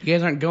point. You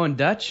guys aren't going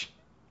Dutch?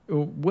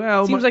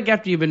 Well, seems like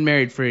after you've been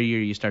married for a year,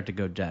 you start to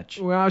go Dutch.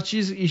 Well,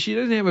 she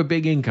doesn't have a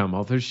big income,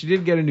 although she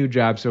did get a new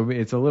job, so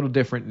it's a little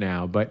different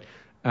now. But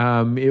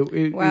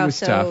it was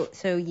tough.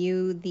 So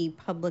you, the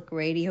public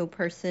radio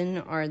person,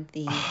 are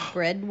the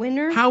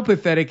breadwinner? How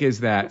pathetic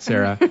is that,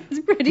 Sarah? It's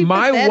pretty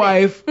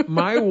pathetic.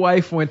 My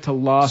wife went to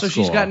law school. So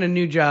she's gotten a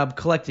new job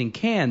collecting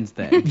cans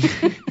then.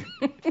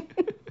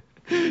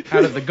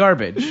 Out of the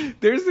garbage.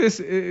 There's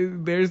this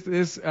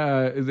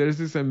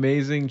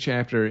amazing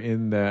chapter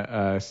in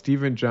the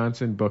Stephen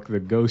Johnson book, The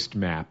Ghost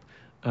Map.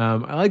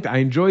 I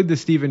enjoyed the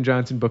Stephen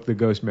Johnson book, The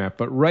Ghost Map,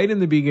 but right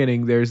in the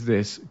beginning, there's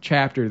this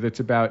chapter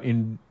that's about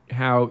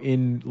how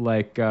in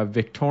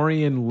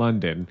Victorian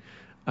London,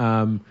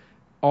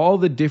 all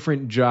the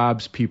different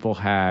jobs people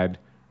had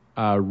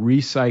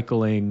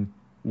recycling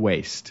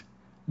waste,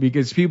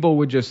 because people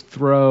would just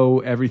throw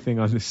everything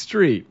on the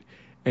street.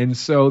 And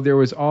so there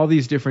was all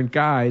these different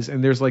guys,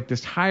 and there's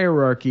this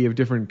hierarchy of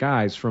different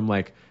guys, from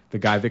the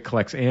guy that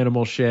collects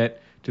animal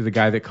shit to the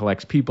guy that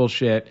collects people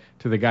shit,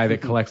 to the guy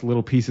that collects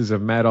little pieces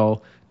of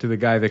metal, to the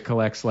guy that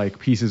collects like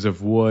pieces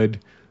of wood.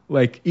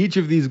 Like each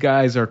of these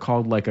guys are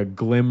called like a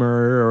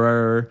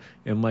glimmerer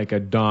and like a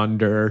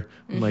donder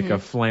and like a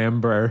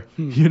flamber.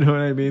 You know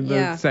what I mean?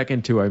 Yeah. The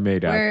second two I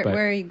made up. But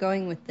Where are you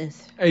going with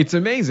this? it's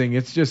amazing.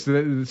 It's just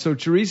so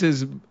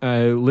Teresa's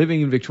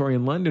living in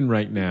Victorian London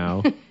right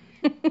now,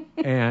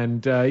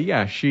 and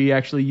she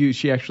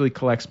actually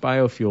collects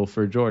biofuel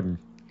for Jordan.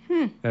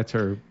 That's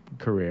her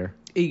career.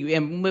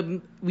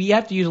 And we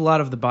have to use a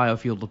lot of the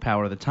biofuel to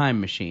power the time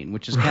machine,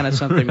 which is kind of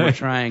something we're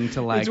trying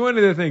to like. It's one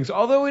of the things.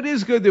 Although it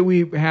is good that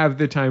we have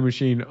the time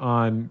machine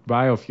on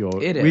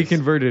biofuel. It We is.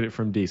 converted it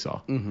from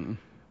diesel. Mhm.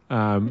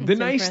 The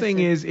nice thing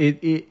is,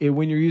 it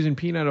when you're using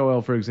peanut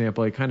oil, for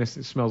example, it kind of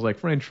smells like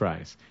French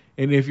fries.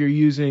 And if you're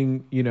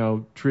using,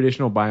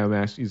 traditional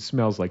biomass, it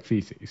smells like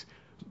feces.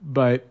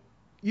 But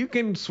you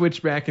can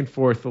switch back and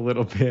forth a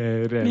little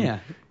bit. And, Yeah.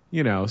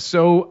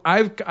 So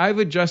I've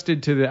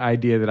adjusted to the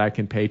idea that I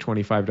can pay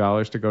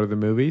 $25 to go to the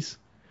movies.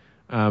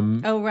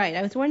 Oh, right.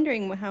 I was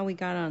wondering how we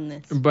got on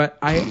this. But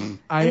And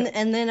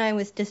then I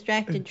was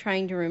distracted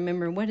trying to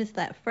remember, what is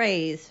that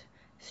phrase?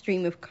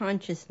 Stream of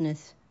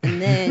consciousness.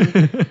 And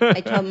then I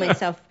told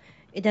myself,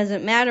 it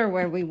doesn't matter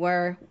where we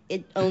were.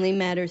 It only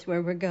matters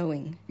where we're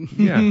going.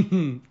 yeah.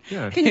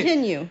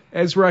 Continue.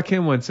 As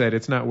Rakim once said,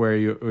 it's not where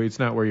you're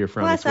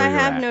from. Plus, it's where I you're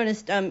have at.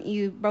 noticed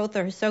you both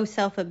are so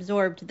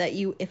self-absorbed that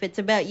if it's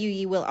about you,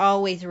 you will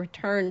always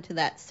return to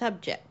that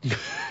subject.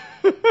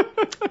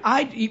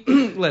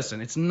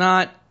 Listen, it's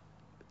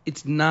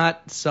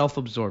not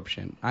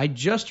self-absorption. I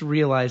just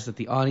realized that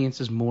the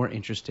audience is more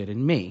interested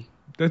in me.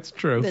 That's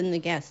true. Than the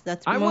guest.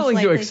 That's I'm most willing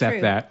to likely accept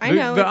true. that. I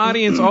know. The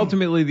audience,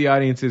 ultimately, the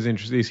audience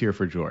is here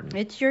for Jordan.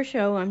 It's your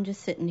show. I'm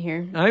just sitting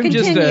here. I'm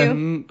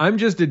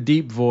just a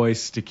deep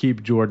voice to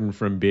keep Jordan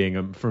from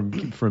being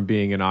from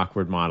being an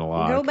awkward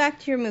monologue. Go back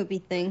to your movie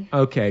thing.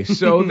 Okay,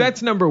 so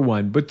that's number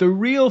one. But the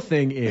real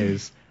thing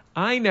is,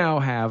 I now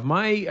have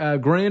my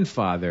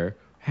grandfather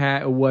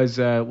was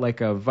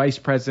like a vice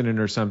president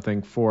or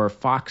something for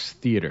Fox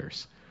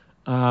Theaters,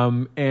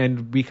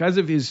 and because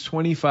of his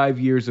 25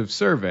 years of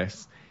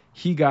service,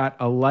 he got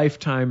a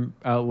lifetime,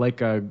 like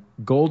a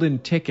golden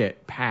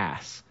ticket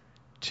pass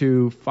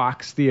to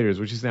Fox Theaters,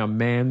 which is now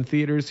Mann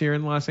Theaters here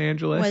in Los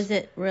Angeles. Was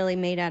it really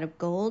made out of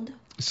gold?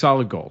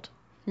 Solid gold.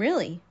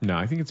 Really? No,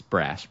 I think it's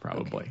brass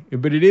probably. Okay.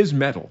 But it is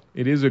metal.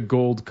 It is a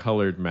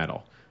gold-colored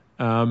metal.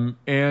 And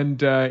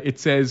it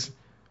says,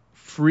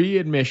 free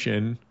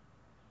admission,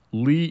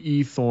 Lee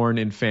E. Thorne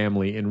and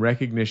family in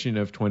recognition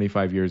of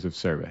 25 years of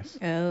service.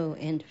 Oh,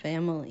 and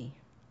family.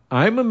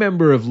 I'm a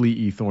member of Lee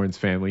E. Thorne's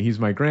family. He's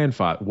my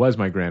grandfather, was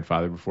my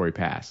grandfather before he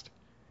passed.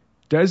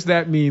 Does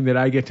that mean that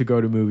I get to go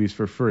to movies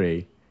for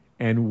free?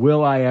 And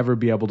will I ever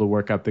be able to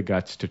work up the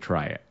guts to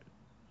try it?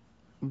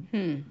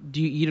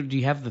 Do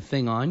you have the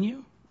thing on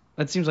you?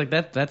 That seems like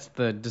that's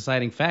the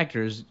deciding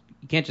factor. Is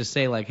you can't just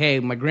say like, hey,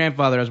 my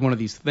grandfather has one of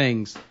these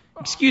things.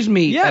 Excuse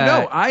me.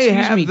 Yeah, I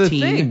have the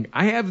teen. thing.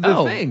 I have the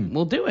Oh, thing.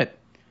 we'll do it.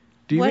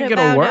 Do you What think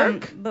about, it'll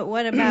work? But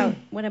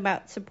what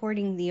about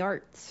supporting the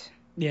arts?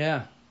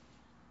 Yeah.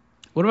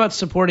 What about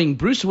supporting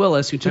Bruce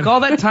Willis, who took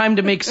all that time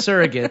to make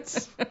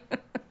Surrogates?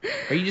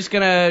 Are you just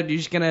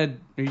gonna?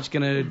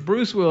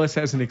 Bruce Willis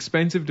has an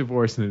expensive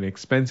divorce and an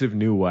expensive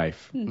new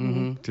wife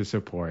to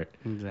support.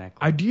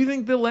 Exactly. Do you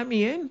think they'll let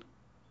me in?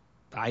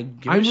 I'm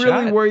I'm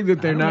really worried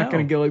that they're not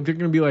going to get. Like, they're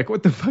going to be like,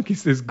 "What the fuck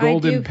is this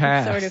golden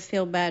pass?" I do sort of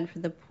feel bad for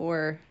the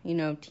poor,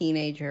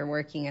 teenager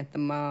working at the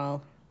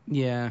mall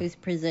Yeah. who's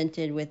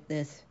presented with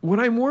this. What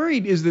I'm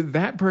worried is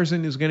that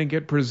person is going to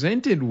get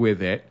presented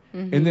with it,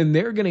 and then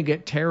they're going to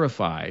get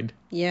terrified,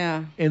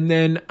 Yeah. and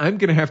then I'm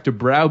going to have to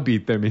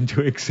browbeat them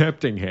into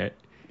accepting it.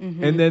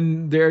 And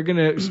then they're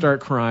going to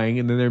start crying,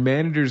 and then their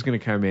manager's going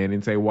to come in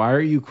and say, "Why are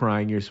you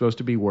crying? You're supposed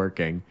to be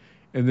working."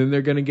 And then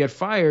they're going to get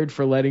fired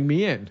for letting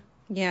me in.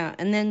 Yeah,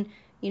 and then,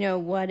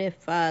 what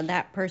if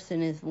that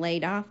person is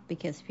laid off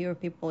because fewer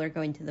people are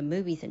going to the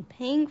movies and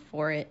paying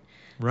for it?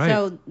 Right.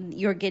 So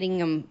you're getting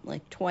them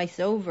like twice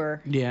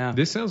over. Yeah.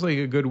 This sounds like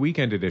a good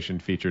weekend edition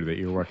feature that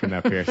you're working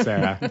up here,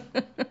 Sarah.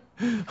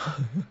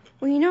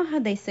 Well, you know how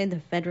they say the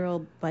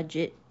federal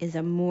budget is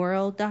a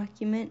moral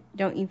document?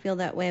 Don't you feel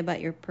that way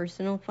about your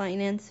personal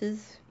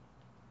finances?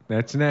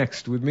 That's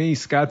next with me,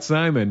 Scott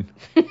Simon.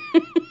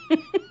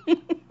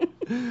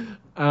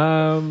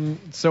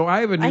 So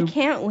I have a new... I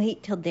can't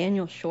wait till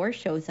Daniel Shore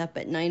shows up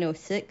at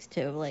 9:06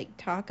 to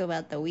talk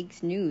about the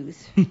week's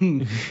news.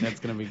 That's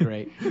gonna be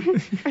great. I'm Do you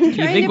trying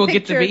think we'll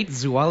get to picture- meet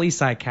Zuali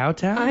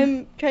Saikowtown?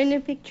 I'm trying to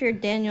picture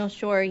Daniel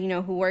Shore,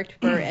 who worked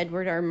for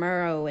Edward R.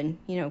 Murrow and,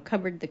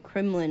 covered the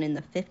Kremlin in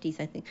the 50s,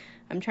 I think.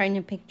 I'm trying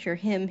to picture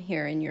him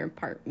here in your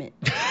apartment.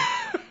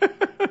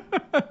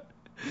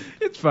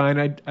 It's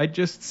fine. I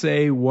just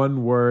say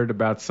one word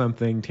about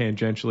something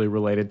tangentially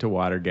related to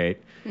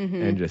Watergate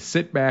and just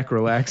sit back,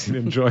 relax, and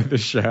enjoy the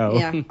show.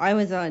 Yeah, I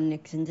was on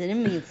Nixon's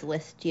enemies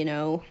list,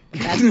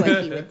 That's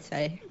what he would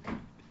say.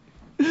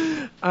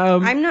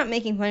 I'm not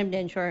making fun of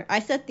Dan Shore. I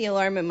set the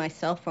alarm on my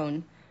cell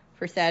phone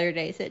for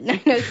Saturdays at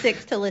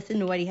 9:06 to listen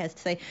to what he has to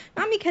say.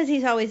 Not because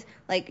he's always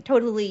like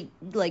totally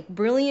like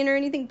brilliant or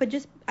anything, but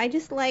I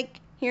just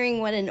like hearing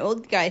what an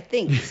old guy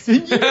thinks. You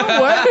know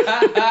what?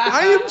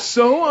 I am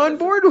so on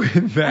board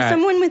with that.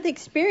 Someone with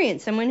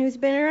experience, someone who's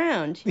been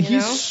around. You He's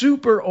know?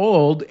 super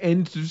old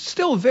and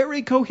still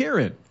very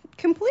coherent.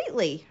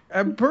 Completely.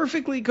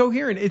 Perfectly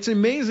coherent. It's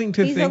amazing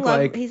to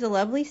think he's a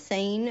lovely,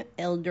 sane,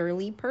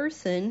 elderly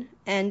person,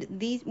 and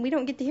we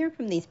don't get to hear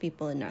from these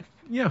people enough.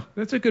 Yeah,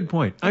 that's a good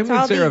point. I'm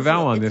all with Sarah these-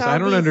 Val on it's this. all I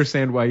don't these-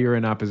 understand why you're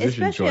in opposition,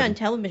 Especially Jordan. on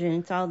television,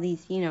 it's all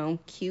these,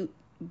 cute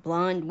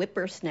blonde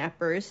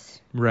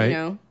whippersnappers. Right. You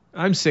know,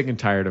 I'm sick and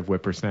tired of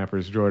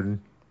whippersnappers, Jordan.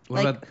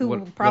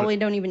 who probably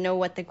don't even know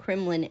what the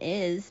Kremlin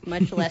is,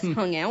 much less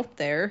hung out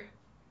there.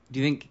 Do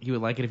you think he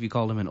would like it if you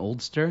called him an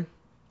oldster?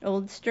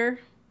 Oldster.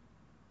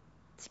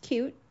 It's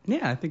cute.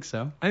 Yeah, I think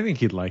so. I think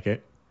he'd like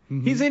it.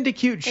 Mm-hmm. He's into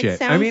cute shit.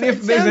 sounds- I mean, if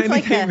it there's sounds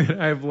like anything a-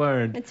 that I've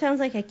learned, It sounds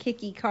like a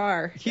kicky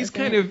car. he's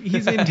doesn't kind it?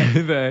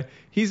 of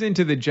he's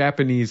into the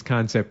Japanese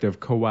concept of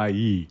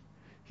kawaii.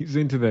 He's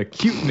into the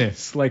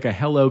cuteness, like a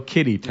Hello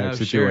Kitty type Oh,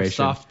 situation. sure,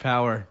 soft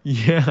power.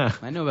 Yeah.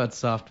 I know about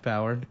soft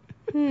power.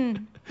 Do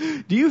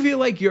you feel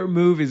like your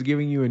move is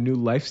giving you a new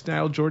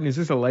lifestyle, Jordan? Is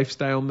this a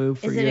lifestyle move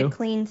for Is you? it a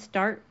clean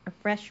start, a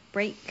fresh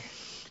break,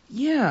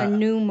 Yeah. a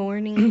new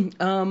morning?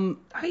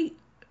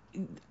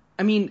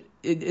 I mean,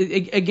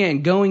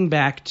 again, going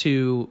back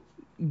to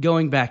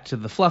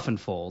the Fluff and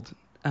Fold.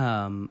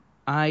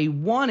 I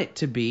want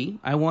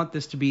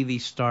this to be the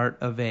start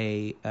of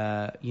a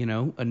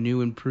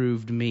new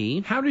improved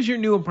me. How does your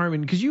new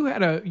apartment? Because you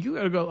had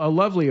a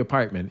lovely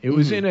apartment. It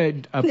was in a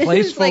This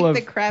place is full like of.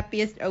 the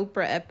crappiest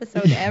Oprah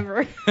episode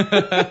ever.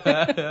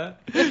 But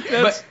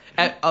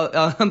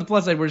on the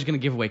plus side, we're just going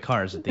to give away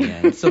cars at the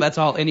end. So that's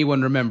all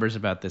anyone remembers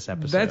about this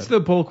episode. That's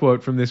the pull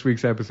quote from this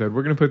week's episode.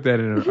 We're going to put that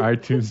in our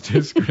iTunes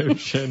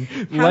description.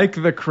 Like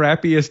the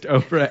crappiest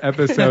Oprah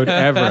episode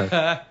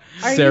ever.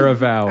 Sarah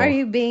Val. Are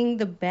you being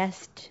the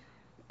best,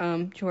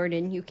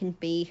 Jordan, you can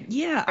be?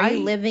 Yeah, Are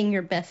you living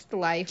your best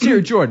life?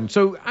 Here, Jordan.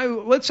 So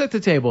let's set the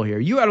table here.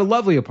 You had a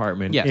lovely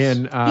apartment Yes.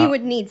 in He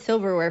would need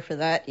silverware for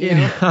that, you in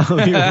know?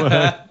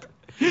 Hollywood.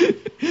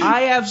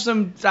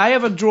 I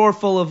have a drawer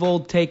full of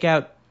old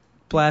takeout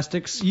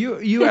plastics.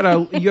 You had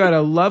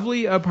a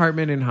lovely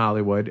apartment in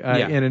Hollywood,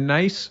 Yeah. in a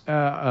nice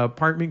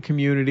apartment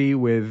community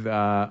with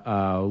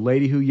a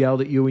lady who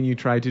yelled at you when you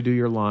tried to do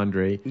your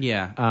laundry.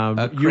 Yeah,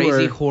 you a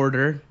crazy were-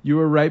 hoarder. You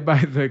were right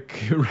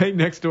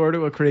next door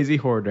to a crazy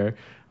hoarder.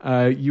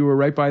 You were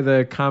right by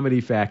the Comedy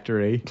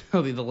Factory,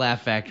 Oh, the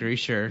Laugh Factory,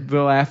 sure.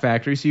 the Laugh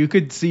Factory, so you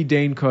could see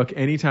Dane Cook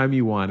anytime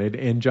you wanted,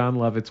 and John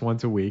Lovitz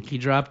once a week. He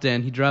dropped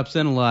in. He drops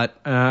in a lot.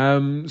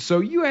 So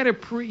you had a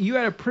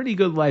pretty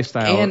good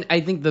lifestyle. And I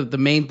think the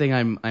main thing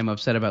I'm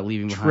upset about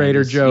leaving behind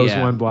Trader is, Joe's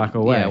one block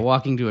away. Yeah,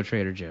 walking to a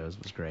Trader Joe's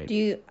was great.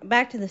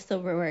 Back to the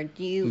silverware.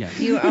 Do you Yeah.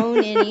 do you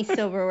own any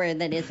silverware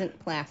that isn't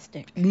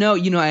plastic? No,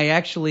 I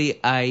actually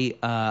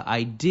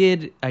I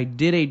did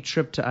a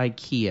trip to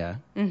IKEA,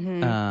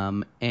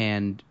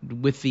 and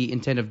with the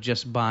intent of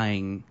just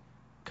buying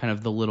kind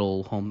of the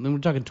little home. We're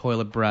talking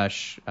toilet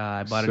brush.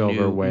 I bought a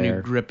Silverware.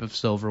 new grip of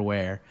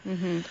silverware.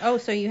 Oh,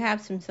 so you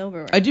have some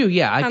silverware. I do,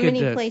 yeah. How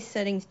many place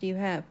settings do you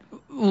have?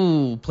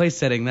 Place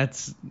setting?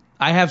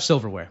 I have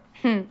silverware.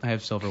 I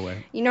have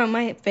silverware. You know,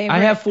 my favorite. I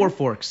have 4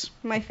 forks.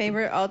 My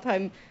favorite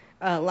all-time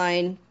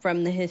line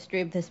from the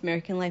history of This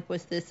American Life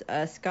was this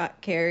Scott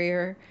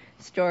Carrier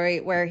story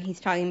where he's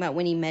talking about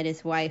when he met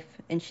his wife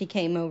and she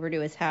came over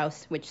to his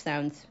house, which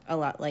sounds a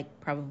lot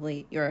like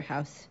probably your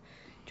house,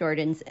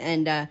 Jordan's,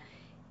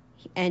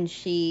 and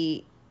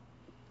she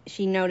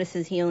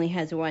notices he only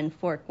has 1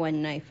 fork,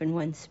 1 knife, and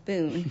 1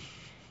 spoon.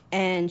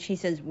 And she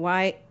says,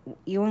 "Why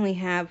you only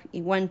have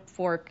 1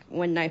 fork,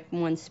 1 knife,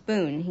 and 1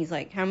 spoon?" He's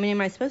like, "How many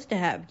am I supposed to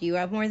have? Do you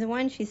have more than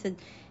 1?" She said,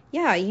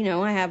 "Yeah,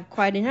 I have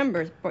quite a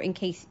number in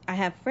case I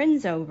have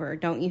friends over.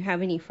 Don't you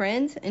have any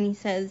friends?" And he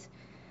says,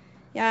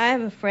 "Yeah, I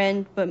have a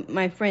friend, but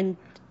my friend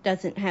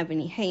doesn't have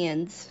any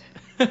hands."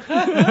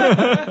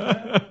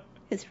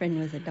 His friend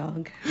was a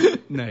dog.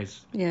 Nice.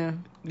 Yeah.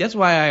 That's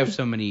why I have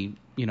so many,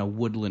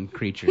 woodland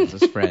creatures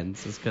as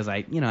friends. Is because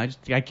I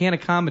can't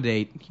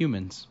accommodate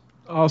humans.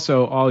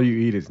 Also, all you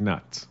eat is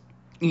nuts.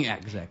 Yeah,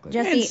 exactly.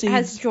 Jesse,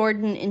 has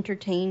Jordan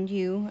entertained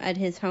you at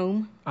his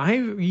home?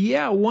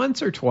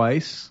 Once or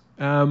twice.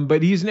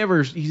 But he's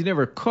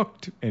never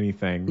cooked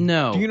anything.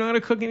 No. Do you know how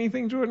to cook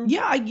anything, Jordan?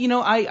 Yeah,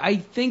 I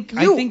think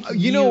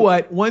You know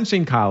what? Once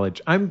in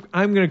college, I'm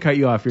going to cut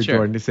you off here, Sure.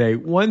 Jordan, to say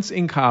once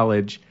in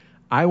college,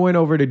 I went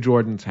over to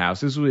Jordan's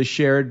house. This was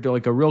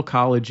a real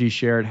college-y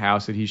shared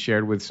house that he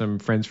shared with some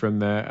friends from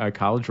the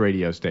college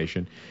radio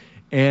station.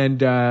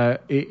 And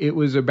it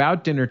was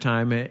about dinner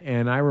time,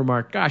 and I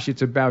remarked, "Gosh,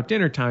 it's about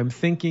dinner time,"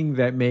 thinking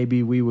that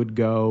maybe we would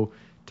go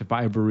to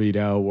buy a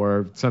burrito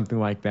or something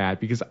like that,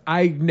 because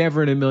I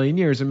never in a million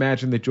years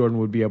imagined that Jordan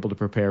would be able to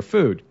prepare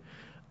food.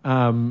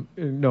 No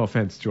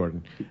offense,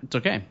 Jordan. it's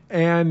okay.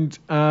 And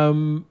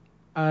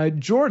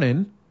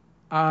Jordan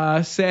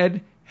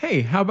said,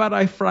 "Hey, how about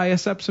I fry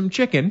us up some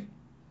chicken?"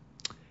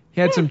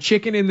 He had some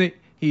chicken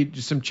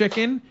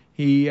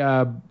He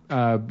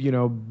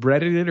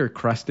breaded it or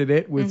crusted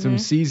it with some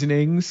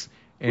seasonings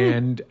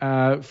and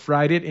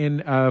fried it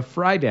in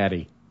Fry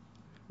Daddy,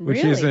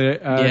 which is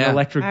an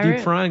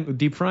electric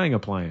deep frying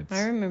appliance.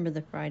 I remember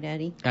the Fry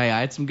Daddy. I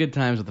had some good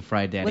times with the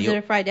Fry Daddy. Was it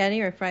a Fry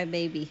Daddy or a Fry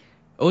Baby?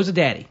 It was a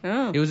daddy.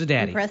 Oh, it was a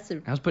daddy.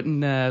 Impressive. I was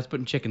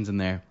putting chickens in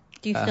there.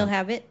 Do you still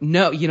have it?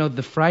 No,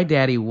 the Fry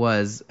Daddy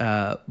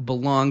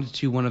belonged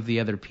to one of the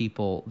other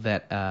people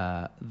that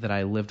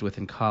I lived with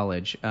in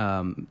college.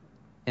 And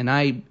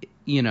I,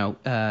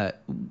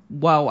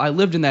 while I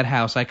lived in that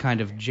house, I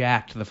kind of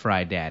jacked the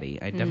Fry Daddy.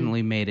 I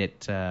definitely made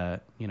it,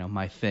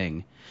 my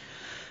thing.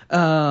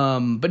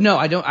 But no,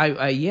 I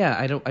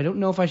don't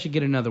know if I should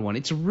get another one.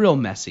 It's real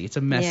messy. It's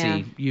a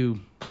messy. Yeah.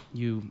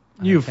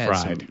 You've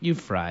fried.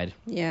 You've fried.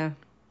 Yeah.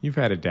 You've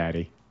had a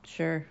daddy.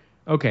 Sure.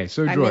 Okay,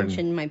 so I Jordan.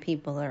 mentioned my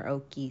people are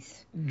Okies.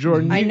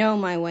 Jordan, I know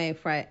my way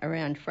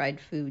around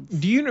fried foods.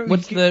 Do you know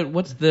what's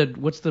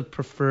the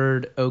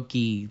preferred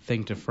Okie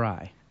thing to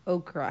fry?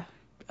 Okra.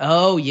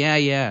 Oh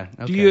yeah.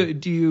 Okay.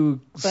 Do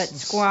you? But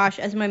squash,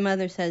 as my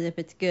mother says, if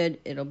it's good,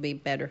 it'll be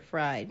better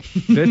fried.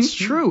 That's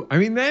true. I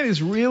mean, that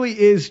really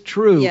is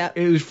true.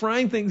 Yeah.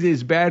 Frying things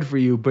is bad for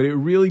you, but it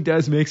really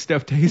does make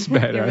stuff taste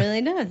better. It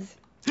really does.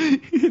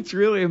 It's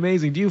really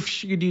amazing. Do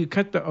you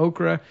cut the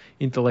okra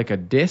into like a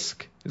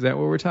disc? Is that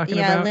what we're talking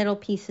about? Yeah, little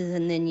pieces,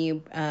 and then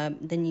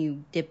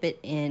you dip it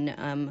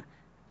in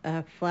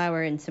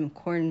flour and some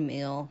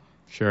cornmeal.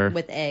 Sure.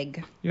 With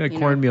egg. Yeah,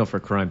 cornmeal for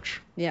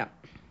crunch. Yeah.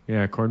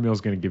 Yeah,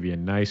 cornmeal's going to give you a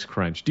nice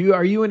crunch. Do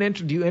you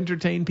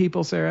entertain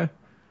people, Sarah?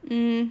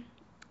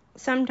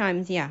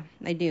 Sometimes, yeah,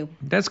 I do.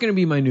 That's going to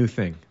be my new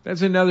thing.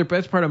 That's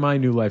part of my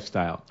new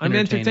lifestyle. I'm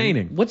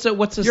entertaining. What's a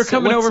You're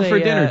coming over for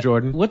dinner,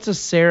 Jordan. What's a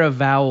Sarah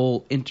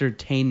Vowell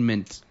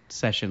entertainment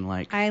session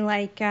like? I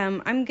like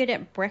I'm good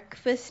at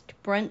breakfast,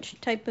 brunch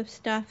type of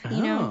stuff,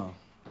 you know.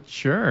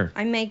 Sure.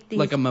 I make these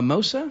like a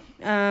mimosa?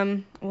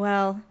 I'm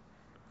no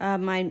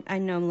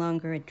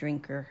longer a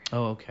drinker.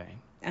 Oh, okay.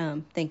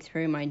 Thanks for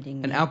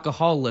reminding me. An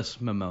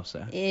alcoholless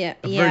mimosa. Yeah.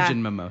 A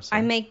virgin mimosa.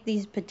 I make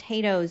these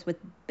potatoes with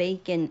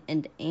bacon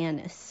and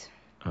anise.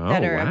 Oh,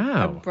 that are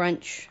wow. a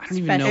brunch I don't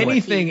even know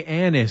anything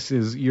anise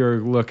is you're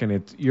looking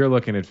at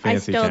fancy I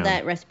stole town.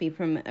 that recipe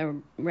from a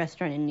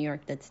restaurant in New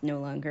York that's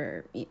no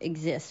longer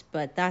exists,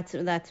 but that's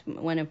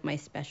one of my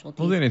specialties.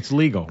 Well, then it's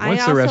legal. I Once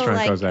the also restaurant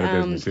like, goes out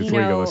of business, it's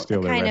legal to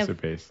steal their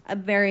recipes.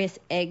 Various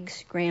egg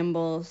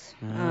scrambles.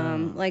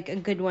 Like a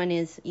good one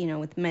is,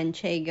 with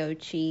manchego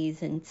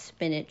cheese and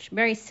spinach.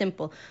 Very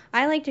simple.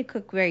 I like to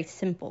cook very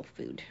simple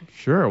food.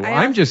 Sure. Well,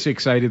 I'm just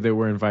excited that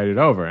we're invited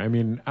over. I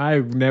mean, I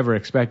never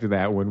expected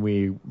that when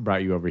we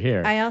brought you over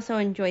here. I also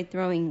enjoy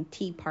throwing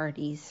tea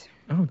parties.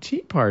 Oh,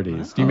 tea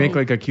parties. Wow. Do you make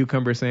like a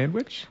cucumber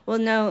sandwich? Well,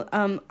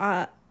 no.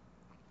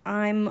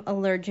 I'm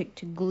allergic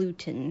to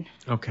gluten.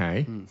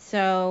 Okay.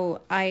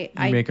 So I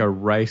make a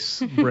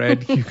rice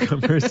bread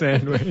cucumber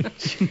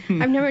sandwich.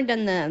 I've never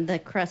done the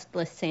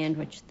crustless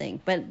sandwich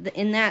thing, but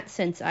in that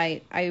sense,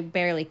 I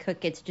barely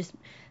cook. It's just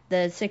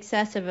the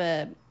success of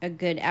a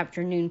good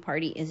afternoon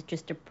party is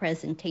just a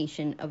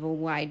presentation of a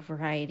wide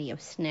variety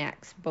of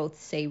snacks, both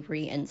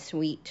savory and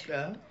sweet.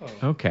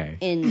 Okay.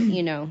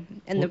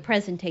 And the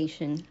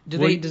presentation.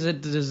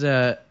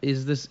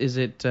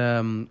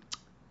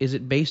 Is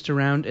it based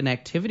around an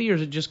activity or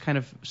is it just kind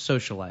of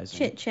socializing?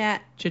 Chit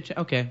chat.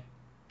 Okay.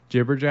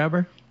 Jibber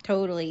jabber?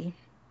 Totally.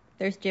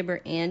 There's gibber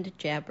and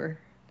jabber.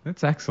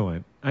 That's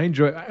excellent. I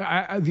enjoy.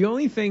 The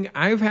only thing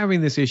I'm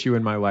having this issue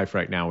in my life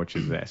right now, which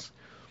is this.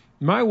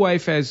 My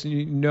wife has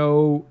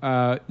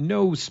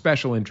no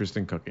special interest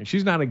in cooking.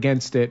 She's not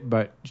against it,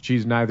 but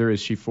neither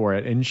is she for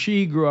it. And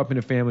she grew up in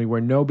a family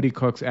where nobody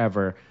cooks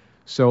ever,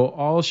 so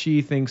all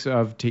she thinks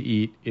of to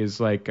eat is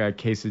like a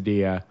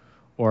quesadilla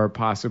or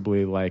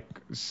possibly like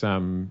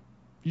some.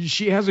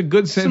 She has a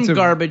good sense of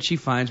garbage she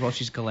finds while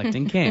she's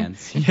collecting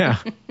cans. Yeah.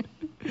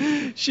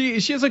 She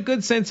has a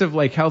good sense of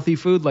like healthy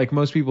food, like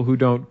most people who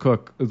don't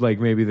cook, like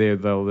maybe they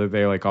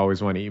like always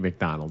want to eat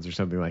McDonald's or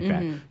something like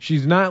that.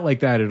 She's not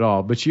like that at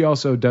all, but she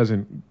also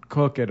doesn't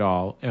cook at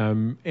all.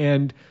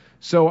 And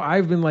so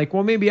I've been like,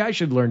 well, maybe I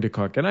should learn to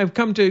cook, and I've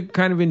come to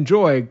kind of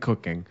enjoy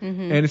cooking.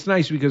 And it's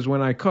nice because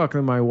when I cook,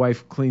 then my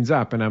wife cleans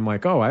up, and I'm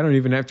like, oh, I don't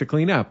even have to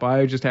clean up.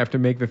 I just have to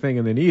make the thing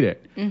and then eat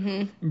it.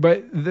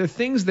 But the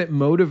things that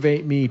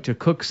motivate me to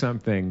cook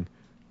something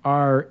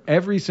are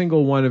every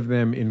single one of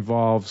them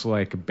involves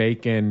like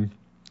bacon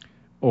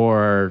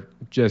or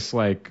just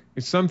like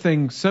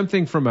something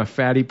from a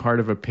fatty part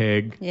of a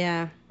pig.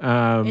 Yeah.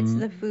 It's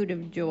the food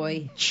of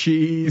joy.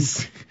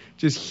 Cheese.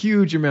 Just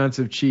huge amounts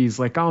of cheese.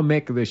 Like I'll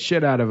make the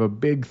shit out of a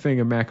big thing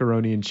of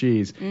macaroni and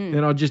cheese. And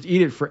I'll just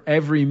eat it for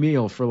every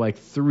meal for like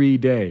 3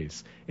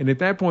 days. And at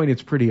that point,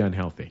 it's pretty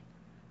unhealthy.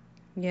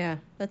 Yeah.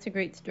 That's a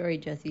great story,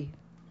 Jesse.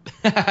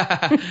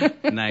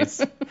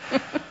 Nice.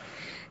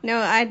 No,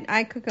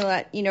 I cook a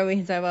lot,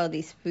 because I have all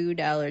these food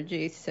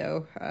allergies.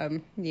 So,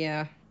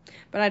 yeah.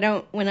 But I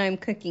don't, when I'm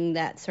cooking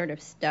that sort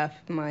of stuff,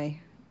 my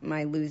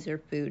loser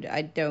food,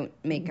 I don't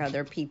make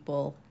other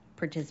people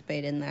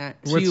participate in that.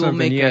 So What's you will something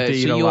make you have to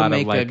eat a lot of,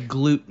 a like-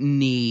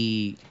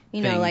 gluten-y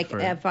You know, thing like for-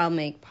 if I'll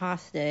make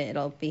pasta,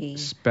 it'll be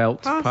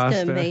Spelt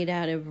pasta? made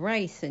out of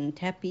rice and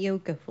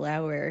tapioca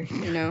flour,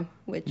 you know,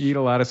 which You eat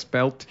a lot of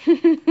spelt?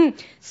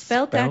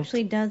 spelt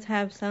actually does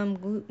have some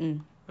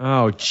gluten.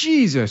 Oh,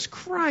 Jesus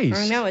Christ.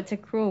 I know, it's a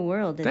cruel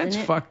world, isn't That's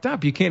it? fucked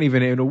up. You can't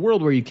even, in a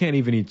world where you can't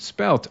even eat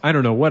spelt. I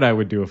don't know what I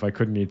would do if I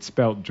couldn't eat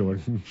spelt,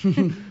 Jordan.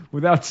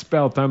 Without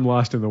spelt, I'm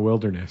lost in the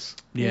wilderness.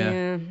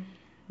 Yeah.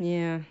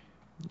 Yeah.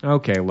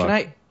 Okay, look. Can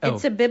I? Oh,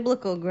 It's a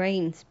biblical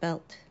grain,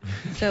 spelt.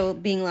 So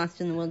being lost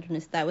in the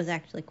wilderness, that was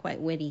actually quite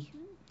witty.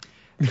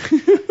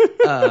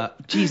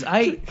 geez,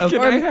 I. Can Okay.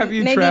 I have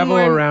you maybe travel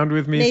more- around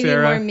with me, maybe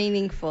Sarah? more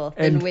meaningful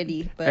than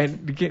witty, but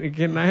And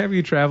can I have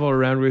you travel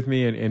around with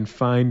me and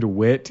find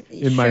wit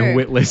in my Sure.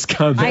 witless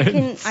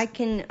comments? I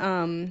can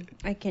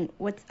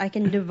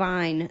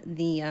divine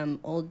the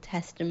Old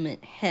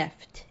Testament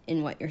heft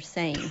in what you're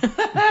saying.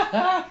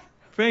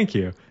 Thank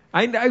you.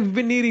 I've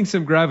been needing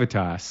some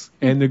gravitas,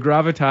 and the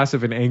gravitas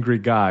of an angry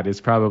god is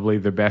probably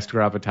the best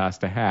gravitas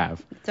to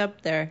have. It's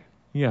up there.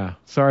 Yeah.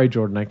 Sorry,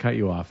 Jordan, I cut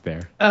you off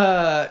there.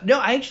 No,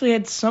 I actually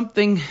had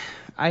something.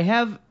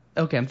 I'm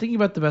thinking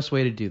about the best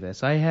way to do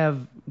this. I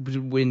have,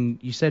 when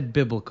you said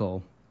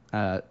biblical,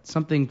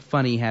 something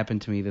funny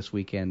happened to me this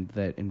weekend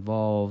that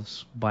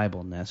involves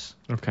Bibleness,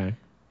 Okay.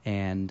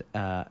 and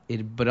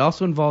but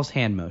also involves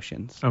hand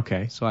motions.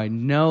 Okay. So I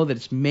know that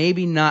it's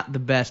maybe not the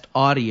best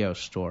audio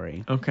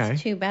story. Okay.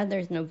 It's too bad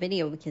there's no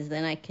video because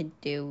then I could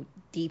do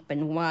deep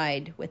and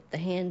wide with the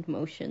hand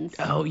motions.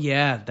 Oh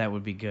yeah, that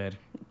would be good.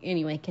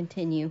 Anyway,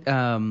 continue.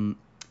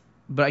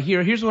 But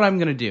here's what I'm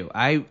gonna do.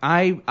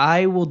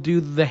 I will do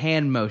the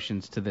hand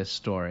motions to this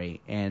story,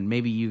 and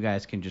maybe you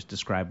guys can just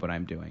describe what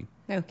I'm doing.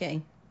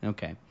 Okay.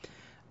 Okay.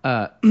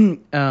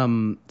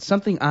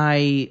 Something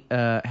I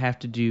have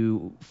to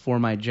do for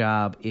my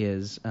job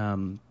is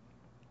I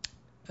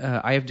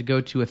have to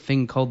go to a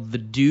thing called the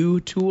Do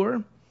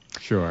Tour.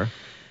 Sure.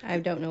 I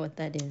don't know what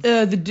that is.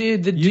 The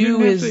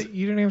Do is.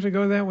 You didn't have to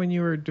go that when you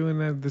were doing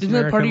this Isn't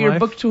that part of American your Life?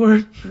 book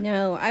tour?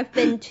 No, I've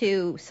been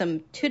to some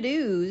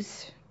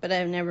to-dos, but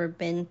I've never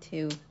been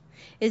to...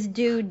 Is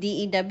do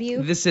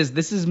D-E-W? This is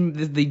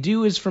the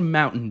Do is from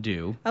Mountain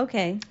Dew.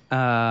 Okay.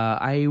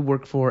 I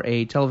work for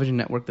a television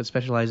network that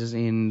specializes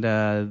in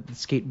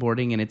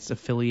skateboarding and its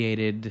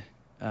affiliated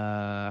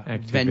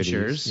Activities,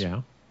 ventures.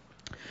 Yeah.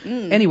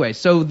 Anyway,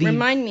 so the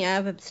Remind me, I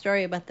have a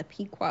story about the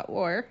Pequot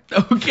War.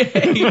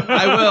 Okay,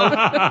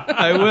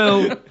 I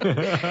will.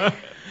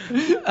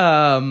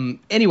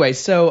 Anyway,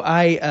 so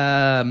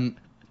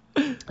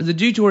the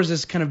Do Tour is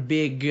this kind of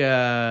big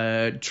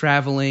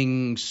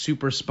traveling,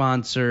 super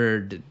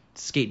sponsored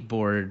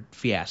skateboard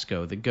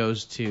fiasco that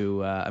goes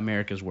to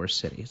America's worst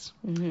cities.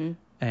 Mm-hmm.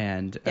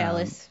 And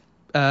Dallas.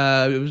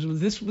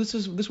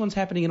 This one's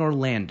happening in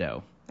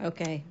Orlando.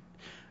 Okay.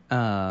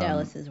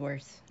 Dallas is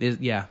worse.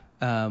 Yeah.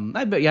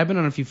 I've been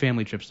on a few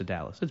family trips to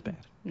Dallas. It's bad.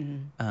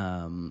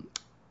 Mm-hmm.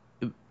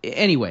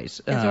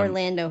 Anyways. Because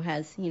Orlando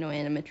has,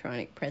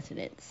 animatronic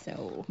presidents,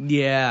 so...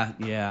 Yeah.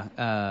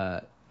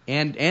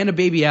 And a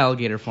baby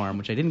alligator farm,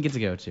 which I didn't get to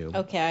go to.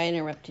 Okay, I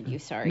interrupted you.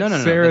 Sorry. No.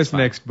 Sarah's that's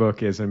fine. next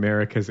book is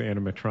America's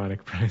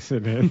Animatronic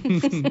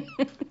President.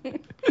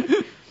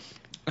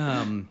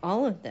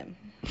 All of them.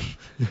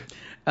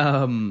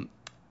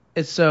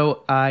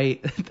 So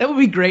that would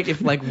be great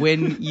if, like,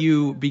 when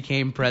you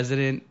became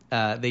president,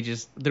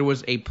 there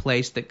was a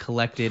place that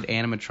collected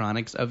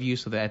animatronics of you,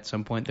 so that at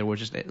some point there was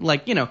just,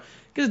 like,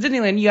 because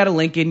Disneyland, you got a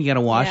Lincoln, you got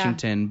a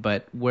Washington,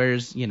 but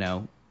where's the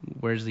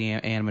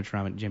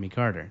animatronic Jimmy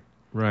Carter?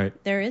 Right.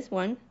 There is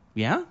one.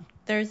 Yeah?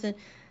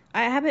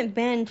 I haven't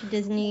been to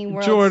Disney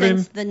World Jordan,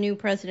 since the new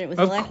president was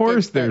Of elected.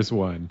 course but there's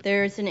one.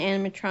 There's an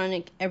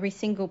animatronic. Every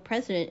single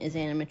president is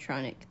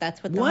animatronic.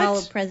 That's what the What? Hall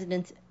of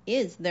Presidents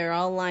is. They're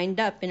all lined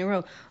up in a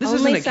row. This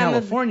Only isn't a some of-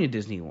 California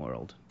Disney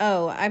World.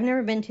 Oh, I've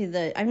never been to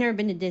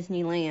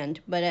Disneyland,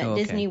 but at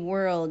okay. Disney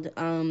World,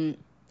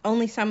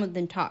 only some of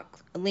them talk.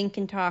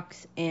 Lincoln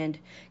talks and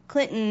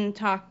Clinton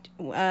talked.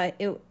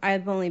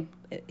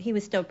 He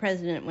was still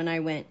president when I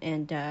went,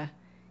 and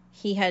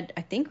he had,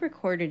 I think,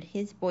 recorded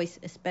his voice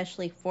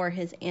especially for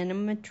his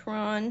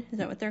animatron. Is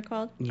that what they're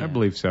called? Yeah. I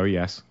believe so,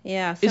 yes.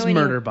 Yeah. So Is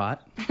Murderbot.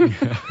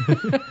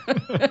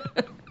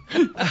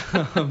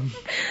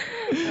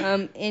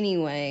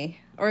 Anyway,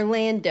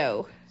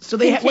 Orlando. So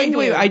they wait.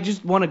 Continue. I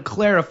just want to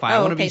clarify. I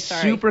Oh, want to okay, be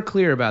sorry. super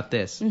clear about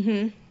this.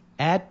 Mm-hmm.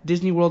 At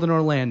Disney World in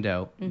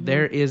Orlando,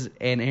 there is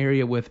an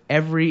area with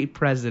every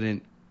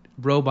president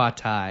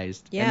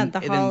robotized. Yeah, and, the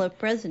and Hall then- of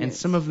Presidents. And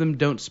some of them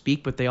don't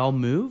speak, but they all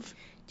move.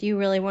 Do you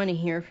really want to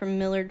hear from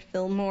Millard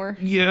Fillmore?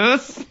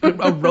 Yes.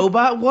 A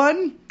robot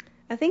one?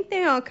 I think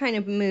they all kind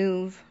of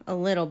move a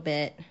little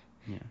bit.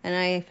 Yeah. And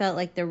I felt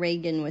like the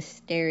Reagan was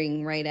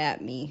staring right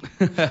at me.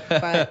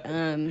 But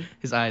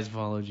His eyes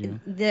followed you.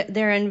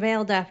 they're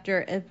unveiled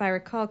after, if I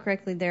recall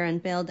correctly, they're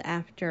unveiled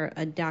after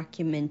a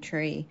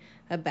documentary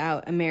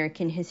about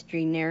American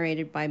history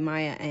narrated by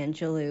Maya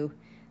Angelou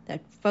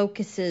that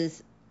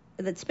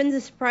spends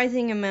a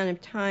surprising amount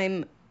of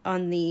time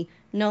on the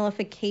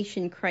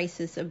nullification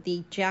crisis of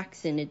the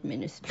Jackson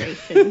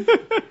administration.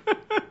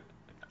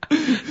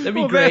 That'd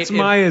be Well, great. that's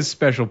Maya's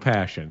special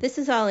passion. This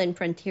is all in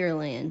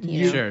Frontierland,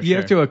 you know? Sure. You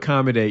have to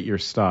accommodate your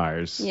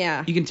stars.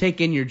 Yeah. You can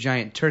take in your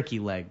giant turkey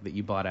leg that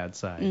you bought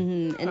outside.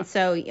 And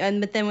so,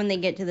 but then when they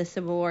get to the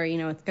Civil War, you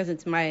know, it's because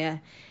it's Maya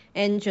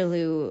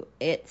Angelou.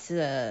 It's,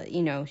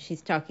 you know,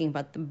 she's talking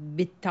about the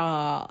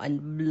bitter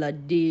and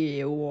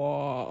bloody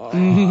war.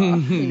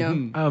 You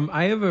know.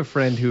 I have a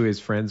friend who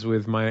is friends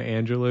with Maya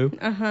Angelou.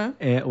 Uh-huh.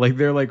 And like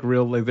they're like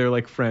real, like they're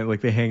like friends,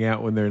 like they hang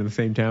out when they're in the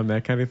same town,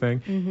 that kind of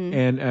thing. Mm-hmm.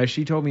 And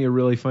she told me a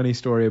really funny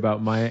story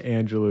about Maya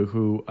Angelou,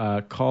 who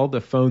called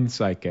a phone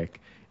psychic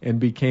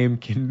and became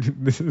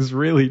this is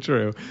really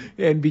true,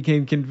 and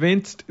became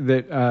convinced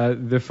that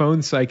the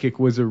phone psychic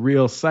was a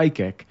real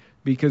psychic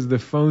because the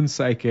phone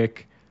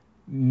psychic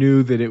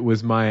knew that it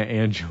was Maya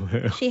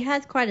Angelou. She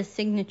has quite a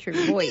signature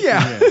voice.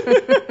 Yeah.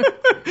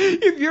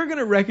 If you're going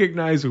to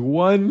recognize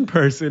one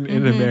person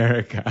in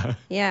America.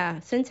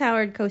 Yeah, since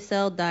Howard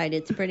Cosell died,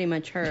 it's pretty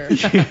much her.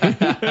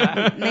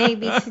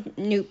 Maybe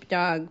Snoop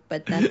Dogg,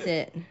 but that's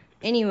it.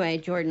 Anyway,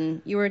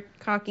 Jordan, you were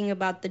talking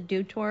about the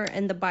Dew Tour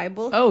and the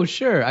Bible. Oh,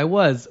 sure, I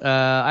was.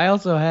 I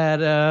also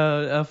had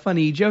a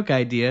funny joke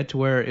idea to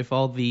where if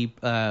all the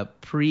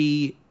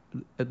presidents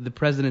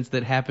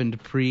that happened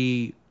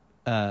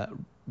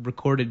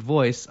recorded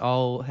voice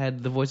all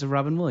had the voice of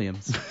Robin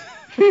Williams.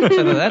 I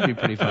thought that'd be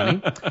pretty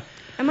funny.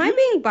 Am I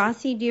being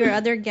bossy? Do your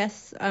other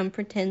guests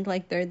pretend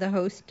like they're the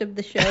host of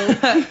the show?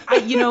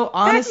 Honestly,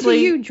 Back to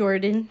you,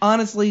 Jordan.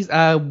 Honestly,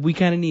 we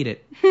kind of need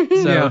it.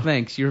 So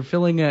thanks. You're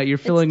filling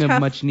a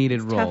much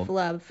needed role. Tough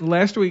love.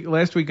 Last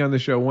week on the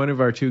show, one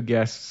of our two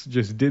guests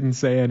just didn't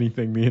say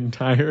anything the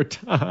entire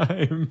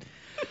time.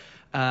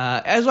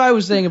 As I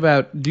was saying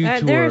about Dew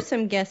Tour, There are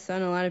some guests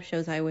on a lot of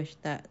shows I wish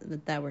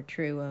that were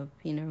true of,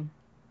 you know.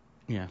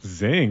 Yeah.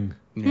 Zing.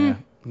 Yeah.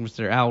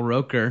 Mr. Al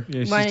Roker. Yeah,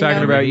 she's Wanna talking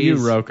know? about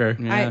you, Roker.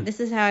 Yeah. This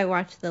is how I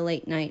watch the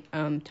late night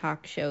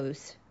talk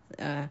shows.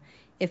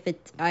 If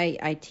it's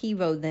I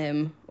TiVo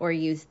them or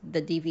use the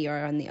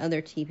DVR on the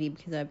other TV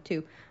because I have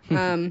two.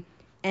 And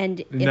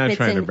Not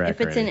trying to brag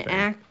if or it's an anything.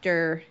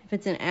 actor,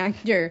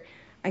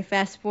 I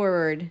fast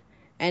forward.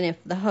 And if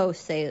the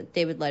host, say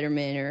David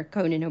Letterman or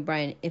Conan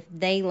O'Brien, if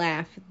they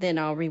laugh, then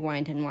I'll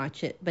rewind and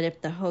watch it. But if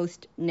the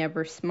host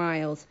never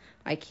smiles,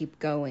 I keep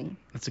going.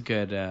 That's a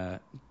good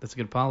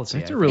policy.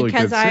 That's a really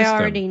Because good system. I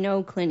already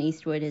know Clint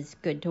Eastwood is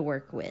good to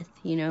work with,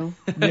 you know.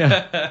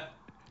 Yeah.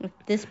 If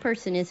this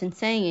person isn't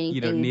saying anything,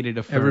 You don't need it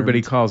affirmed.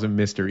 Everybody calls him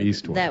Mr.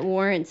 Eastwood. that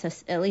warrants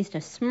at least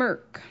a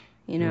smirk,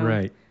 you know.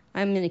 Right.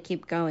 I'm going to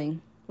keep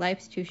going.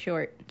 Life's too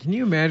short. Can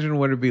you imagine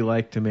what it'd be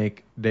like to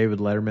make David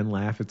Letterman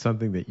laugh at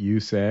something that you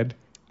said?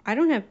 I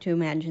don't have to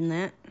imagine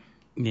that.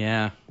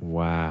 Yeah.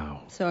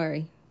 Wow.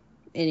 Sorry.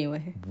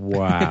 Anyway.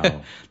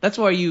 Wow. That's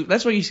why you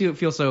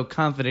feel so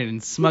confident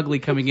and smugly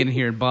coming in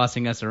here and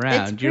bossing us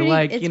around. You're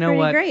like, it's you know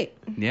what? Great.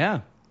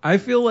 Yeah. I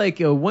feel like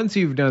once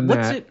you've done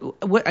that.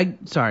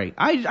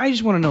 I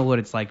just want to know what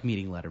it's like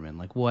meeting Letterman.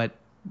 What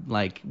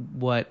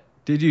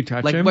Did you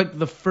touch him? Like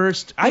the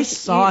first I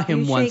saw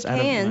him once shake out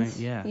hands.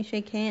 of my, yeah. You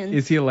shake hands.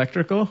 Is he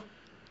electrical?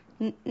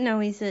 No,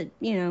 he's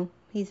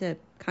a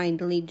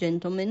kindly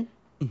gentleman.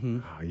 Mm-hmm.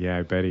 Oh, yeah,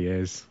 I bet he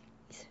is.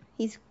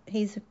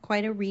 He's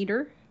quite a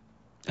reader.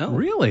 Oh.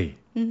 Really?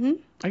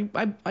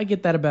 Mm-hmm. I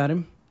get that about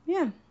him.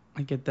 Yeah.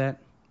 I get that.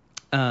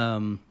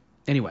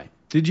 Anyway.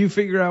 Did you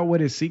figure out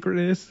what his secret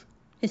is?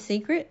 His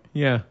secret?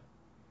 Yeah.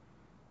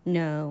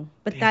 No,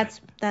 but Damn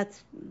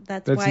that's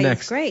why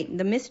next. it's great.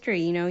 The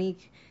mystery, you know, you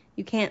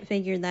can't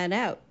figure that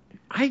out.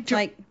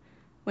 Like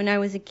when I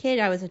was a kid,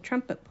 I was a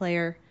trumpet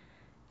player,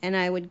 and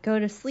I would go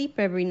to sleep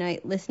every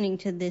night listening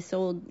to this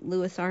old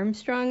Louis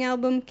Armstrong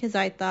album because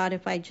I thought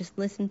if I just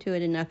listened to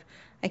it enough,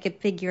 I could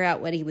figure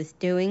out what he was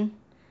doing.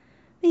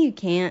 But you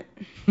can't.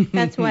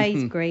 That's why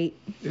he's great.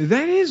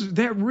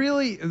 That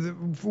really,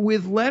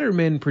 with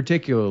Letterman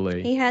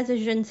particularly. He has a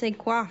je ne sais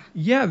quoi.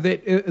 Yeah,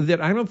 that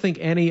I don't think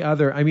any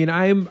other. I mean,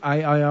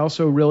 I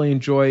also really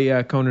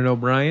enjoy Conan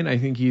O'Brien. I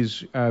think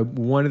he's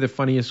one of the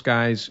funniest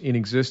guys in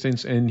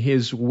existence, and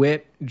his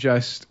wit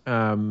just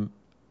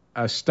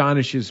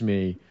astonishes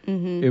me.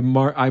 Mm-hmm.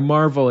 I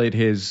marvel at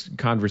his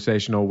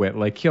conversational wit.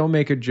 Like, he'll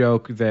make a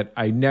joke that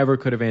I never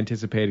could have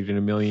anticipated in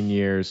a million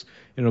years,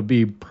 and it'll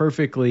be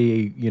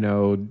perfectly,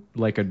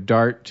 like a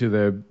dart to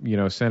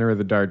the, center of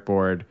the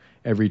dartboard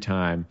every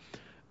time.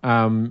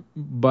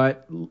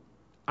 But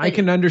I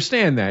can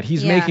understand that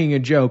he's making a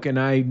joke, and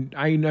I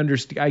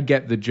understand. I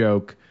get the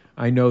joke.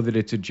 I know that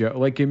it's a joke.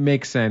 Like, it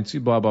makes sense.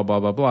 Blah blah blah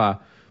blah blah.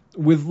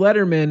 With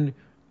Letterman,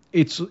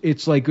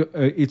 it's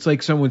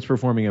like someone's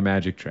performing a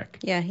magic trick.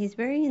 Yeah, he's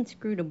very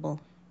inscrutable.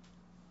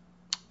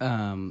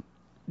 In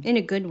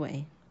a good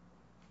way.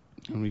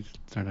 Can we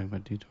start talking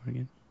about Dew Tour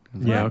again?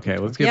 Yeah, okay.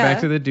 Let's get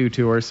back to the Dew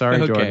Tour. Sorry,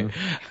 Okay. Jordan.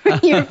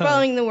 You're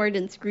following the word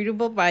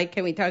inscrutable by,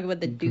 can we talk about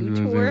the Dew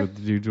Tour?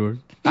 The Dew Tour.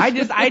 I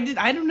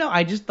don't know.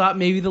 I just thought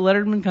maybe the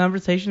Letterman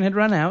conversation had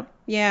run out.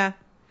 Yeah.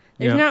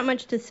 There's not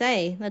much to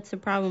say. That's the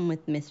problem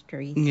with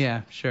mysteries.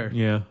 Yeah, sure.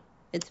 Yeah.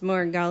 It's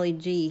more golly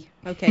gee.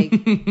 Okay.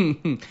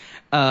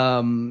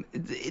 So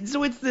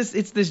it's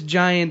this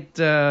giant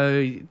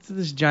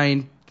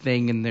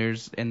thing, and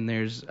there's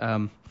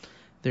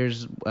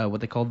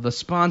what they call the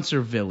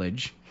sponsor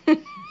village.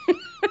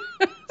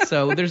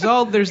 So there's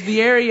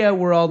the area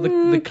where all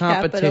the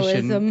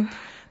competition. Capitalism.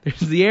 There's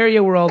the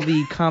area where all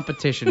the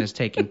competition is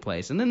taking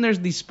place, and then there's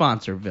the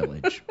sponsor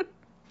village,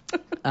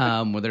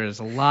 where there's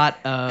a lot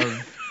of.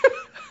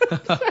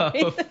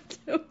 Sorry, that's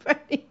so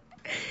funny.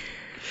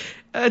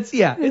 It's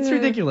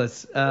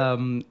ridiculous,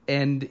 and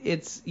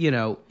it's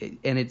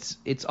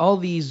it's all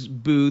these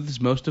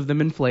booths, most of them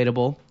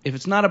inflatable. If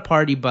it's not a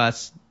party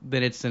bus,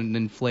 then it's an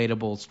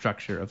inflatable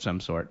structure of some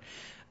sort,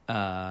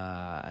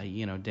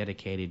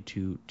 dedicated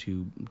to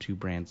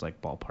brands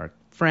like Ballpark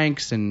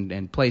Franks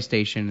and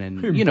PlayStation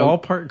and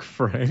Ballpark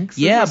Franks.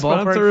 Yeah, Is a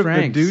sponsor Ballpark of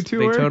Franks. The Dew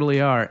Tour? They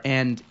totally are,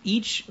 and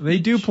They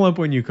do plump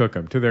when you cook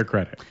them, to their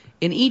credit.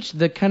 in each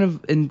the kind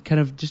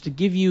of just to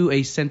give you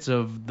a sense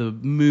of the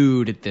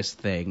mood at this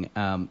thing,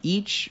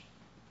 each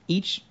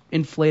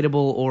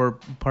inflatable or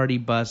party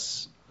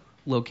bus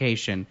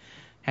location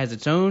has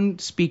its own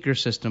speaker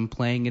system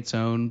playing its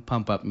own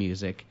pump up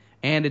music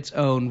and its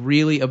own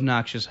really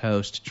obnoxious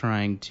host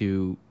trying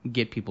to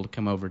get people to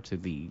come over to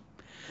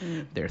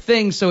their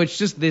thing. So it's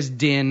just this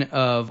din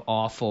of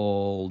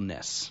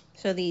awfulness.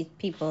 So these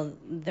people,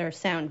 their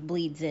sound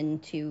bleeds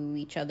into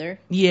each other.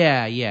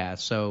 Yeah.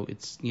 So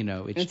it's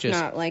It's just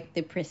not like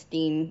the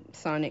pristine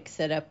sonic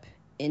setup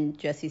in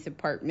Jesse's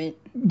apartment.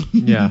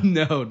 Yeah.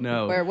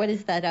 no. Where, what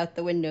is that out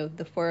the window?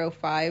 The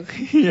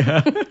 405?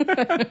 Yeah.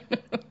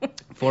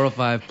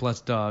 405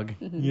 plus dog.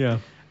 Yeah.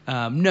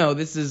 No,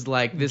 this is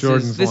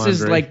Jordan's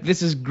Laundry.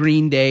 This is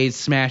Green Day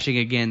smashing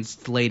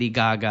against Lady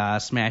Gaga,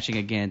 smashing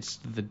against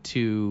the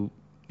two,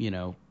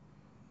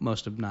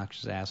 most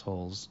obnoxious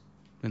assholes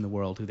in the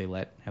world who they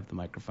let have the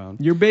microphone.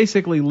 You're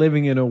basically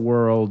living in a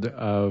world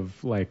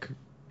of like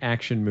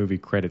action movie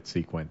credit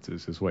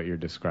sequences is what you're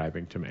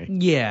describing to me.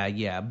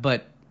 Yeah,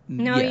 but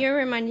No, yeah. you're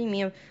reminding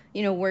me of,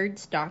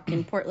 Wordstock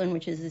in Portland,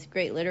 which is this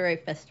great literary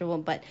festival,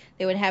 but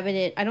they would have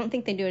it I don't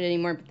think they do it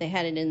anymore, but they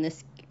had it in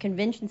this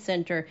convention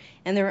center,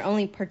 and there were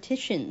only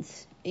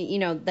partitions,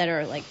 that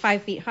are like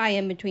 5 feet high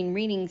in between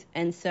readings,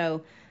 and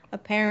so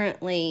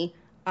apparently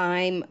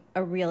I'm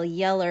a real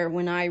yeller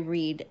when I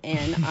read,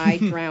 and I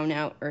drown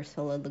out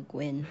Ursula Le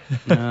Guin.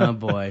 Oh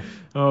boy.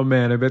 Oh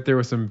man, I bet there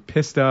were some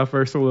pissed off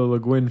Ursula Le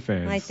Guin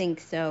fans. I think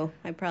so.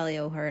 I probably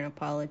owe her an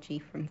apology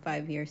from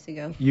 5 years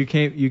ago. You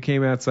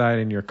came outside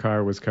and your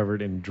car was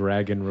covered in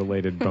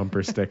dragon-related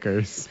bumper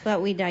stickers.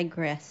 But we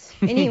digress.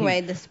 Anyway,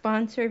 the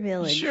sponsor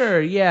village.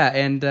 Sure, yeah,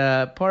 and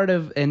part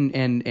of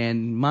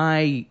and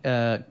my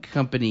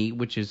company,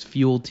 which is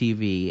Fuel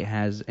TV,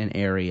 has an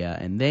area,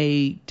 and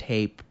they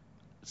tape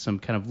some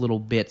kind of little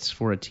bits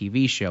for a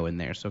TV show in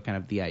there. So kind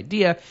of the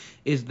idea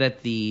is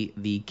that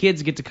the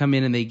kids get to come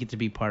in and they get to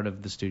be part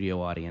of the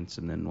studio audience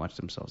and then watch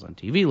themselves on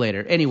TV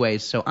later.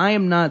 Anyways, so I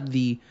am not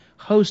the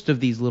host of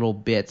these little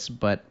bits,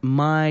 but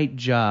my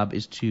job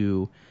is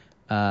to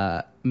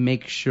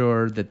make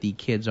sure that the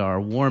kids are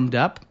warmed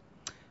up,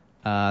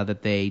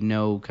 that they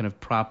know kind of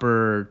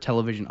proper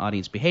television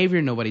audience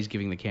behavior. Nobody's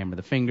giving the camera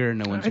the finger.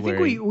 No one's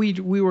wearing. I think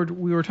we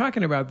were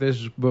talking about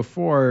this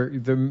before,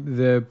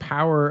 the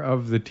power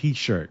of the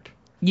T-shirt.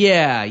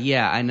 Yeah,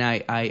 and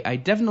I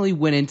definitely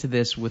went into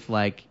this with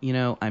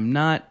I'm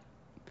not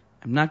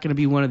going to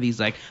be one of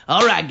these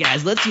all right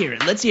guys, let's hear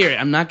it.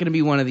 I'm not going to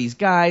be one of these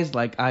guys.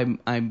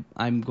 I'm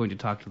going to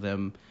talk to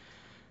them,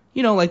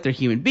 like they're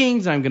human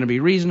beings. I'm going to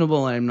be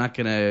reasonable. And I'm not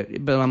going to,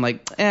 but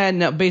I'm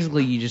no,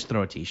 basically you just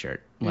throw a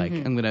T-shirt.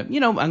 I'm going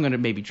to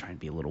maybe try and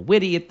be a little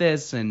witty at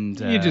this, and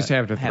you just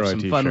have to throw some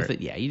a T-shirt. fun with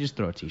it. Yeah, you just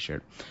throw a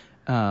T-shirt.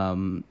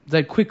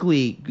 That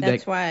quickly.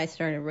 That's why I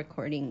started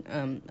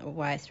recording.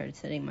 Why I started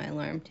setting my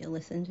alarm to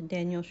listen to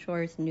Daniel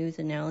Shore's news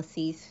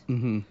analyses.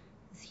 Mm-hmm.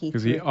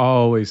 Because he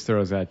always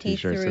throws out He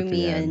T-shirts threw at the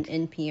me end.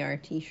 an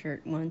NPR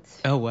T-shirt once.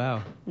 Oh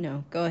wow.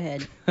 No, go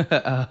ahead.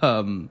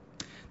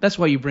 That's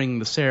why you bring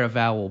the Sarah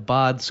Vowell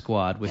Bod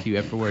Squad with you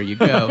everywhere you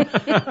go.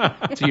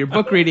 To your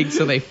book reading,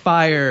 so they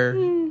fire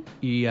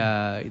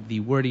the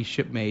Wordy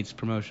Shipmates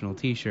promotional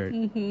T-shirt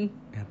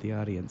at the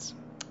audience.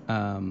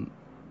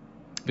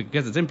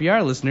 Because it's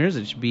NPR listeners,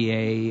 it should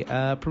be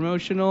a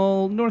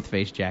promotional North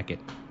Face jacket.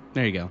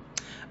 There you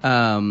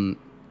go.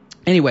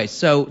 Anyway,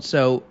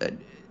 so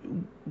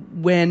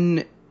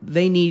when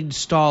they need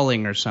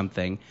stalling or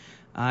something,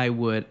 I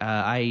would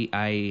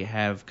I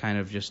have kind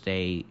of just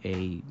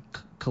a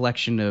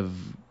collection of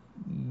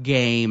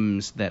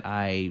games that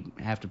I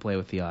have to play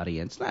with the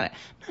audience. Not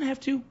have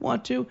to,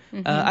 want to.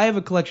 I have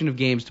a collection of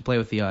games to play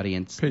with the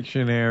audience.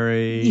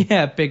 Pictionary.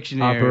 Yeah,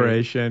 Pictionary.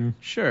 Operation.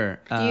 Sure.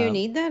 Do you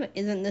need that?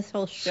 Isn't this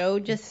whole show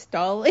just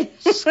stalling?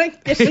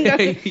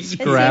 It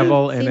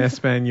Scrabble in seems-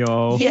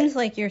 Espanol. Seems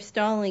like you're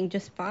stalling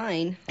just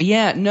fine.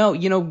 Yeah, no,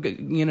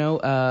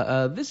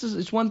 this is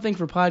it's one thing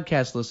for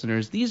podcast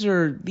listeners. These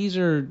are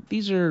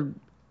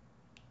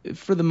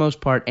for the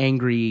most part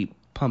angry,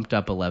 pumped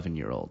up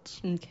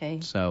 11-year-olds. Okay.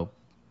 So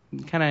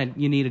kind of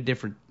you need a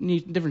different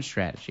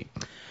strategy.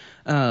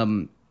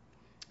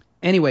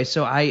 Anyway,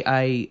 so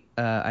I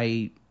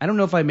don't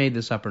know if I made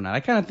this up or not.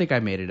 I kind of think I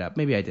made it up.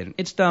 Maybe I didn't.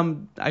 It's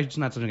dumb. It's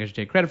not something I should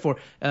take credit for.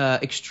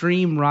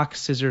 Extreme rock,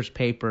 scissors,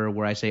 paper,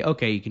 where I say,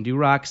 okay, you can do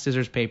rock,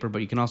 scissors, paper,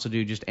 but you can also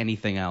do just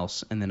anything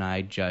else, and then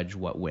I judge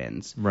what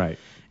wins. Right.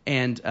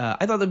 And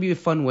I thought that'd be a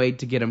fun way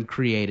to get them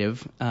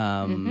creative.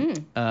 Most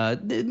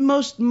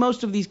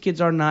of these kids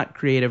are not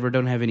creative or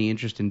don't have any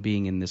interest in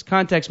being in this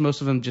context.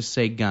 Most of them just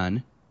say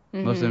gun.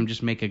 Most of them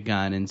just make a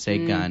gun and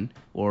say gun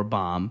or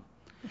bomb.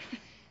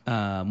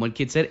 One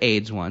kid said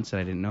AIDS once, and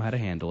I didn't know how to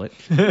handle it.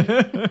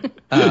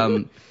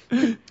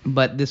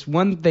 But this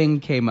one thing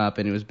came up,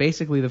 and it was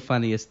basically the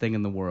funniest thing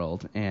in the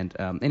world. And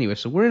anyway,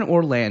 so we're in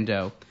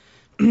Orlando,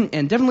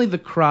 and definitely the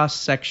cross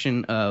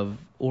section of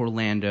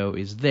Orlando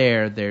is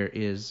there. There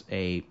is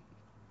a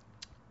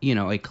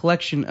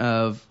collection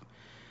of,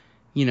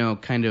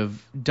 kind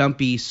of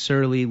dumpy,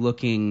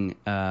 surly-looking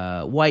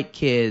white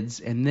kids,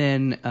 and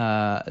then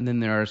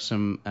there are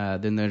some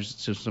there's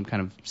some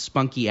kind of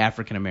spunky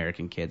African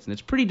American kids, and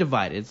it's pretty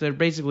divided. They're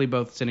basically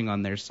both sitting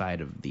on their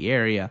side of the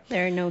area.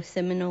 There are no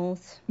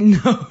Seminoles.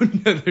 No,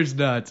 there's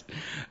not.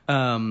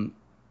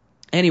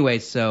 Anyway,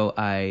 so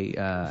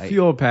I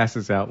Fuel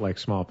passes out like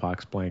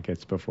smallpox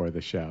blankets before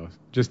the show,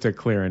 just to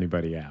clear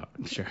anybody out.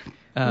 Sure.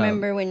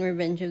 Remember when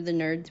Revenge of the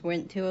Nerds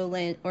went to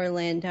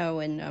Orlando,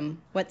 and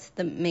what's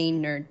the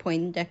main nerd?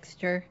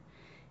 Poindexter,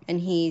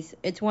 and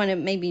it's one of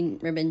maybe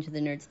Revenge of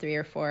the Nerds 3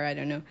 or 4, I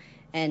don't know.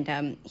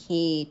 And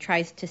he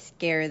tries to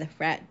scare the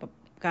frat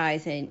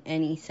guys, and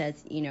he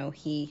says,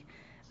 he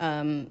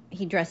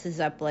dresses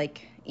up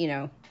like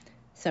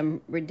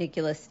some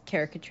ridiculous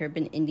caricature of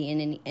an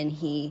Indian, and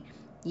he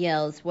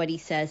yells, what he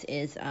says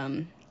is,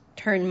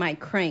 turn my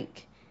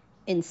crank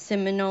in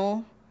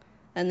Seminole.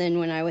 And then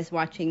when I was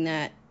watching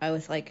that, I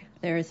was like,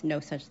 there is no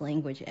such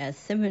language as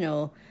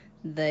Seminole.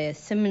 The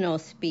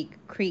Seminoles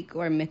speak Creek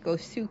or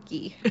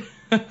Miccosukee.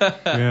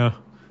 Yeah.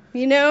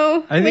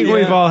 I think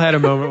we've all had a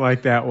moment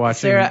like that watching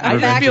Sarah,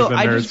 Revenge of the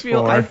Nerds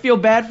 4. I feel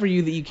bad for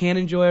you that you can't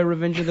enjoy a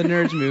Revenge of the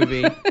Nerds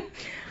movie.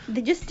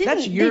 They just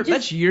didn't.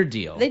 That's your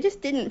deal. They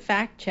just didn't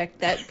fact check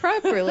that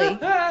properly.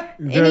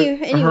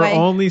 Her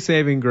only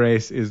saving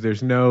grace is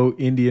there's no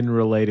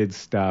Indian-related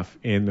stuff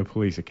in the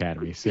Police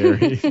Academy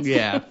series.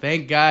 Yeah,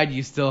 thank God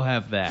you still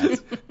have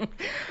that.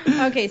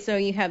 Okay, so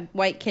you have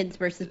white kids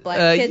versus black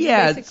kids,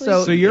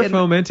 basically? So you're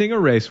fomenting a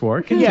race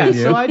war. Continue.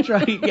 Yeah, so I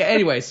try. Yeah,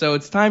 anyway, so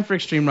it's time for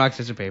Extreme Rock,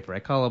 Scissors, Paper. I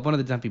call up one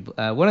of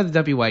the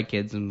dumpy white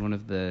kids and one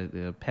of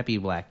the peppy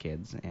black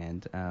kids,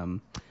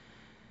 and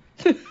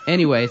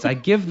anyways, I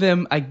give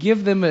them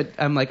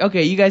I'm like,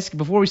 okay, you guys,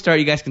 before we start,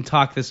 you guys can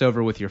talk this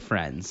over with your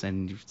friends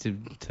and to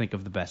think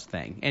of the best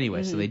thing.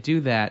 Anyway, so they do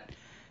that,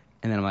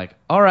 and then I'm like,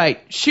 all right,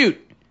 shoot.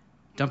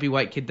 Dumpy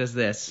white kid does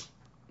this.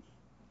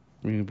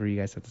 Remember, you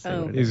guys have to say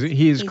what it is.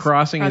 He's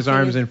crossing his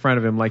arms in front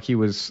of him like he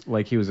was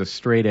a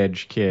straight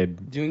edge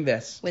kid doing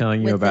this,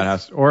 telling you about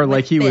how, or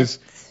like he was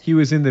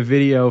in the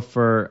video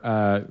for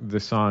the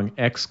song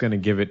X Gonna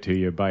Give It To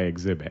You by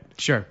Exhibit.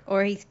 Sure.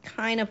 Or he's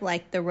kind of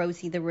like the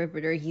Rosie the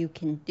Riveter, you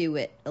can do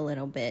it a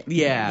little bit.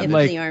 Yeah. If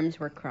the arms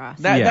were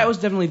crossed. That was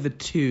definitely the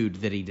tude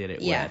that he did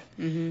it with.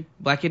 Mm-hmm.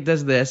 Black kid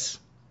does this.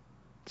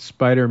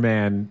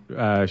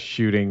 Spider-Man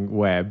shooting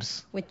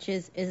webs. Which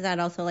is that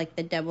also like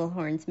the devil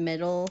horns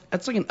middle?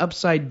 That's like an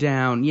upside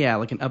down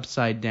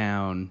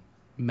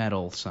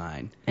metal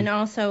sign. And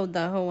also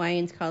the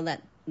Hawaiians call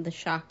that the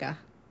shaka.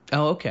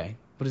 Oh, okay.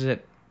 What is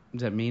it?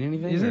 Does that mean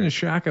anything? Isn't a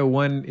shaka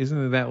one?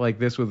 Isn't that like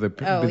this with the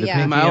pinky and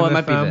the it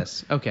might thumb? be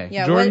this. Okay.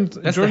 Yeah,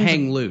 that's the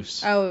hang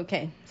loose. Oh,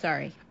 okay.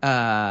 Sorry.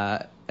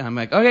 And I'm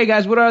like, okay,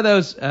 guys, what are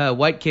those?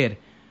 White kid,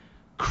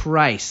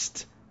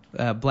 Christ.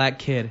 Black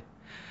kid,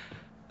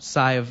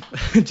 sigh of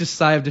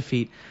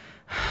defeat.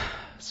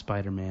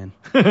 Spider-Man.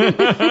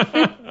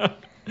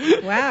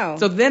 Wow.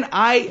 So then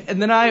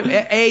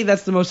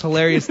that's the most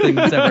hilarious thing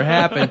that's ever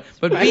happened.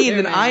 But B,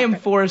 then I am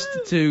forced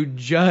to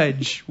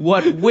judge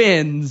what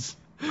wins,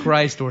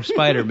 Christ or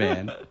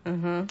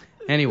Spider-Man.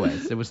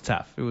 Anyways, it was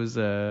tough. It was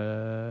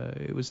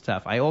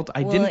tough. I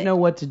didn't know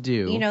what to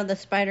do. The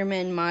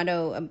Spider-Man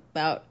motto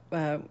about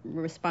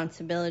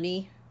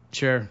responsibility.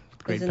 Sure.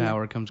 With great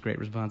power comes great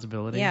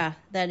responsibility. Yeah,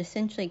 that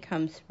essentially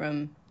comes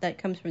from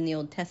the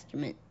Old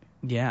Testament.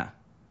 Yeah.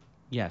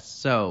 Yes.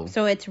 So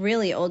it's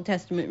really Old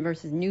Testament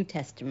versus New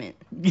Testament.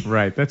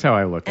 Right. That's how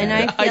I look at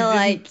it.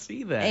 I didn't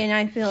see that. And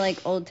I feel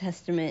like Old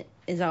Testament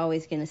is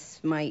always going to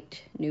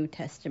smite New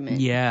Testament.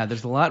 Yeah.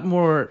 There's a lot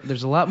more.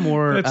 That's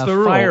the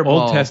rule.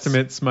 Fireballs. Old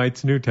Testament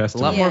smites New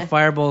Testament. A lot more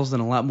fireballs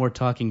and a lot more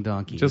talking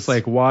donkeys. Just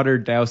like water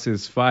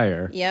douses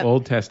fire. Yep.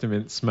 Old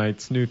Testament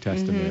smites New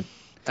Testament.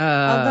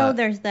 Although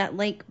there's that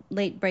late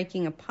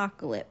breaking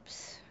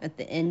apocalypse at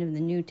the end of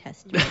the New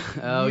Testament.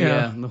 Oh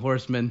yeah, the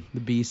horsemen, the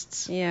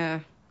beasts.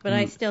 Yeah. But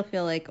I still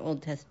feel like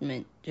Old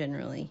Testament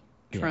generally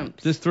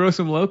trumps. Just throw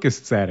some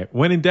locusts at it.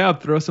 When in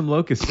doubt, throw some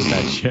locusts at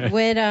that shit.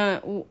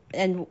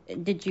 And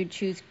did you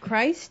choose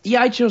Christ?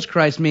 Yeah, I chose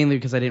Christ mainly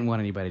because I didn't want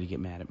anybody to get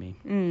mad at me.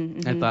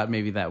 I thought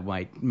maybe that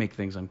might make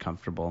things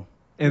uncomfortable.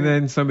 And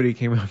then somebody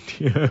came up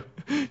to you.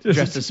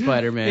 Dressed as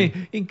Spider-Man.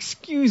 Hey,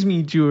 excuse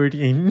me,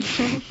 Jordan.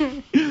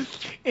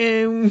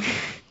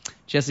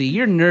 Jesse,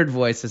 your nerd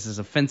voice is as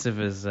offensive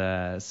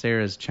as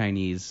Sarah's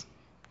Chinese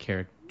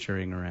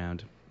caricaturing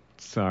around.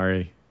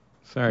 Sorry,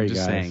 I'm just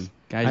guys. saying.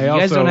 Guys, I you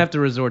guys also- don't have to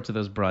resort to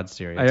those broad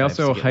stereotypes. I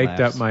also to get hiked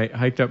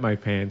laughs. up my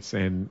pants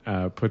and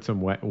put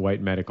some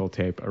white medical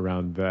tape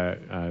around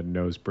the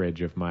nose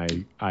bridge of my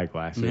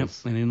eyeglasses. Yep,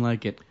 I didn't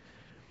like it.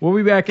 We'll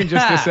be back in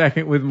just a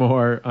second with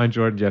more on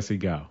Jordan Jesse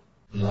Go.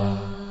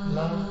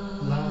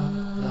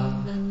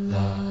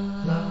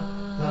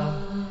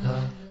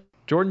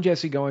 Jordan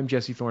Jesse Go. I'm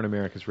Jesse Thorne,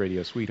 America's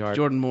radio sweetheart.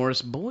 Jordan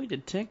Morris, boy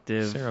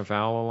detective. Sarah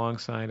Vowell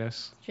alongside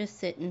us, Just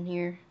sitting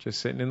here. just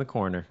sitting in the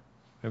corner.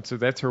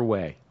 That's her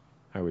way.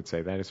 I would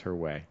say that is her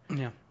way.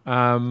 Yeah.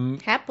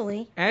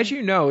 Happily. As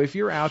you know, if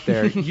you're out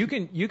there, you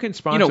can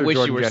sponsor You don't wish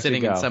Jordan you were Jesse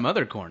sitting Go. in some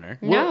other corner.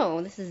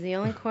 No, this is the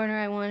only corner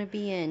I want to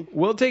be in.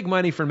 We'll take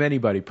money from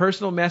anybody.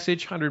 Personal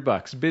message,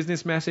 $100.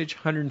 Business message,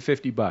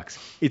 $150.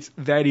 It's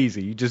that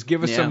easy. You just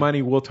give us Yeah. some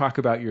money. We'll talk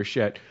about your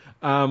shit.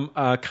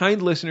 A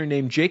kind listener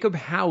named Jacob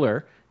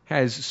Haller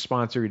has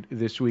sponsored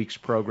this week's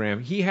program.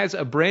 He has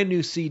a brand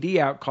new CD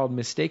out called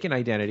Mistaken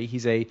Identity.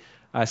 He's a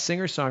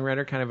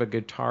singer-songwriter, kind of a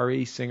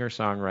guitar-y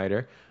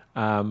singer-songwriter.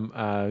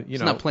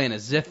 He's not playing a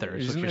zither,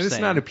 is what you're It's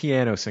saying. not a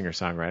piano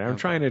singer-songwriter. I'm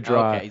trying to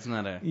draw. Okay, he's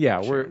not a...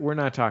 Yeah, sure. we're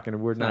not talking.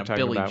 We're not not a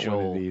talking Billy about one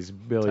Joel of these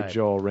Billy type.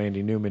 Joel,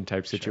 Randy Newman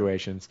type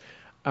situations.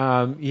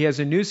 He has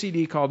a new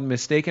CD called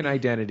Mistaken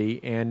Identity,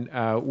 and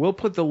we'll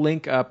put the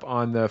link up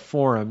on the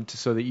forum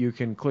so that you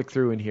can click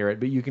through and hear it.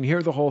 But you can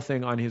hear the whole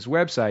thing on his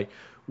website,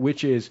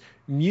 which is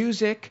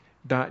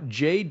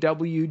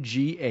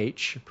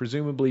music.jwgh.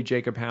 Presumably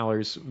Jacob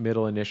Haller's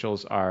middle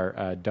initials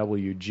are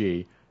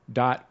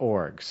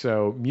WG.org.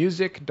 So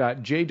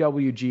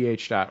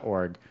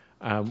music.jwgh.org.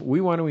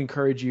 We want to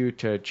encourage you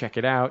to check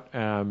it out.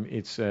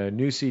 It's a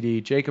new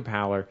CD, Jacob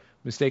Haller,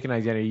 Mistaken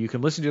Identity. You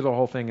can listen to the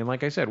whole thing, and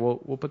like I said, we'll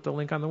put the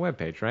link on the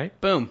webpage, right?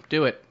 Boom,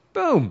 do it.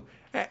 Boom.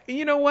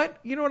 You know what?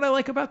 You know what I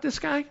like about this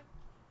guy?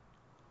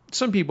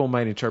 Some people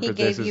might interpret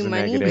He this gave as you a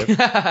money? negative.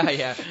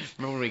 Yeah.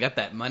 Remember when we got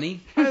that money?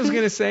 I was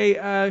gonna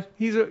say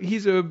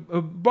he's a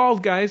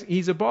bald guy.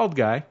 He's a bald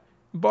guy.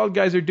 Bald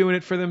guys are doing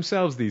it for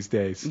themselves these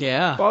days.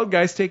 Yeah. Bald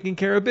guys taking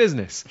care of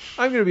business.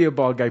 I'm gonna be a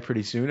bald guy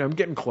pretty soon. I'm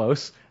getting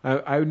close.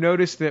 I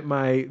noticed that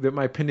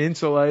my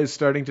peninsula is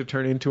starting to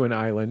turn into an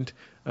island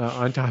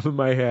on top of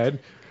my head.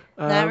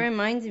 That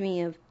reminds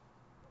me of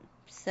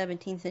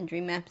 17th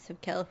century maps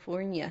of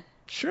California.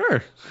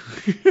 Sure.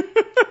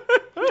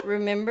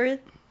 Remember?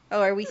 Oh,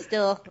 are we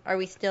still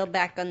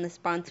back on the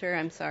sponsor?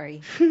 I'm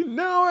sorry.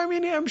 No, I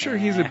mean I'm sure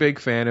he's a big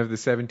fan of the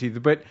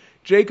 17th, but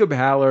Jacob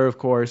Haller, of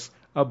course,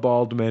 a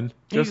bald man,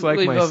 just like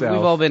myself. We've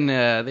all been,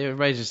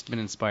 everybody's just been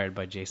inspired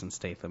by Jason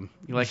Statham.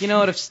 You're like, you know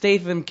what, if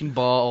Statham can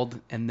bald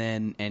and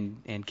then,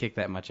 and kick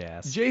that much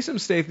ass. Jason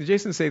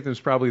Statham's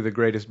probably the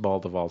greatest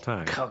bald of all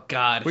time. Oh,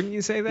 God. Wouldn't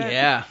you say that?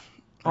 Yeah.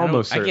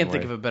 Almost I can't think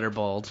certainly. of a better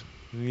bald.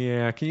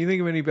 Yeah, can you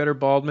think of any better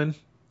baldmen?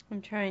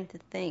 I'm trying to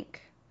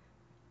think.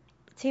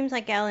 It seems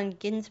like Allen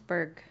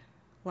Ginsberg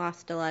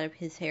lost a lot of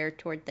his hair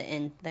toward the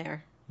end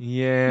there.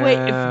 Yeah. Wait,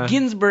 if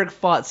Ginsburg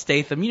fought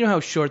Statham, you know how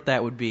short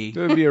that would be. It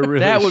would be a really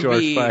that would short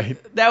be,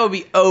 fight. That would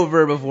be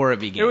over before it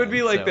began. It would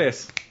be like so.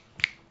 this.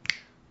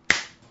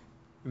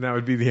 And that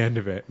would be the end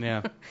of it.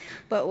 Yeah.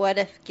 But what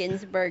if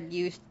Ginsberg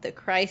used the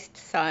Christ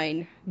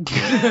sign?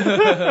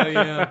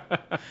 Yeah.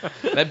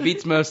 That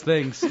beats most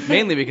things,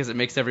 mainly because it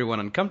makes everyone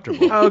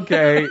uncomfortable.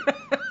 Okay.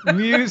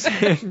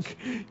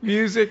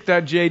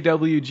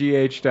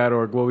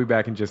 Music.jwgh.org. We'll be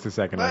back in just a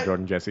second on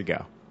Jordan Jesse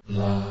Go.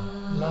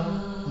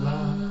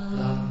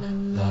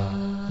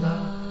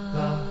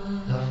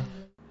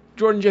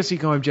 Jordan Jesse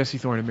Go. I'm Jesse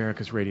Thorne,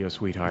 America's radio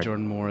sweetheart.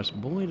 Jordan Morris,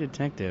 boy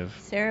detective.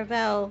 Sarah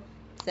Bell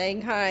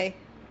saying hi.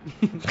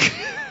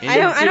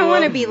 I don't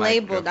want to be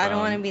labeled. I don't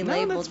want to be No,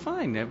 labeled. that's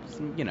fine.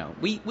 You know,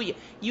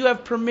 you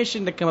have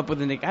permission to come up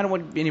with a nickname. I don't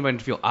want anybody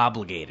to feel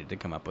obligated to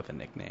come up with a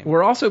nickname.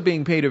 We're also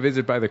being paid a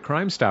visit by the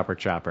Crime Stopper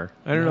Chopper.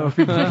 I don't know if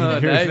people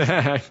can hear Nice.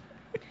 that.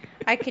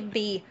 I could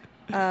be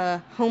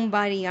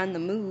homebody on the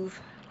move.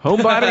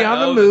 Homebody on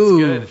the Oh, that's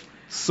move. good.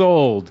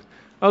 Sold.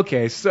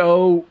 Okay,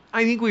 so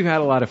I think we've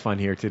had a lot of fun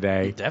here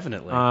today.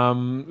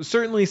 Definitely.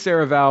 Certainly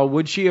Sarah Val,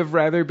 would she have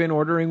rather been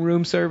ordering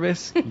room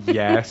service?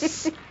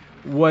 Yes.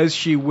 Was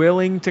she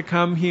willing to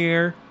come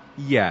here?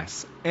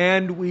 Yes.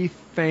 And we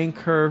thank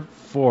her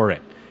for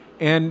it.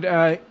 And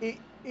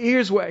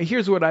here's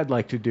what I'd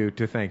like to do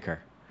to thank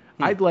her.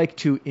 I'd like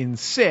to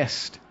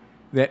insist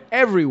that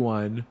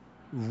everyone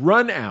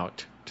run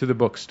out to the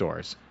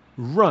bookstores.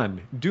 Run.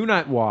 Do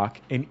not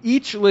walk. And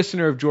each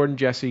listener of Jordan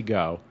Jesse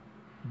Go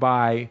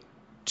buy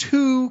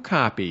 2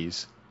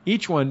 copies.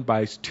 Each one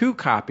buys 2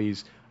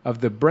 copies of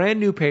the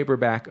brand new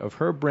paperback of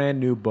her brand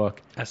new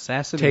book,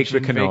 Assassination Take the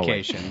Cannoli.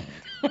 Vacation.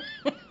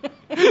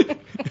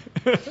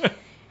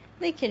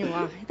 They can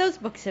walk. Those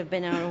books have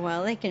been out a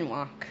while. They can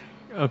walk.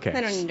 Okay.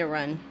 They don't need to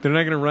run. They're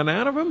not going to run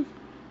out of them?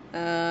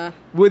 Uh,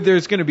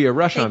 There's going to be a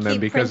rush They on them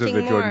keep because of the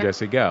printing Jordan more.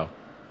 Jesse Go.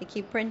 they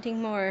keep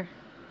printing more.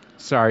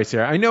 Sorry,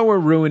 Sarah. I know we're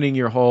ruining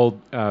your whole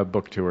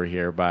book tour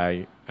here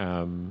by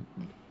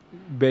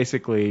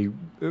basically,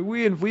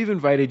 we've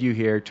invited you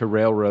here to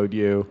railroad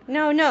you.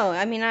 No.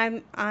 I mean,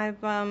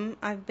 I've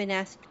been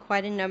asked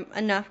quite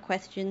enough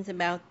questions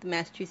about the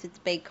Massachusetts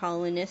Bay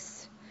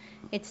colonists.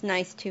 It's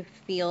nice to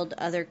field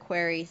other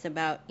queries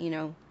about,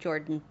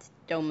 Jordan's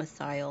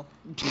domicile.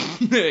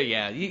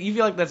 Yeah, you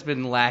feel like that's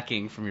been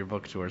lacking from your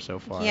book tour so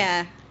far.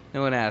 Yeah.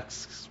 No one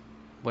asks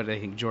what they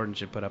think Jordan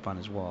should put up on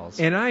his walls.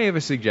 And I have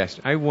a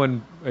suggestion. I have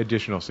one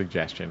additional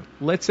suggestion.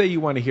 Let's say you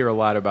want to hear a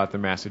lot about the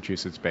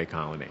Massachusetts Bay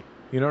Colony.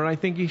 You know what I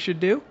think you should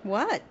do?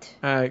 What?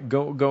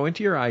 Go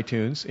into your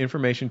iTunes,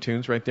 Information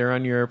Tunes, right there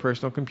on your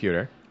personal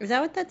computer. Is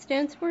that what that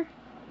stands for?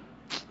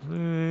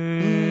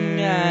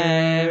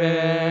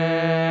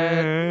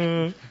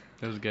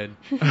 That was good.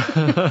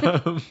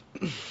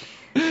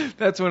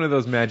 That's one of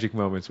those magic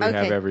moments we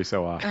have every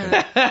so often.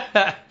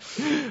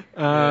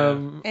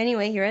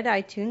 Anyway, you're at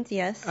iTunes,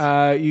 yes.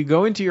 You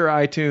go into your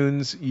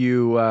iTunes,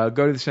 you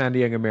go to the San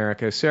Diego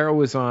America. Sarah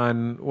was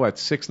on,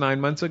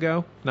 9 months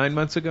ago? 9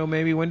 months ago,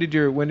 maybe? When did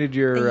your A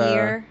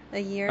year.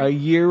 A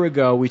year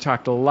ago, we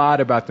talked a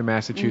lot about the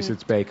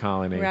Massachusetts Bay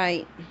Colony.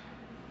 Right.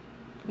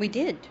 We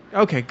did.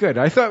 Okay, good.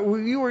 I thought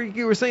you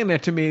were saying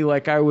that to me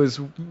like I was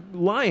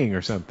lying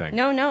or something.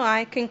 No,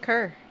 I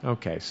concur.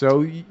 Okay, so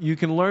you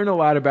can learn a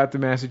lot about the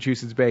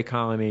Massachusetts Bay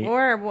Colony.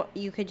 Or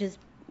you could just,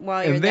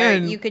 while you're there,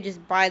 you could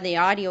just buy the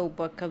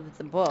audiobook of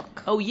the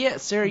book. Oh yeah,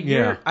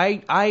 Sarah,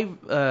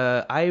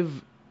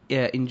 I've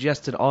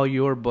ingested all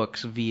your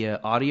books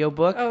via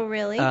audiobook. Oh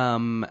really?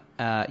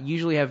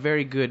 Usually have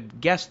very good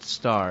guest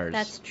stars.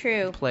 That's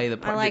true. Play the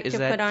part. I like to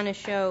put on a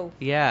show.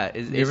 Yeah.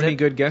 Do you have any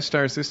good guest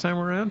stars this time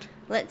around?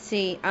 Let's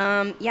see.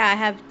 I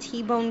have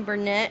T-Bone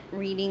Burnett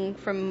reading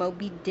from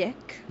Moby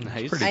Dick.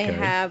 Nice. I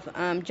have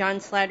John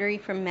Slattery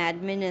from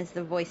Mad Men as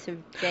the voice of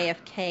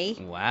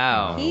JFK.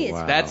 Wow.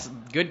 That's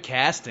good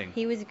casting.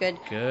 He was good.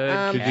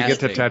 Good. Did you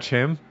get to touch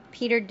him?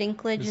 Peter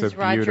Dinklage He's is a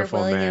Roger beautiful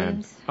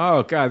Williams. man.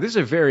 Oh, God, this is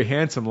a very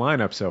handsome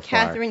lineup so far.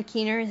 Catherine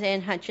Keener is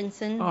Anne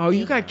Hutchinson. Oh,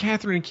 you got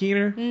Catherine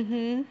Keener?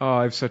 Mm-hmm. Oh,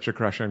 I have such a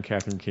crush on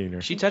Catherine Keener.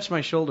 She touched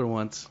my shoulder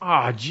once. Oh,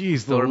 jeez,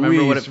 Still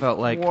remember what it felt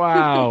like.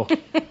 Wow.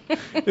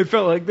 It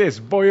felt like this.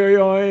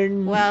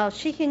 Boing. Well,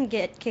 she can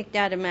get kicked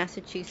out of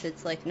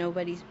Massachusetts like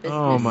nobody's business.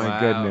 Oh, my Wow.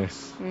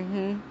 goodness.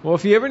 Mm-hmm. Well,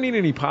 if you ever need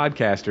any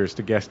podcasters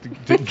to guest...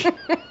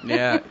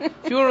 Yeah.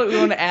 If you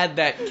want to add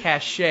that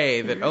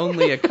cachet that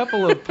only a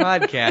couple of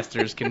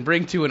podcasters can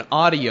bring to an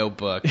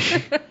audiobook.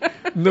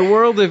 In the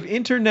world of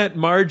internet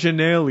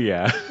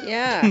marginalia.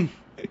 Yeah.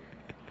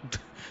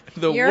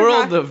 The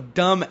world of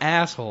dumb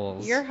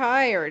assholes. You're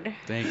hired.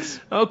 Thanks.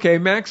 Okay,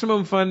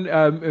 Maximum Fun,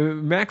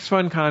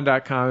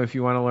 MaxFunCon.com if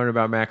you want to learn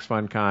about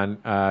MaxFunCon.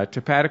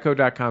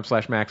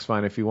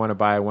 Topatico.com/MaxFun if you want to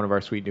buy one of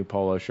our sweet new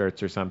polo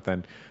shirts or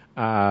something.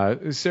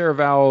 Sarah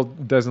Vowell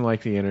doesn't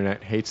like the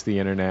internet, hates the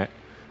internet.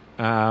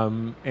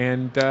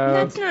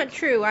 That's not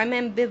true. I'm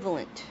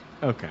ambivalent.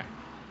 Okay.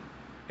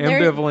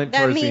 Ambivalent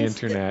towards the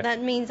internet.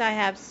 That means I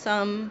have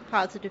some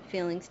positive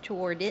feelings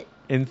toward it.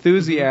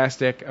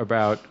 Enthusiastic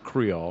about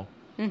Creole.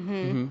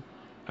 Mm-hmm.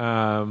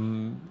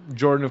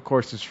 Jordan, of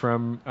course, is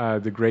from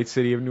the great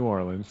city of New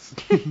Orleans.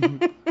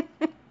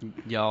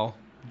 Y'all.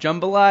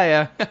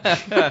 Jambalaya.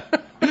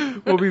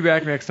 We'll be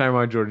back next time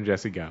on Jordan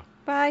Jesse Go.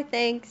 Bye,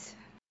 thanks.